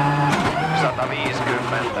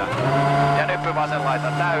 150. Ja nyppy vasen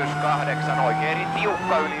laita täys. 8. Oikein eri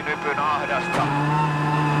tiukka yli nypyn ahdasta.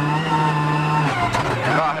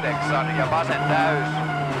 8. Ja vasen täys.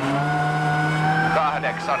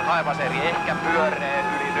 8. Haivas eri ehkä pyöreä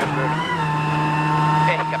yli nypyn.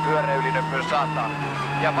 Ehkä pyöreä yli nypyn 100.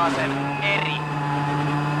 Ja vasen eri.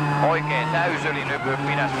 Oikein täys yli nypyn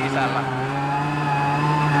pidä sisällä.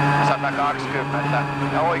 120.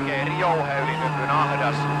 Ja oikein eri jouhe yli nypyn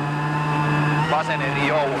ahdas. Vasen eri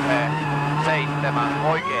jouhe. 7.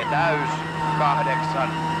 Oikein täys. 8.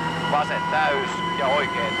 Vasen täys ja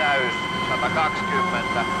oikein täys.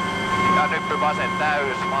 120. Ja nyppy vasen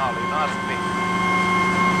täys maaliin asti.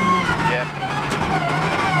 Jep.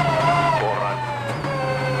 Korran.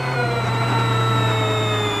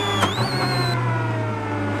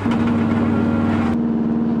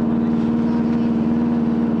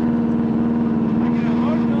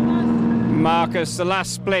 Marcus, the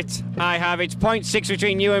last split I have, it's 0.6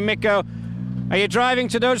 between you and Mikko. Are you driving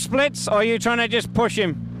to those splits or are you trying to just push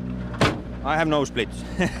him? I have no splits.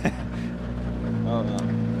 Oh, no.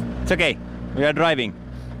 It's okay, we are driving.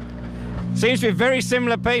 Seems to be very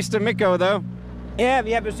similar pace to Mikko though. Yeah,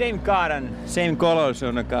 we have the same car and same colors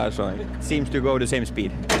on the car, so it seems to go the same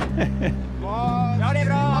speed.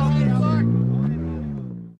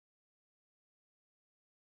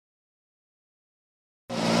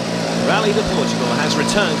 Rallye de Portugal has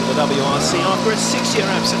returned to the WRC after a 6-year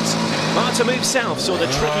absence. But to move south saw the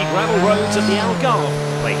tricky gravel roads of the Algarve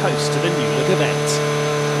play host to the new look event.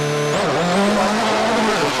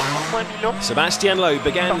 Sébastien Loeb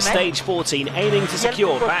began stage 14 aiming to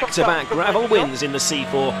secure back-to-back gravel wins in the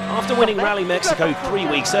C4 after winning Rally Mexico 3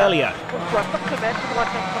 weeks earlier.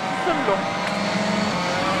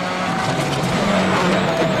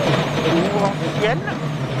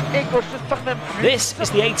 This is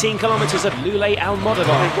the 18 kilometres of Lule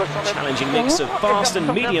Almodovar, a challenging mix of fast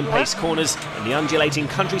and medium-paced corners in the undulating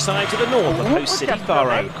countryside to the north of host city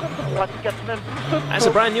Faro. As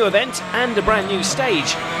a brand new event and a brand new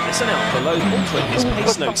stage, listen out for Loeb altering his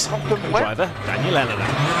pace notes. Co-driver Daniel Elena.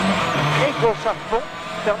 Et gauche à fond,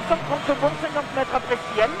 c'est en 130 secondes, 50 mètres après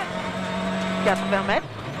ciel, 80 mètres,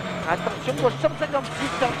 attention gauche 156,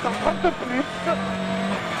 c'est en 130 plus.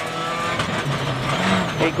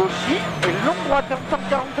 Et gauchis, et longue droite en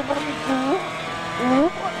 140 pour mi-tour,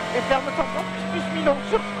 ouvre et ferme 130 plus Milon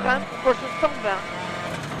sur frein, gauche 120.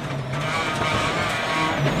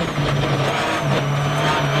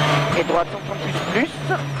 Et droite 130 plus,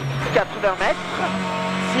 80 mètres,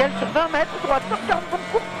 ciel sur 20 mètres, droite 140 bon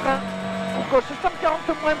court frein, pour gauche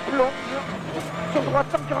 140 moins plonge, sur droite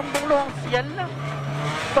 140 bon long en ciel,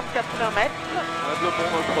 180 mètres. Le bon,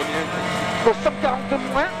 le premier. Gauche 140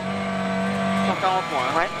 moins. 140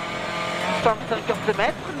 moins. Ouais. 150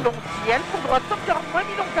 mètres, long ciel, pour droite 140 moins,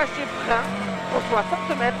 mi-long caché, frein, pour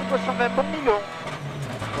 60 mètres, gauche 120, bon mi-long.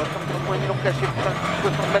 60 moins, mi-long caché, frein,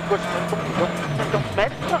 60 mètres, gauche 120, bon mi-long. 50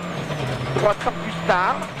 mètres, droite 100 plus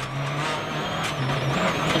tard.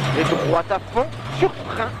 Et droite à fond, sur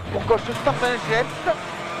frein, pour gauche 120 jette.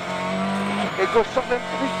 Et gauche 120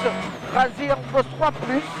 plus, rasé en gauche 3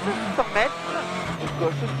 plus, 100 mètres.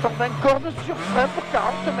 Gauche 120 cordes sur frein pour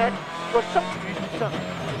 40 mètres, gauche 100 plus.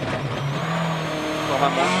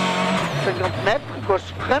 50 mètres, gauche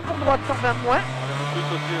frein pour droite 120 moins.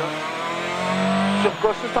 Sur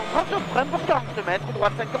gauche 130 frein pour 40 mètres,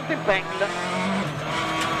 droite 50 épingle.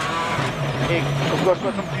 Et sur gauche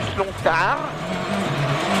 60 plus long tard.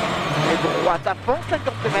 Et droite à fond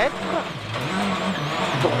 50 mètres.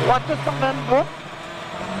 Droite 120 bon.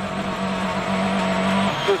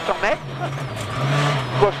 200 mètres.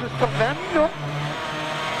 Gauche 120 millions.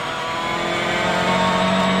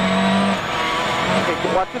 Et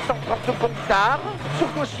droite 130 bon tard, sur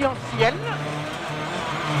gauche en ciel.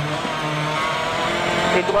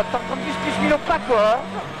 Et droite 130 plus millions pas corde.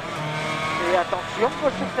 Et attention,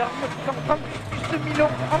 gauche ferme 130 plus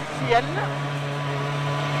millions en ciel.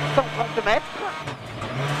 130 mètres.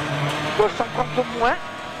 Gauche 130 moins.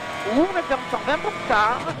 Ouvre et ferme 120 bon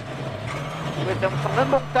tard. Ouvre et ferme 120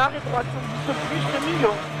 bon tard et droite 110 plus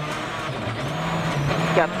millions.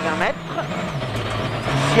 80 mètres.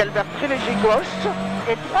 Ciel vert très léger gauche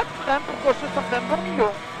et droite frein pour gauche 120 bon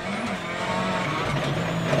million.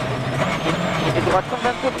 Et droite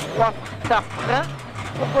 123 tard frein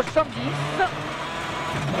pour gauche 110.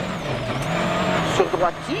 Sur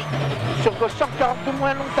droite sur gauche 140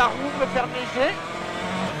 moins long tard ouvre ferme léger.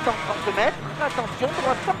 130 mètres, attention,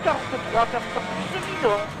 droite 143 ferme 100 plus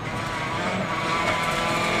million.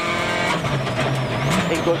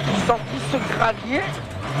 Et gauche 110 gravier.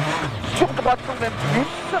 Sur droite 120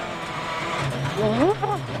 plus, on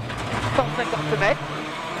ouvre, 150 mètres,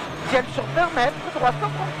 ciel sur 20 mètres, droite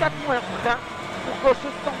 134 moins frein, pour gauche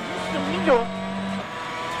 110 millions.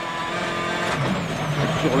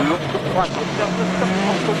 Sur long droite, on ferme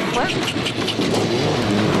 130 moins,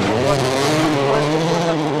 droite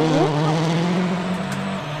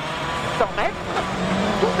 100 mètres,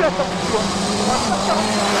 double attention, droite 140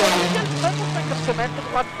 ciel frein pour 50 mètres,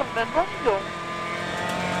 droite 120 millions.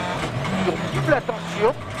 Sur double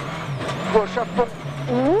attention, gauche à fond,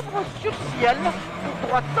 ouvre, sur ciel, pour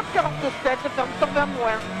droite 147, ferme 120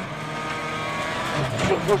 moins.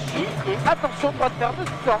 Sur gauchis, et attention, droite ferme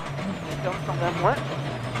 100, ferme 120 moins.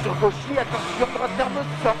 Sur gauchis, attention, droite ferme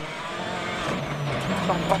 100.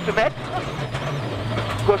 130 mètres,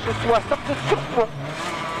 gauche 60 sur pont.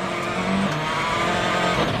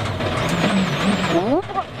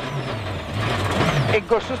 Ouvre, et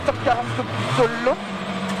gauche 140 plus long.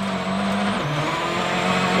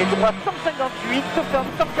 Et droite 158,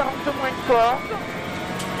 ferme 140 moins de corde.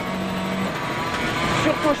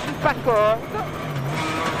 Sur gauche pas corde.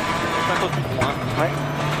 58 moins. Ouais.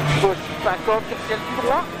 Gauche pas corde sur ciel du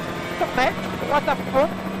droit. 100 mètres, droite à fond.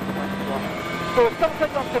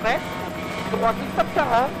 150 mètres, droite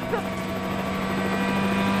 140.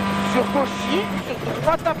 Sur gauchis, sur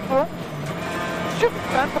droite à fond. Sur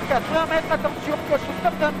frein pour 80 mètres, attention, gauche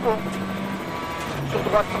 120 bon. Sur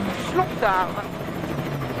droite 110 long tard.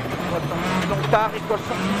 Long tard et gauche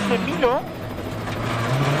 110 millions.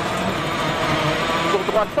 Sur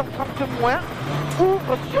droite 130 moins.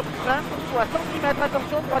 Ouvre sur frein pour 60 mètres.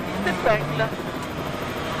 Attention, droite 10 épingle.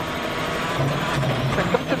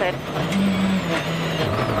 50 mètres.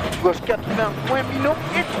 Gauche 80 moins millions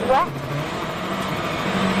et 3.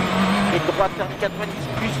 Et droite 90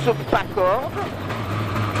 plus pas corde.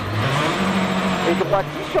 Et droite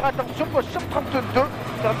 10 sur attention, gauche 132,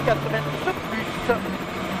 90 plus.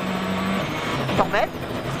 100 mètres,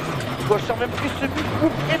 gauche 120 plus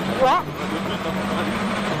mi-coupe et 3,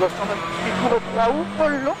 gauche 120 plus mi-court et 3, ouvre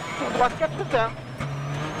long, sur droite 80.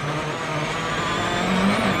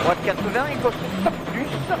 Droite 80 et gauche 100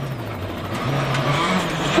 plus.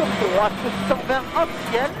 Sur droite 120 en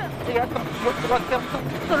ciel, et attention, droite vers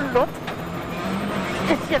 110 long.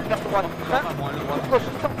 Et ciel vers droite, gauche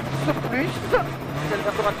 110 plus. Ciel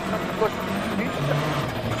vers droite, gauche 110 plus.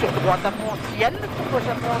 Sur droite à fond en ciel, sur gauche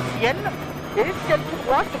à fond en ciel. Et ciel tout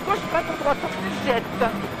droit, sur gauche frein pour droite, on se jette.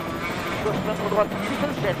 Gauche frein pour droite, on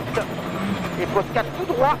se jette. Et poste 4 tout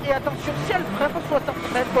droit, et attention, ciel frein pour 60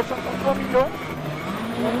 mètres, gauche 133 millions.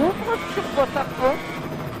 On ouvre sur droite à fond.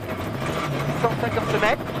 150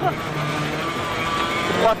 mètres.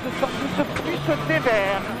 Droite 110 plus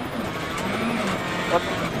dévers. Droite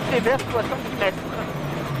dévers 70 mètres.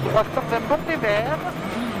 Droite 120 bon dévers.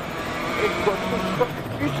 Et gauche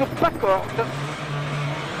 110 plus pas corde.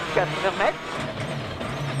 80 mètres.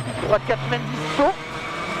 Droite 90 saut.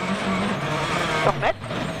 100 mètres.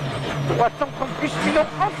 Droite 130 plus Milon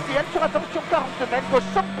en ciel sur attention 40 mètres, gauche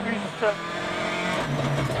 100 plus.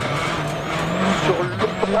 Sur le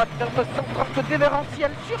droite ferme 130 dévers en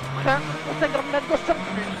ciel sur frein pour 50 mètres, gauche 100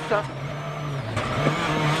 plus.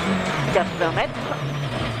 80 mètres.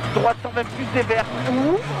 Droite 120 plus dévers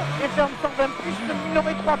ouvre et ferme 120 plus de Milon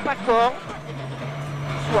et 3 pas corde.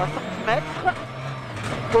 60 mètres.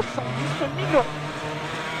 Gauche 110 Milon.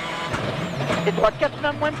 Et droite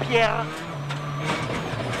 80 moins Pierre.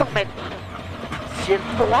 100 mètres. Ciel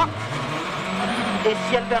droit. Et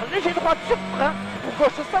ciel vers léger droite sur frein. Pour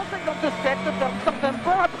gauche 157, ferme 120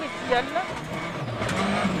 bon après ciel.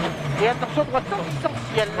 Et attention droite 110 en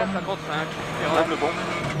ciel. 55, et le bon.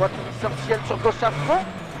 Droite 110 en ciel sur gauche à fond.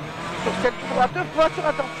 Sur celle du droit deux fois sur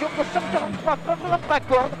attention. Gauche 143, frein pas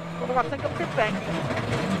corde. Pour droite 50 épingles.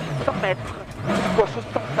 100 mètres. Gauche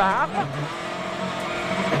standard.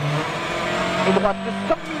 Et droite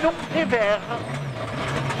 100 Milon et vert.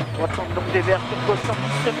 Droite 100 Milon des verts sur gauche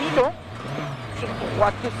 110 Milon. Sur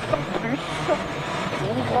droite 100 plus.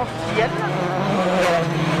 Ouvre en ciel.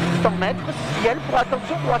 100 mètres. Ciel pour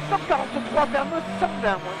attention. Droite 143 ferme 120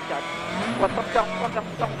 moins 4. Droite 143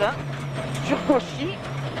 ferme 120. Sur gauchy.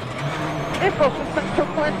 Et gauche 5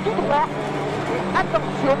 moins tout droit. Et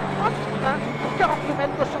attention. En frein pour 40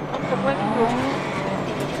 mètres. Gauche 130 moins Milon.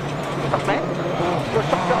 100 mètres. Gauche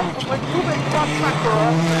 140 moins tout et 3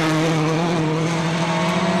 accords.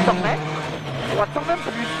 100 mètres. Droite 120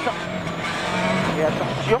 plus. Et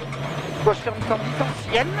attention, gauche ferme 110 en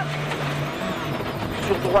ciel,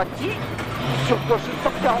 sur droiti, sur gauche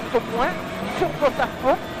 140 moins, sur gauche à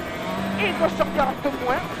fond, et gauche 140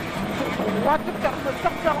 moins, sur droite ferme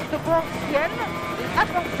 140 bon en ciel, et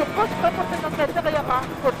attention, gauche ferme 50 mètres derrière A,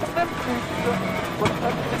 gauche 120 plus, gauche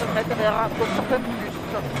ferme 50 mètres derrière A, gauche 120 plus,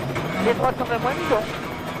 et droite 120 moins Milon,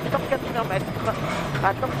 180 mètres,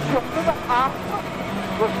 attention, devant A,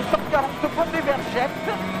 gauche 140 bon des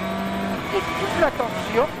vergettes, et double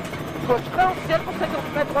attention, gauche frein en ciel pour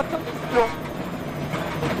 50 mètres, droite 110 long,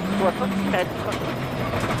 70 mètres,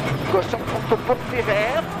 gauche 130 pour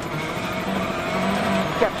vert,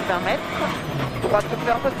 80 mètres, droite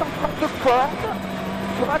ferme 130 corde,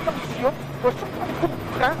 sur attention, gauche 130 pour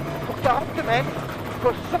frein pour 40 mètres,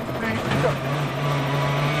 gauche 100 plus,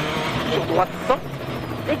 sur droite 100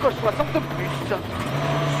 et gauche 60 plus, sur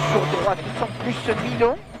droite 100 plus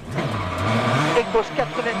Milon, et gauche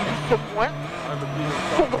 90 moins,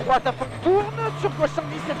 sur droite à fond tourne, sur gauche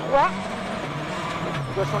 110 et 3,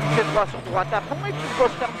 gauche 110 et 3 sur droite à fond, et sur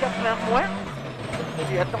gauche ferme 80 moins,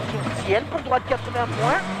 et attention ciel pour droite 80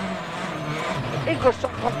 moins, et gauche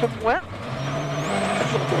 130 moins,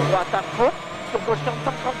 sur droite à fond, sur gauche ferme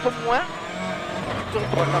 130 moins, sur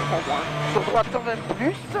droite à fond moins, sur droite 120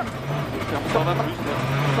 plus, 120 plus,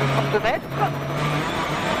 132 mètres,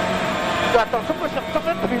 attention gauche ferme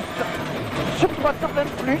 120 plus, sur droite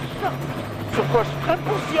 120 plus, sur gauche frein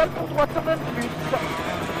pour ciel pour droite 120 plus,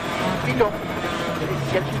 Milon, et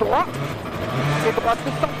ciel droit, et droite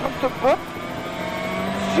 130 bon,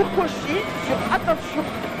 sur gauchy, sur attention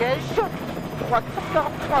piège, droite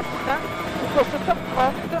 143 frein, pour gauche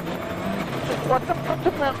 130, sur droite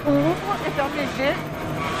 130 moins ouvre et ferme léger,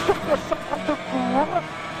 sur gauche 130 court,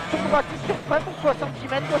 sur droite et sur frein pour 60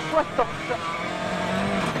 mètres, gauche 60.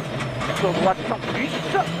 Sur droite 100 plus,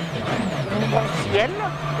 ouvre en ciel,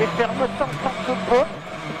 et ferme 130 bon,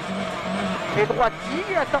 et droiti,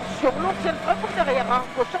 attention, long ciel frein pour derrière, hein,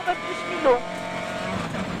 gauche 120 plus Milon,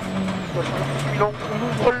 gauche 120 plus Milon,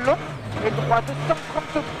 ouvre long, et droite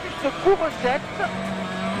 130 plus court jette,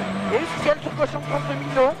 et ciel sur gauche 130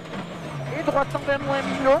 Milon, et droite 120 moins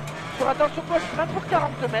Milon, sur attention gauche frein pour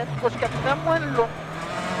 40 mètres, gauche 80 moins long.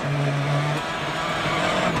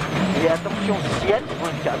 Et attention ciel, moins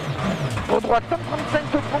 4. Pour droite 135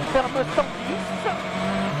 de bon, ferme 110.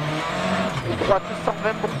 Et droite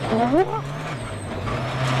 120 pour court.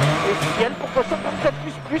 Et ciel pour gauche 137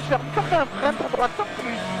 plus, ferme 120 frein pour droite 100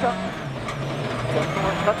 plus.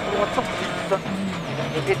 Droite pour droite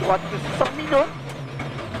 106. Et droite 100 Milon.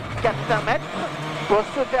 400 mètres.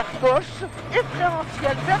 Gauche vers gauche. Et frein en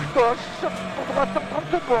ciel vers gauche. Pour droite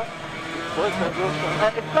 130 bon.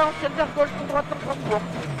 Et frein en ciel vers gauche pour droite 130 bon.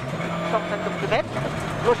 150 mètres,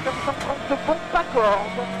 gauche 130 bon, pas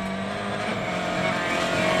corde.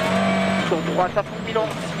 Sur droite à fond Milon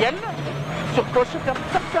ciel, sur gauche ferme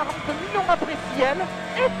 140 Milon après ciel,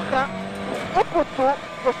 et frein au poteau,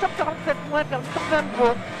 gauche 147 moins, ferme 120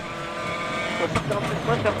 bon. Gauche 147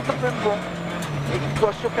 moins, ferme 120 bon. Et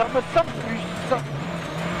gauche ferme 100 plus.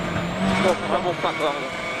 Gauche 100 bon, pas corde.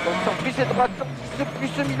 Donc 100 plus et droite 110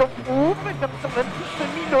 plus Milon ouvre, et comme ça même plus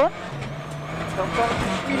Milon. Encore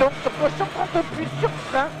plus Milon sur gauche, 130 plus sur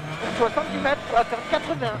frein, 70 mètres pour atteindre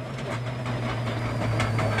 80.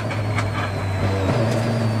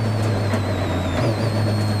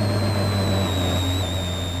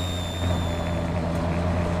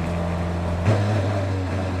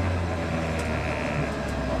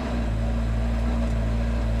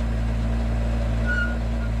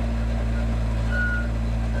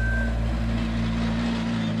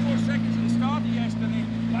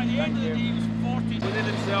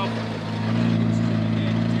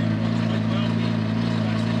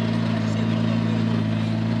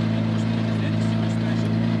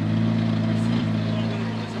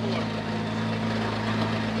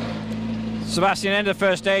 Sébastien ended the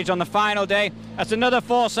first stage on the final day. That's another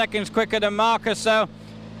 4 seconds quicker than Marcus, so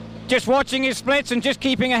just watching his splits and just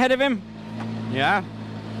keeping ahead of him. Yeah,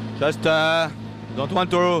 just don't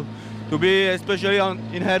want to be especially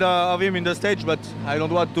in head of him in the stage, but I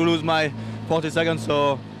don't want to lose my 40 seconds,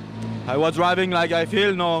 so I was driving like I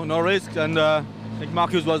feel, no risk, and I think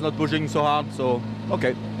Marcus was not pushing so hard, so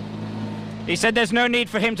okay. He said there's no need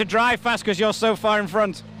for him to drive fast because you're so far in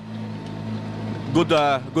front. Good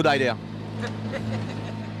idea.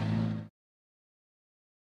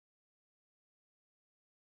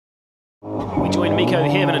 We join Mikko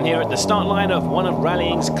Hirvonen here at the start line of one of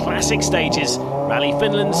rallying's classic stages, Rally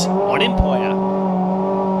Finland's Onimpoja.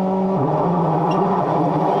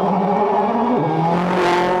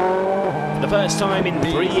 For the first time in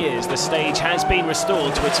 3 years, the stage has been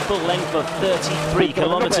restored to its full length of 33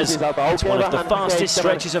 kilometres. It's one of the fastest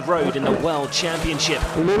stretches of road in the World Championship.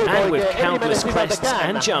 And with countless crests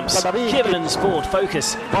and jumps, Hirvonen's Ford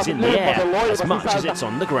Focus is in the air as much as it's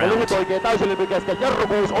on the ground.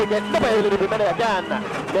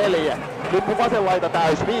 Lippu vasen laita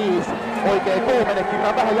täys, 5. Oikein kuumene,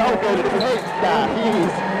 kirjaa vähän ja aukeaa yli, heittää, 5.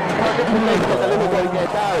 Lippu leikkeitä, lyhyt oikein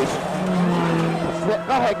täys.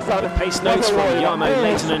 8. Pace notes from Jarmo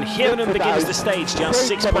Leitonen. Hirvonen begins the stage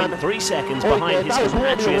just 6.3 seconds behind his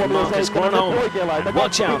compatriot Marcus Grönholm. And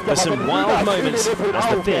watch out for some wild moments as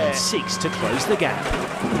the Finn seeks to close the gap.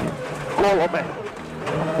 3.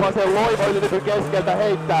 Vasen loiva ylilypyn keskeltä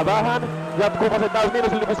heittää vähän. Jatkuu vasen täys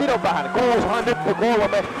miinus ylilypyn sidon vähän. 6. Nyppy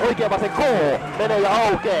 3. Oikein vasen K. Menee ja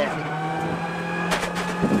aukee.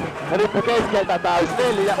 Ja nyppy keskeltä täys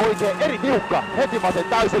 4. Oikein eri tiukka. Heti vasen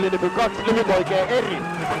täys ylilypyn 2. Lyhyt oikein eri.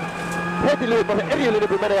 Heti lyhyt vasen eri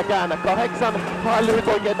ylilypyn menee ja käännä. 8. Lyhyt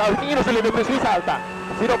oikein täys miinus ylilypyn sisältä.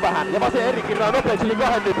 Sidon vähän. Ja vasen eri kirjaa nopeiksi yli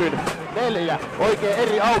 2 nypyn. 4. Oikein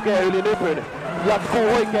eri aukeaa yli nypyn.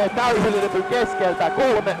 Jatkuu oikein täyselypyn keskeltä,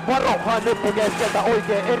 3, varohan nyppy keskeltä,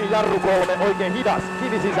 oikein eri jarru 3, oikein hidas,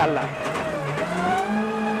 kivi sisällä.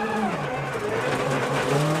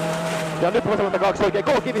 Ja nyppy vasemmalta 2, oikein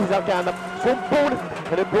koko kivi sisällä käännä sumppuun.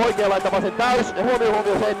 Ja nyppy oikein laita vasen täys, ja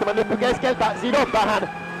huomio 7, nyppy keskeltä, sidon vähän.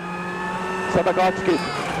 120.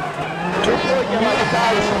 Nyppy oikein laita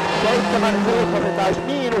täys, 7, lyhyt vasen täys,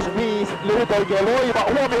 miinus 5, lyhyt oikein loiva,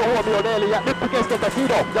 huomio 4, nyppy keskeltä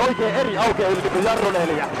sido, ja oikein eri aukeaa yli nyppy jarru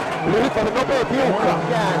 4. Lyhyt vasen nopea tiukka,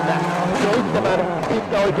 käännä, 7,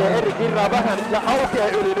 pitkä oikein eri kirraa vähän, ja aukeaa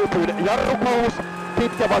yli nypyn, jarru 6,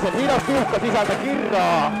 pitkä vasen hidas tiukka sisältä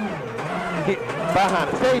kirraa. Vähän,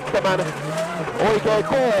 7, oikein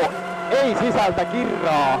K, ei sisältä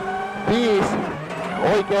kirraa, 5,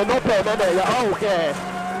 oikein nopea menee ja aukee.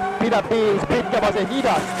 Pidä 5, pitkä vasen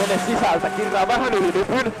hidas, mene sisältä, kirraa vähän yli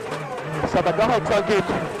nypyn.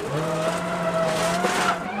 180.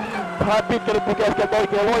 Hae pitkä nyppy keskeltä,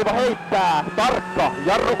 oikein loiva heittää, tarkka,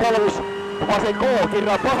 jarru 3, vasen K,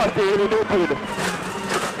 kirraa pahasti yli nypyn.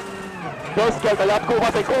 Keskeltä jatkuu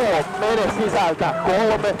vasen K, mene sisältä,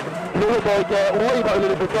 3, lyhyt oikein loiva yli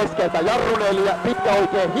nypyn keskeltä, jarru 4, pitkä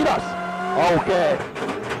oikein hidas, aukee.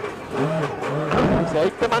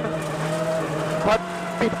 7.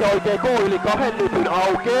 Pitkä oikein K yli 2 nypyn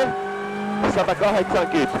aukee.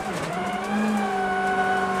 180.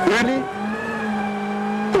 Yli.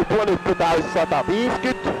 Tuplanyppy täys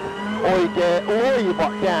 150. Oikein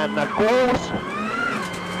loiva käännä 6.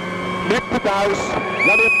 Nyppy täys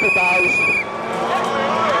ja nyppy täys.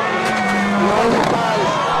 Nyppy täys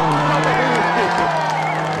 150.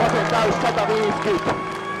 Vasen täys 150.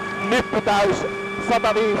 Nyppy täys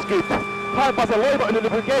 150. Hae vasen loiva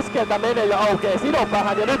ylilypyn keskeltä, menee ja aukee, sidon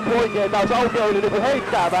vähän ja nyt oikein täys aukeaa ylilypy,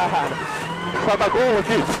 heittää vähän.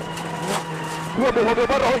 130. Huomio,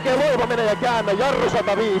 varo oikein loiva menee ja käännä, jarru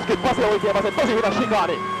 150, vasen oikein vasen, tosi hidas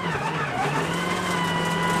shikaani.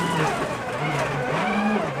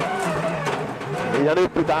 Ja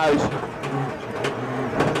nyppy täys.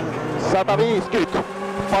 150.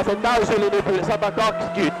 Vasen täys ylilypy,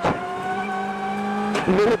 120.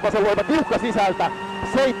 lyhyt vasen luiva tiukka sisältä.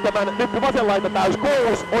 7, nyppy vasen laita täys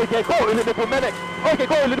 6, oikein K yli nypyn mene, oikein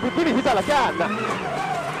K yli nypyn kivi sisällä käännä.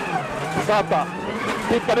 100,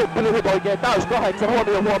 pitkä nyppy lyhyt oikein täys 8,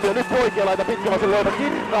 huomio, nyppy oikea laita pitkä vasen luiva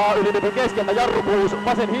kirraa yli nypyn keskeltä, jarru 6,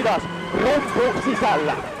 vasen hidas, rumpu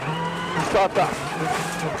sisällä. 100.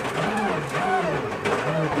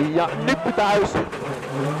 Ja nyppy täys.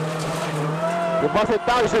 Ja vasen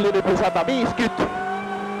täys yli nypy 150.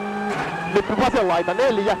 Nyppy vasen laita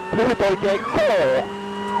 4, lyhyt oikein K.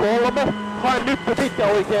 3, hae nyppy pitkä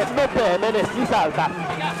oikein nopee mene sisältä.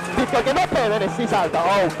 Pitkä oikein nopee mene sisältä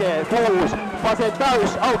aukee 6. Vasen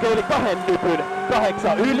täys aukee yli 2 nypyn.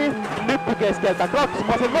 8 yli, nyppy keskeltä 2,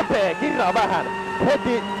 vasen nopee, kirraa vähän.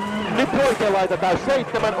 Heti nyppy oikein laita täys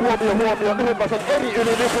 7, huomio, lyhyt vasen eri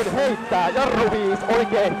yli nypyn heittää. Jarru 5,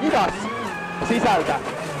 oikein hidas sisältä.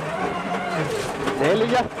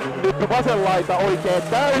 4, nyppy vasen laita oikein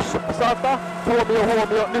täys, 100,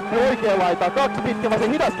 huomio, nyppy oikein laita 2, pitkä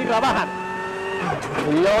vasen hidas, kirraa vähän.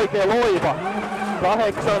 Ja oikein loiva,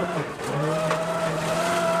 8.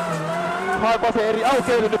 Hae vasen eri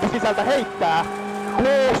aukeili, nyppy sisältä heittää.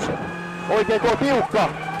 6, oikein koo tiukka,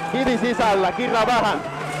 kivi sisällä, kirraa vähän.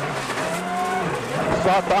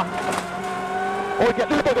 100. Oikein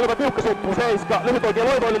lyhyt oikein loiva tiukka suppu 7, lyhyt oikein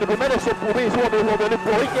loiva yli nypy mene suppu 5, huomio, nyppy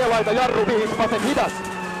oikein laita jarru 5, vasen hidas.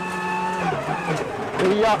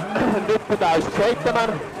 Ja nyppy täys 7,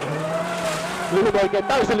 lyhyt oikein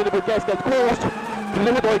täys yli nypy keskeltä 6,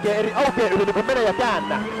 lyhyt oikein eri aukeen yli nypy mene ja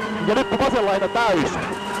käännä. Ja nyppy vasen laita täys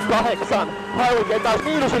 8, hae oikein täys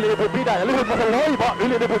miinus yli nypy pidä ja lyhyt vasen loiva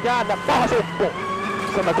yli nypy käännä, paha suppu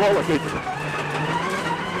 130.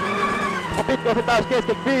 Pitkä vasen täys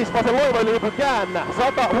keskeltä 5, vasen loiva yli nypy käännä.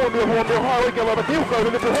 100, huomio, hae oikein loiva tiukka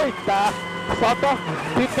yli nypy heittää. 100,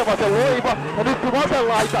 pitkä vasen loiva ja nyppy vasen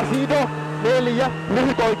laita sido. 4,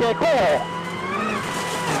 lyhyt oikein K.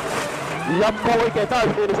 Jatko oikein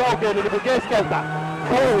täys miinus aukeen yli nypy keskeltä.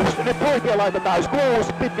 6, nyt oikein laita täys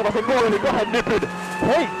 6, pitkä vasen K yli 2 nypyn.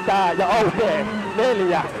 Heittää ja aukee.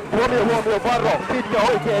 4, huomio, varo, pitkä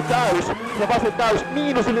oikein täys ja vasen täys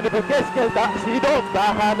miinus yli nypyn keskeltä. Sido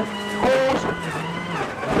vähän. 6,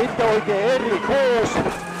 pitkä oikein eri 6,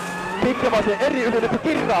 pitkä vasen eri yli nypy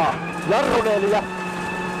kirraa, jarru 4,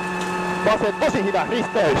 vasen tosi hidas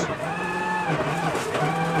risteys.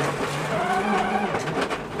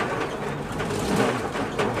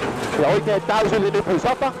 Ja oikein täys yli nypyn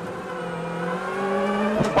 100,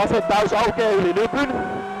 vasen täys aukee yli nypyn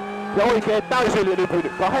ja oikein täys yli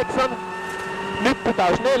nypyn 8, nyppy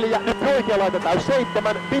täys 4, nyppy oikein laita täys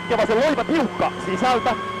 7, pitkä vasen loiva tiukka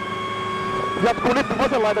sisältä. Jatkuu nyppy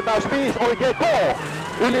vasen laita täys 5, oikein K.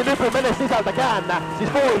 Yli nypy mene sisältä käännä. Siis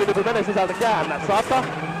K yli nypy mene sisältä käännä. 100.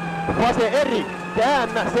 Vasen eri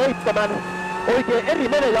käännä 7. Oikein eri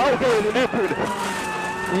mene ja aukee yli nypyn.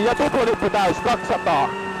 Ja tuplanyppy täys 200.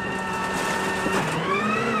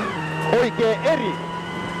 Oikein eri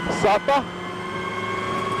 100.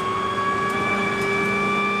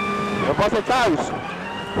 Ja vasen täys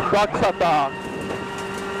 200.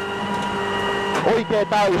 Oikein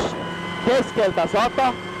täys keskeltä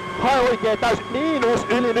 100, hae oikein täys miinus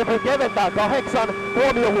yli nypy keventää 8,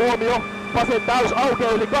 huomio, vasen täys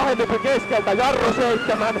aukee yli 2 nypy keskeltä, jarru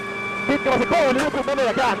 7, pitkä vasen K yli nypy menee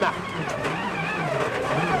ja käännä.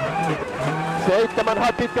 7,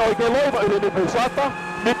 hae pitkä oikein loiva yli nypy 100,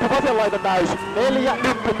 nyppy vasen laita täys 4,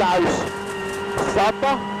 nyppy täys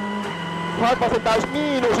 100, hae vasen täys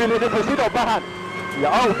miinus yli nypy sido vähän. Ja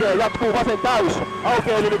aukee, jatkuu vasen täys,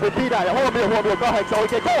 aukee yli nypyn pidä ja huomio 8,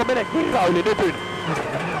 oikein K mene kirraa yli nypyn.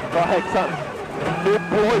 8,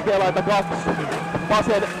 nyppy oikein laita 2,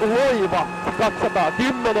 vasen loiva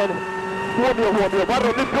 210, huomio,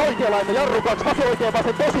 varo nyppy oikein laita jarru 2,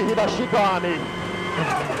 vasen tosi hidas shikaani.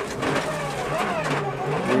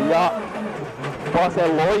 Ja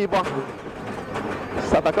vasen loiva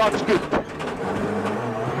 120.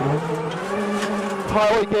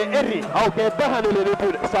 Hae oikein eri, aukee vähän yli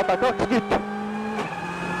nypyn 120.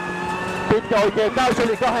 Pitkä oikein täys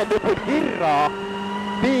yli 2 nypyn kirraa.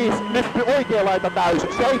 5, nyppy oikein laita täys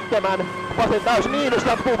 7. Vasen täys miinus,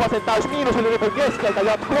 jatkuu vasen täys miinus yli nypyn keskeltä,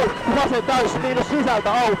 jatkuu vasen täys miinus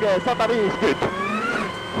sisältä aukee 150.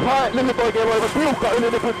 Hae lyhyt oikein loiva tiukka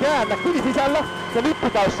yli nypyn käännä kivi sisällä ja nyppy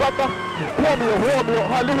täys 100. Huomio,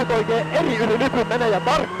 hae lyhyt oikein eri yli nypyn mene ja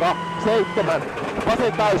tarkka 7.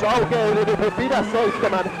 Vasen täys aukee yli nypyn pidä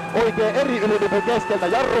 7. Oikein eri yli nypyn keskeltä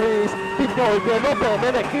jarru 5. Pitkä oikein nopea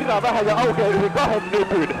mene kirraa vähän ja aukee yli 2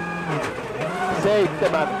 nypyn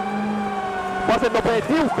 7. Vasen nopea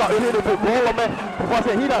tiukka yli nypyn 3.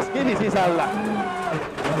 Vasen hidas kivi sisällä.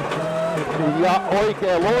 Ja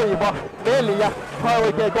oikein loiva 4. hae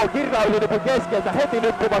oikein koo kirraa ylinypyn keskeltä, heti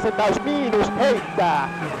nyppy vasen täys miinus, heittää.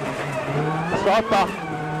 100.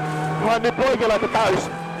 Hae nyppy oikeanlaita täys.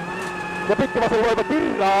 Ja pitkä vasen loiva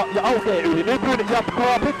kirraa ja aukee yli nypyn,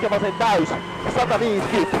 jatkaa pitkä vasen täys,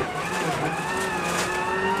 150.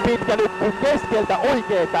 Pitkä nyppy keskeltä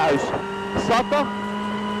oikee täys, 100.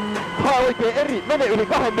 Hae oikee eri, mene yli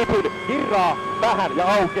 2 nypyn, kirraa vähän ja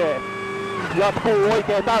aukee. Jatkuu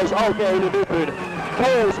oikee täys, aukee yli nypyn.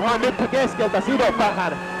 6, hae nyppy keskeltä, sido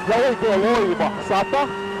vähän ja oikee loiva, 100.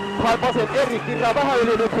 Hae vasen eri, kirraa vähän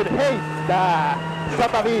yli nypyn, heittää,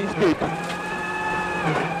 150.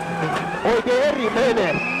 Oikee eri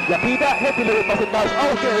mene ja pidä heti lyhyt vasen täys,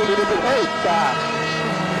 aukee yli nypyn, heittää.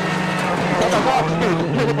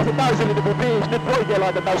 120, lyhyt vasen täys yli nypyn 5, nyt oikee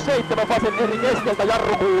laita täys 7, vasen eri keskeltä,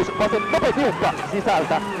 jarru 6, vasen nopea tiukka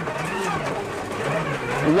sisältä.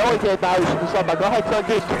 Ja oikee täys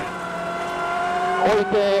 180.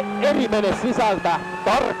 Oikee eri mene sisältä,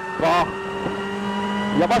 tarkka.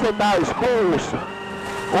 Ja vasen täys 6.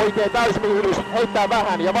 Oikee täys miinus, heittää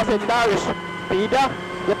vähän ja vasen täys, pidä.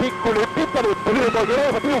 Ja pitkä nyppy, lyhyt oikee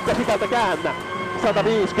loiva tiukka sisältä käännä.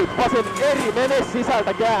 150, vasen eri mene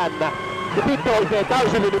sisältä käännä. Ja pitkä oikee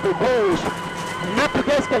täys yli nypy 6. Nyppy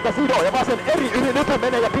keskeltä sido ja vasen eri yli nypy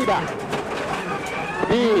mene ja pidä.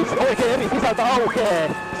 5, oikee eri sisältä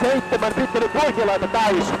aukee. 7, pitkä nyppy oikee laita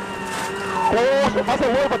täys. 6,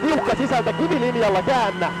 vasen loiva tiukka sisältä kivilinjalla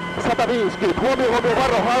käännä. 150, huomio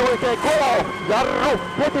varo, hae oikee koo. Jarru,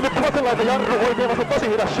 heti nyppy vasen laita jarru, oikee vasen tosi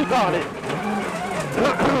hidas shikaani.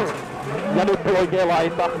 Ja nyppy oikee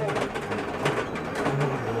laita.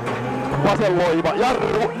 Vasen loiva,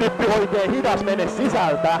 jarru, nyppy oikee hidas, mene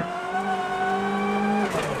sisältä.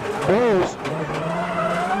 6.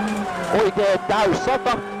 Oikee täys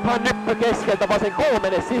 100, hae nyppy keskeltä, vasen koo,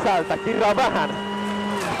 mene sisältä, kirraa vähän.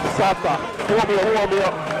 100,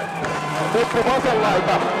 huomio. Nyppy vasen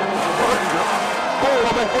laita.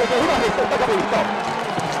 3, oikee hyvä piste, takaviisto.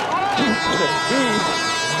 5.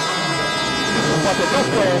 Vasen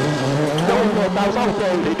nopee, ja oikee täys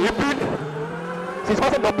aukee yli nypyn. Siis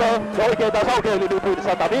vasen nopee, ja oikee täys aukee yli nypyn,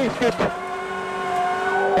 150.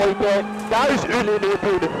 Oikee täys yli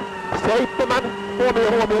nypyn, 7.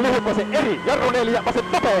 Huomio, lyhyt vasen eri, jarru 4, vasen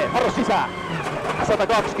nopee, varo sisään,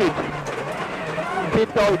 120.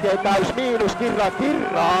 Pitkä oikee täys miinus,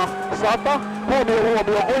 kirraa, 100. Huomio,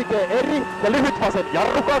 oikee eri, ja lyhyt vasen,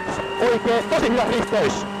 jarru 2, oikee tosi hyvä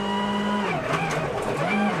risteys.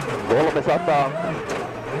 300.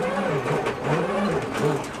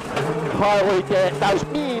 Hae oikee täys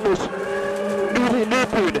miinus, yli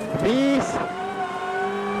nypyn, 5.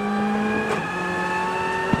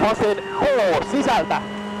 Vasen K sisältä,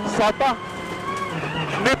 100.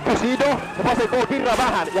 Nyppy sido, ja vasen K kirraa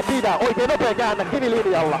vähän ja pidä, oikein nopea käännä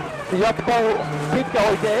kivilinjalla. Jatkuu, pitkä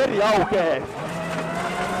oikee eri aukee.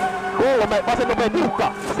 3, vasen nopea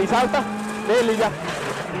tiukka sisältä, 4.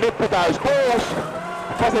 Nyppy täys pois,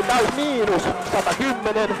 vasen täys miinus,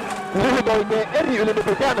 110. Lyhyt oikee eri yli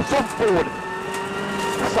nyppy käännä soppuun,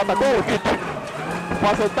 130.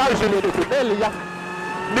 Vasen täys yli nyppy 4.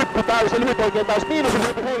 Nyppy täys ja lyhyt oikein täys miinus,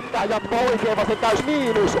 lyhyt heittää, jatko oikein vasen täys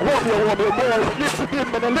miinus, huomio pois, nyppy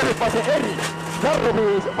 10, lyhyt vasen eri, jarru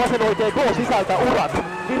 5, vasen oikein K sisältä urat,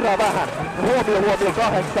 kirraa vähän, huomio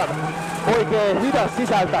 8, oikein hidas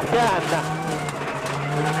sisältä, käännä.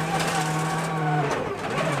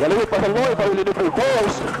 Ja lyhyt vasen loiva yli nypyn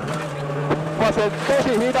 6, vasen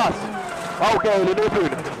tosi hidas, aukee yli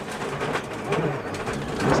nypyn.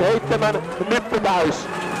 7, nyppy täys.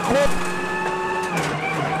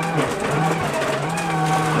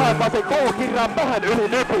 Hae vasen K kirraa vähän yli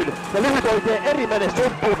nypyn ja lyhyt oikee eri mene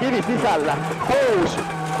sumpuu kivi sisällä. 6.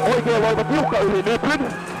 Oikee loiva tiukka yli nypyn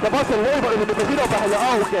ja vasen loiva yli nypyn sido vähän ja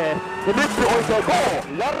aukee. Ja nyppy oikee K.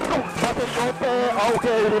 Jarru. Vasen nopee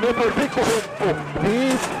aukee yli nypyn pikkusumppu.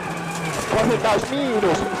 5. Vasen täys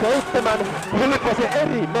miinus. 7. Lyhyt vasen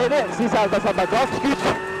eri mene sisältä 120.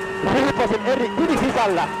 Lyhyt vasen eri kivi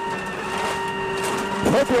sisällä.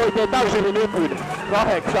 Heti oikee täys yli nypyn.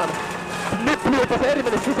 8. Nyt lyhyt vasen eri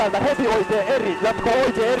mene sisältä, heti oikee eri, jatko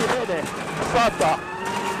oikee eri mene, 100.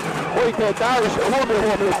 Oikee täys,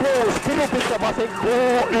 huomio 6, pirun pitkä vasen K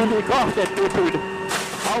yli 2 nypyn,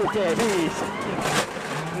 aukee 5.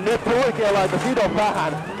 Nyppy oikee laita, sido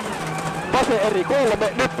vähän. Vasen eri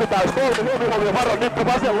 3, nyppy täys 3, huomio varo, nyppy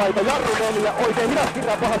vasen laita, jarru 4, oikee hidas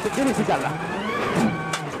kirraa pahasti kivi sisällä.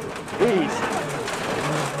 5.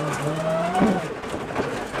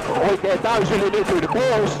 Oikee täys yli nypyn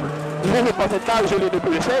 6. Lyhyt vasen täys yli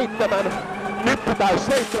nypyn 7. Nyppy täys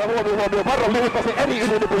 7. Huomio. Varo lyhyt vasen eri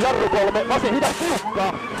yli nypyn jarru 3. Vasen hidas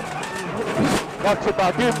tiukkaa.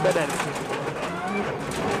 210.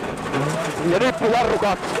 Ja nyt jarru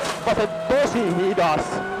 2, vasen tosi hidas.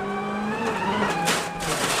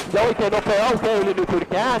 Ja oikein nopea aukea ylinypyn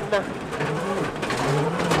käännä.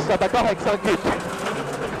 180.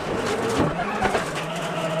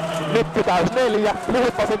 Nyppy täys 4,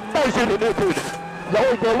 lyhyt vasen täys ylinypyn. Ja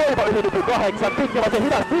oikein loiva ylinypyn 8, pitkä vasen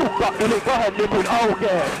hidas tiukka yli 2 nypyn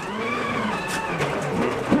aukee.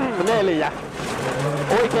 4.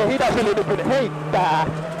 Oikein hidas ylinypyn heittää.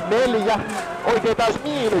 4. Oikein täys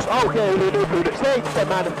miinus aukee ylinypyn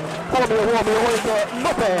 7. Huomio oikein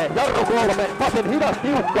nopea. Jarru 3. Vasen hidas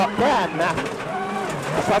tiukka käännä.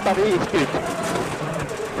 150.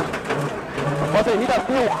 Vasen hidas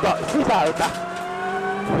tiukka sisältä.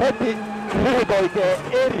 Heti lyhyt oikein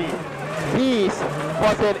eri. 5.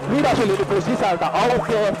 Vasen hidas ylinypyn sisältä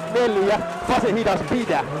aukee. 4. Vasen hidas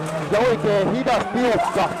pidä. Ja oikein hidas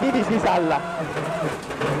tiukka kivi sisällä.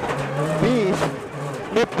 5.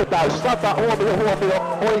 Nyppy täys 100.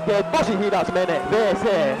 Huomio. Oikein tosi hidas menee.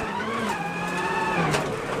 WC.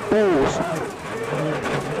 6.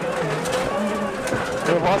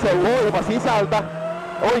 Vasen loiva sisältä.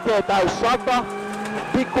 Oikein täys 100.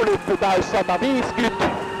 Pikkunyppy täys 150.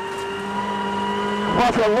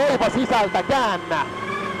 Vasen loiva sisältä käännä.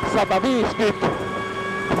 150.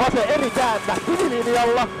 Vasen eri käännä.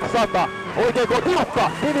 Kivilinjalla 100. Oikein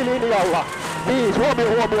tiukka kivilinjalla. 5. Huomio.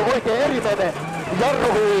 Oikein eri menee.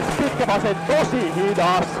 Jarru 5. Pitkä vasen tosi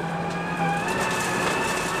hidas.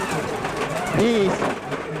 5.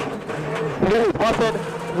 Lyhyt vasen.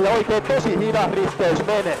 Ja oikein tosi hidas risteys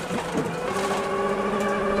menee.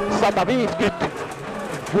 150.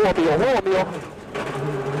 Huomio.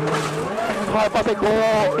 Vasen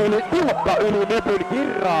tiukka yli nypyn,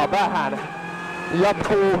 kirraa vähän.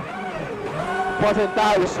 Jatkuu. Vasen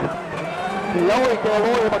täys. Ja oikein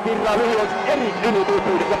loiva kirraa lyhyen eri yli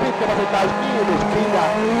nypyn. Ja pitkä vasen täys miinus pidä.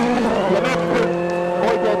 Ja nyppy.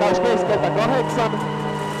 Oikein täys keskeltä 8.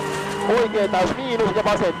 Oikein täys miinus ja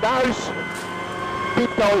vasen täys.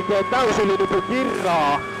 Pitkä oikein täys yli nypyn,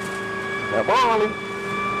 kirraa. Ja maali.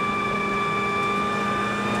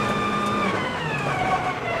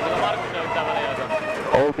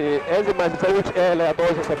 Oltiin ensimmäisessä 1 eellä ja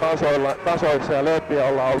toisessa tasoissa ja Loebia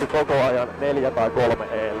ollaan oltu koko ajan 4 tai 3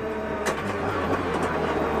 eellä.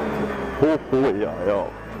 Huhhuijaa,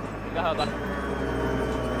 joo. Katsotaan.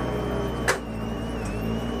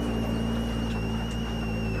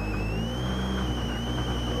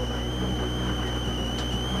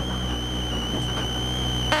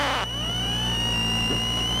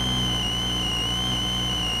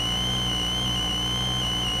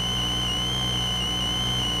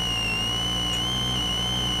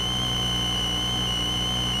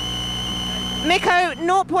 Mikko,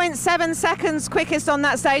 0.7 seconds quickest on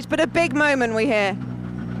that stage, but a big moment we hear.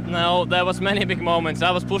 No, there was many big moments.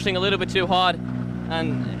 I was pushing a little bit too hard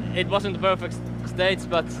and it wasn't the perfect stage,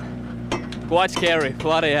 but quite scary,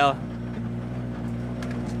 bloody hell.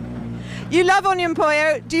 You love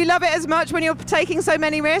Onionpojo. Do you love it as much when you're taking so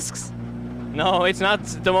many risks? No, it's not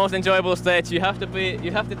the most enjoyable stage. You have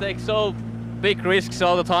to take so big risks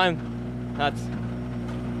all the time.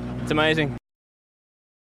 It's amazing.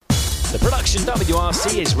 The production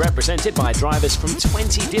WRC is represented by drivers from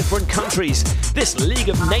 20 different countries. This League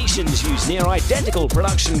of Nations use near identical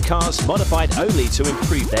production cars modified only to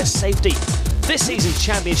improve their safety. This season's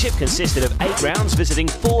championship consisted of 8 rounds visiting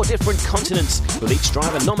 4 different continents, with each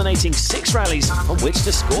driver nominating 6 rallies on which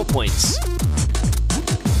to score points.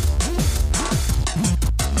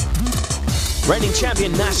 Reigning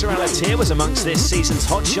champion Nasser Al-Attiyah was amongst this season's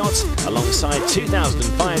hotshots, alongside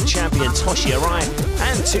 2005 champion Toshi Arai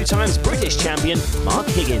and 2 times British champion Mark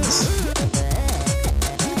Higgins.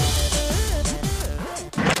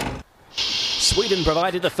 Sweden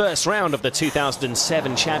provided the first round of the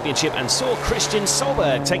 2007 championship and saw Christian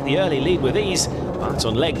Solberg take the early lead with ease, but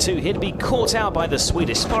on leg 2 he'd be caught out by the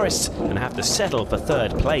Swedish forests and have to settle for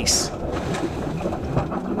 3rd place.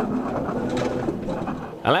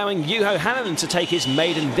 Allowing Juho Hänninen to take his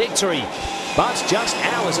maiden victory. But just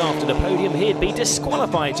hours after the podium, he'd be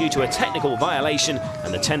disqualified due to a technical violation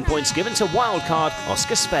and the 10 points given to wildcard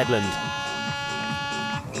Oscar Spedlund.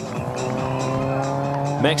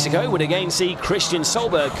 Mexico would again see Christian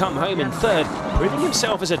Solberg come home in 3rd, proving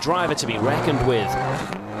himself as a driver to be reckoned with.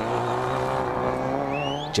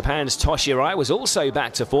 Japan's Toshi Arai was also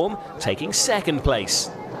back to form, taking 2nd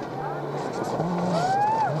place.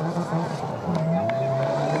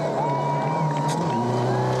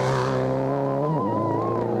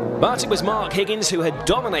 But it was Mark Higgins who had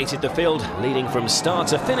dominated the field, leading from start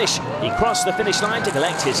to finish. He crossed the finish line to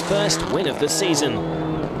collect his first win of the season.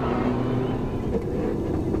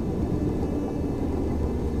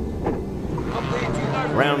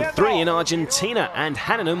 Round 3 in Argentina, and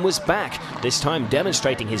Hirvonen was back, this time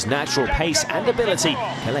demonstrating his natural pace and ability,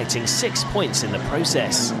 collecting 6 points in the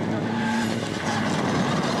process.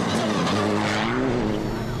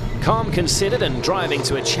 Calm, considered and driving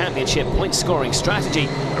to a championship point-scoring strategy,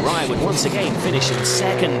 Rallye would once again finish in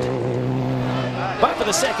second. But for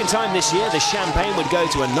the second time this year, the champagne would go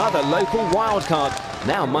to another local wildcard,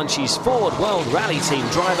 now Munchie's Ford World Rally Team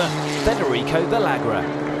driver, Federico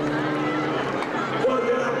Villagra.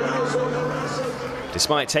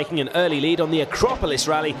 Despite taking an early lead on the Acropolis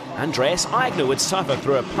Rally, Andreas Eigner would suffer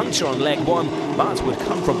through a puncture on leg 1, but would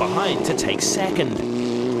come from behind to take second.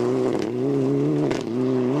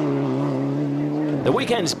 The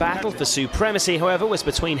weekend's battle for supremacy, however, was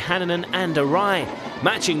between Hirvonen and Rallye.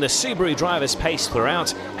 Matching the Subaru driver's pace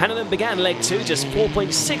throughout, Hirvonen began leg 2 just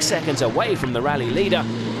 4.6 seconds away from the rally leader.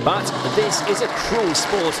 But this is a cruel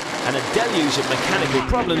sport, and a deluge of mechanical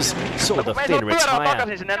problems saw the Finn retire.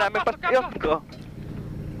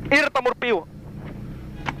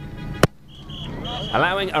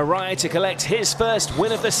 Allowing Rallye to collect his first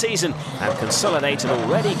win of the season and consolidate an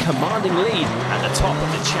already commanding lead at the top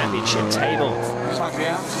of the championship table.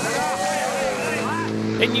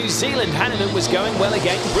 In New Zealand, Hirvonen was going well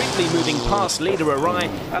again, briefly moving past leader Rallye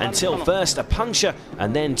until first a puncture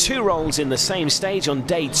and then 2 rolls in the same stage on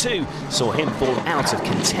day 2 saw him fall out of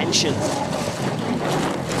contention.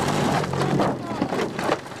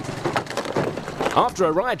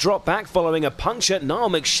 After Rallye dropped back following a puncture, Niall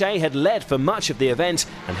McShay had led for much of the event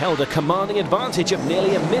and held a commanding advantage of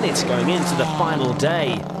nearly a minute going into the final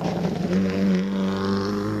day.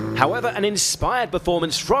 However, an inspired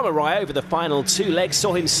performance from Rallye over the final 2 legs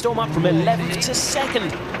saw him storm up from 11th to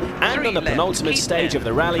 2nd. And on the penultimate stage of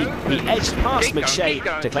the rally, he edged past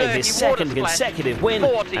McShay to claim his 2nd consecutive win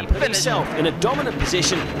and put himself in a dominant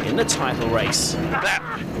position in the title race.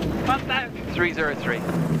 303.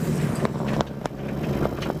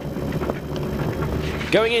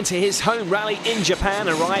 Going into his home rally in Japan,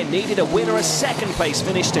 Rallye needed a win or a 2nd place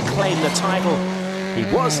finish to claim the title. He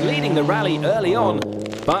was leading the rally early on,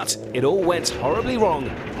 but it all went horribly wrong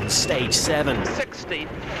on stage 7. 60.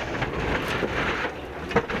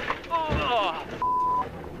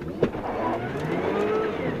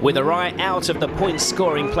 With Rallye out of the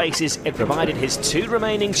point-scoring places, it provided his 2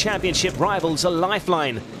 remaining championship rivals a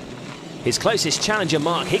lifeline. His closest challenger,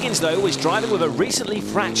 Mark Higgins, though, was driving with a recently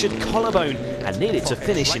fractured collarbone and needed to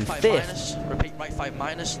finish in 5th. Repeat right 5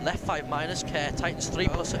 minus, left 5 minus, care, tightens 3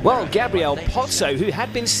 plus. While Gabriel Pozzo, who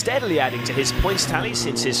had been steadily adding to his points tally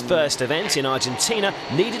since his first event in Argentina,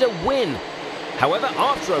 needed a win. However,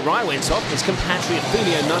 after Rallye went off, his compatriot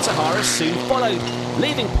Fumio Natahara soon followed,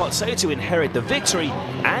 leaving Pozzo to inherit the victory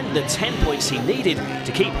and the 10 points he needed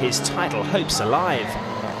to keep his title hopes alive.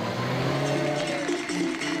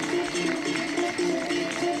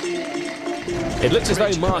 It looks as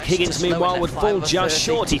though Mark Higgins, meanwhile, would fall just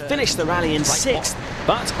short. He finished the rally in 6th,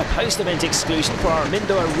 but a post-event exclusion for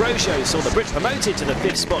Armindo Arrojo saw the Brit promoted to the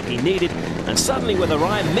 5th spot he needed, and suddenly with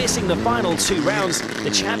Rallye missing the final 2 rounds, the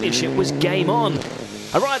championship was game on.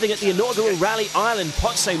 Arriving at the inaugural Rally Ireland,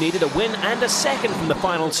 Pozzo needed a win and a 2nd from the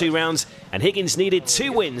final 2 rounds, and Higgins needed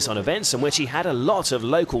 2 wins on events in which he had a lot of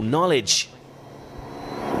local knowledge.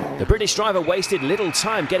 The British driver wasted little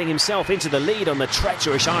time getting himself into the lead on the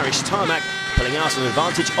treacherous Irish tarmac, pulling out an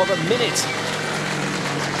advantage of a minute.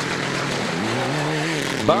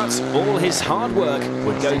 But all his hard work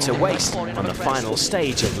would go to waste on the final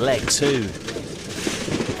stage of leg 2.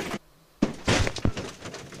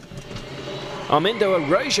 Armindo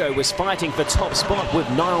Arrojo was fighting for top spot with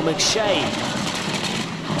Niall McShay,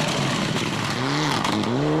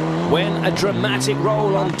 when a dramatic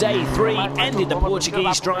roll on day 3 ended the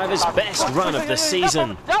Portuguese driver's best run of the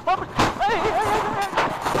season.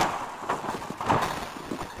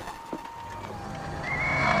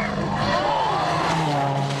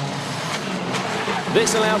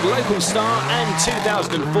 This allowed local star and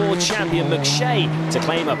 2004 champion McShay to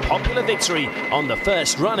claim a popular victory on the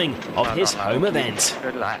first running of his home event.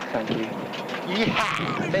 Good luck, thank you.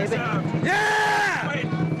 Yeah, baby.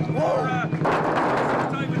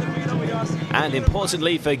 And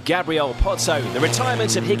importantly for Gabriel Pozzo, the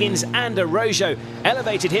retirements of Higgins and Arrojo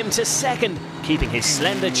elevated him to 2nd, keeping his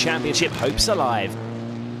slender championship hopes alive.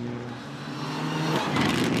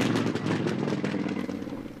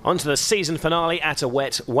 On to the season finale at a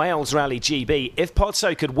wet Wales Rally GB. If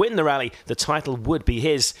Pozzo could win the rally, the title would be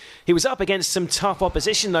his. He was up against some tough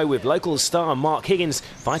opposition though, with local star Mark Higgins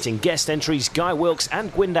fighting guest entries Guy Wilkes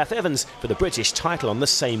and Gwyndath Evans for the British title on the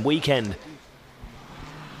same weekend.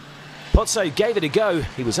 Pozzo gave it a go,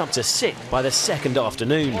 he was up to 6th by the second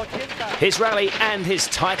afternoon. His rally and his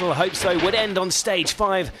title hopes, though, would end on stage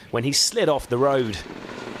 5 when he slid off the road.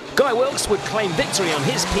 Guy Wilkes would claim victory on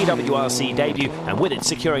his PWRC debut and with it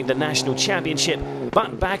securing the national championship.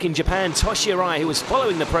 But back in Japan, Toshi Arai, who was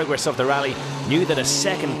following the progress of the rally, knew that a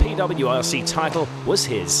second PWRC title was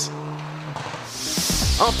his.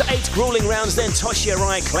 After 8 gruelling rounds then, Toshi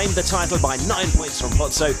Arai claimed the title by 9 points from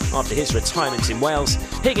Pozzo after his retirement in Wales.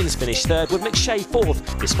 Higgins finished 3rd with McShay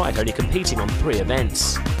 4th, despite only competing on 3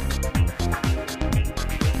 events.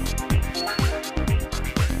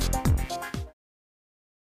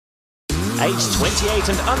 Aged 28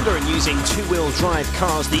 and under and using 2-wheel drive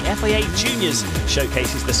cars, the FIA Juniors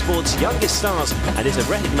showcases the sport's youngest stars and is a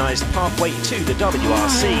recognised pathway to the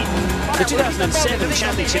WRC. The 2007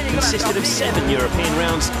 championship consisted of 7 European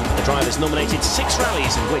rounds. The drivers nominated 6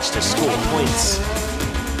 rallies in which to score points.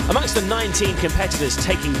 Amongst the 19 competitors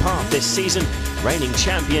taking part this season, reigning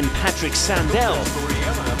champion Patrick Sandell,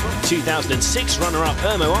 2006 runner-up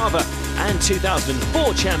Ermo Arva, and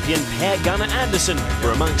 2004 champion Per Gunnar Andersen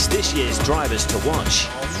were amongst this year's drivers to watch.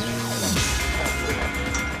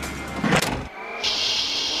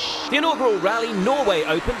 The inaugural Rally Norway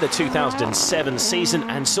opened the 2007 season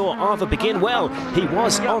and saw Arva begin well. He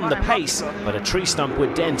was on the pace, but a tree stump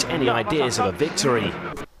would dent any ideas of a victory.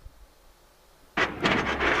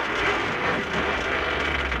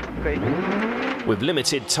 With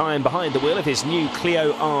limited time behind the wheel of his new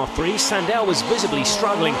Clio R3, Sandell was visibly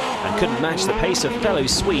struggling and couldn't match the pace of fellow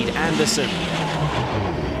Swede Andersen.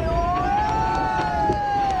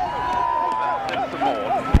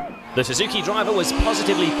 The Suzuki driver was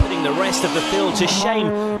positively putting the rest of the field to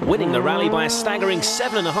shame, winning the rally by a staggering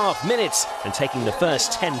 7.5 minutes and taking the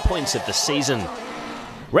first 10 points of the season.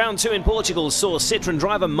 Round 2 in Portugal saw Citroën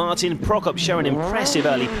driver Martin Prokop show an impressive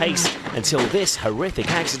early pace until this horrific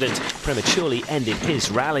accident prematurely ended his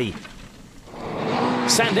rally.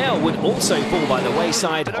 Sandell would also fall by the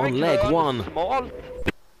wayside on leg 1.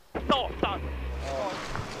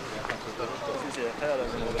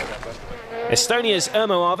 Estonia's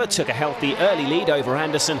Ermo Arva took a healthy early lead over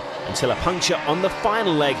Andersen until a puncture on the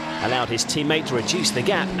final leg allowed his teammate to reduce the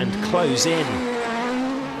gap and close in.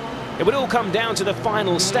 It would all come down to the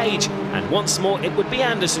final stage, and once more it would be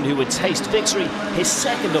Andersen who would taste victory, his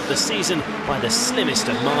second of the season, by the slimmest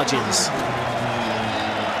of margins.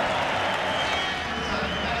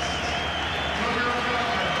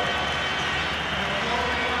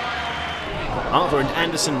 Arva and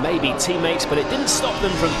Andersen may be teammates, but it didn't stop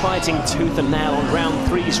them from fighting tooth and nail on round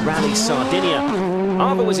 3's Rally Sardinia.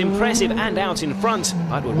 Arva was impressive and out in front,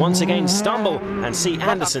 but would once again stumble and see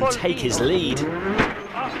Andersen take his lead.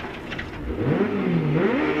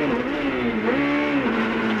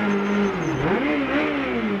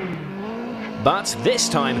 But this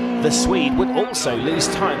time, the Swede would also lose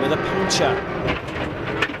time with a puncture.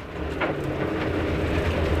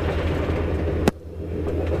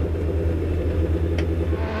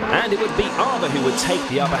 And it would be Arva who would take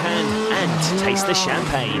the upper hand and taste the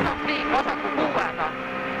champagne.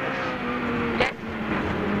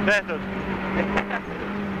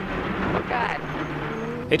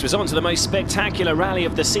 It was on to the most spectacular rally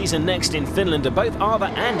of the season next in Finland, and both Arva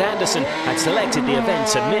and Andersen had selected the event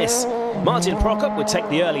to miss. Martin Prokop would take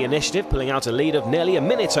the early initiative, pulling out a lead of nearly a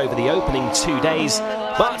minute over the opening 2 days.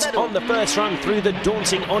 But on the first run through the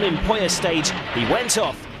daunting Onimpoja stage, he went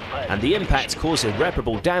off, and the impact caused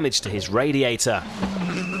irreparable damage to his radiator.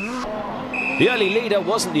 The early leader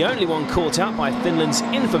wasn't the only one caught out by Finland's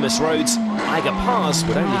infamous roads. Eiger Pars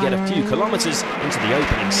would only get a few kilometres into the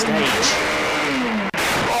opening stage.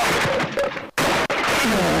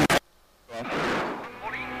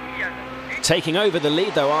 Taking over the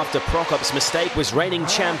lead, though, after Prokop's mistake was reigning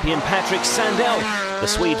champion Patrick Sandell. The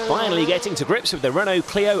Swede finally getting to grips with the Renault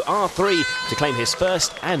Clio R3 to claim his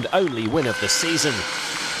first and only win of the season.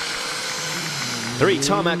 3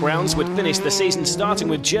 tarmac rounds would finish the season, starting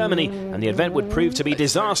with Germany, and the event would prove to be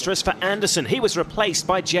disastrous for Andersen. He was replaced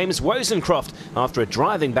by James Wozencroft after a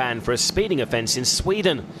driving ban for a speeding offence in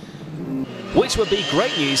Sweden. Which would be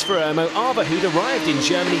great news for Ermo Arva, who'd arrived in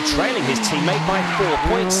Germany trailing his teammate by 4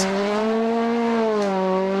 points.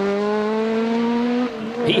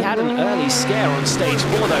 He had an early scare on stage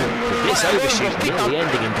 4 though, with this overshoot nearly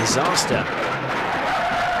ending in disaster.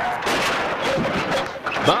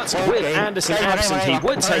 But with Andersen absent, he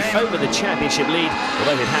would take over the championship lead,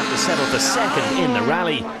 although he'd have to settle for second in the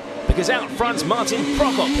rally. Because out front, Martin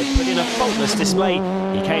Prokop had put in a faultless display.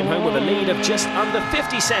 He came home with a lead of just under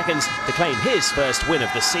 50 seconds to claim his first win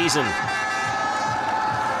of the season.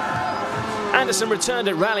 Anderson returned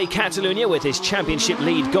at Rally Catalunya with his championship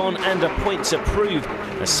lead gone and a point to prove.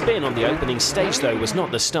 A spin on the opening stage, though, was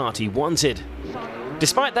not the start he wanted.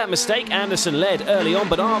 Despite that mistake, Anderson led early on,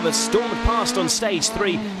 but Arva stormed past on stage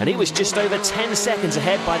 3, and he was just over 10 seconds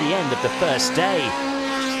ahead by the end of the first day.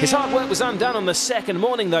 His hard work was undone on the second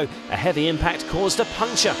morning, though. A heavy impact caused a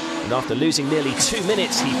puncture, and after losing nearly 2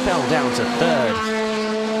 minutes, he fell down to third.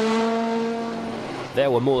 There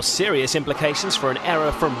were more serious implications for an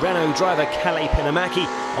error from Renault driver Kalle Pinamaki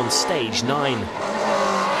on stage 9.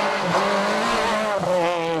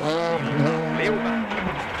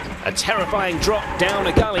 A terrifying drop down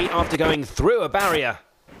a gully after going through a barrier.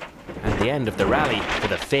 And the end of the rally for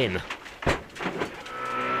the Finn.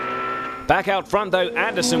 Back out front, though,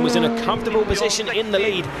 Anderson was in a comfortable position in the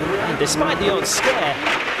lead, and despite the odd scare,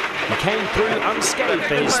 he came through unscathed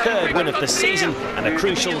for his third win of the season and a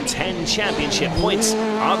crucial 10 championship points.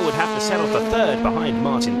 Arva would have to settle for third behind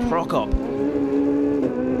Martin Prokop.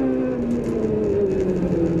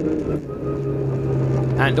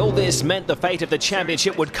 And all this meant the fate of the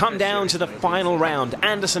championship would come down to the final round.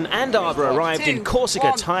 Anderson and Arva arrived in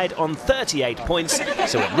Corsica tied on 38 points,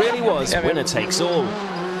 so it really was winner takes all.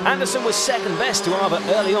 Anderson was second best to Arva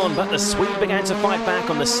early on, but the Swede began to fight back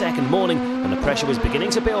on the second morning, and the pressure was beginning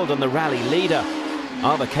to build on the rally leader.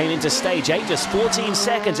 Arva came into stage 8 just 14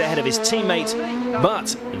 seconds ahead of his teammate,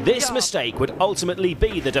 but this mistake would ultimately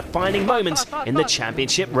be the defining moment in the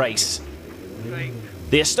championship race.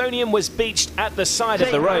 The Estonian was beached at the side of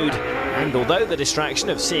the road, and although the distraction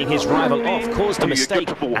of seeing his rival off caused a mistake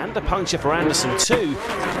and a puncture for Anderson too,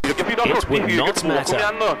 it would not matter.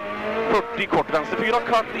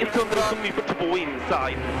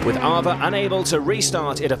 With Arva unable to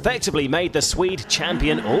restart, it effectively made the Swede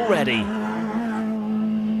champion already.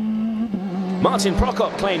 Martin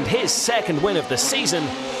Prokop claimed his second win of the season,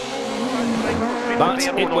 but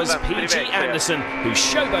it was PG Anderson who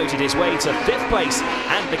showboated his way to 5th place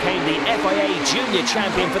and became the FIA Junior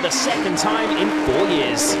Champion for the second time in 4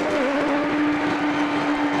 years.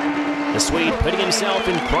 The Swede putting himself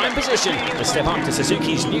in prime position to step up to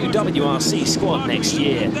Suzuki's new WRC squad next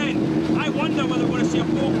year.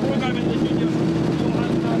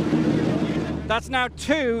 That's now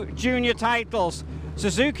 2 junior titles.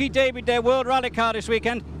 Suzuki debuted their World Rally Car this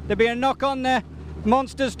weekend. There'll be a knock on the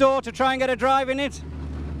Monster's door to try and get a drive in it.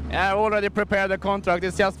 I already prepared the contract.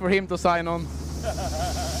 It's just for him to sign on.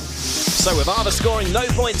 So with Arva scoring no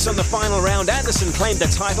points on the final round, Anderson claimed the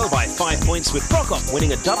title by 5 points, with Prokop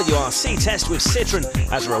winning a WRC test with Citroën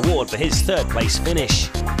as a reward for his third place finish.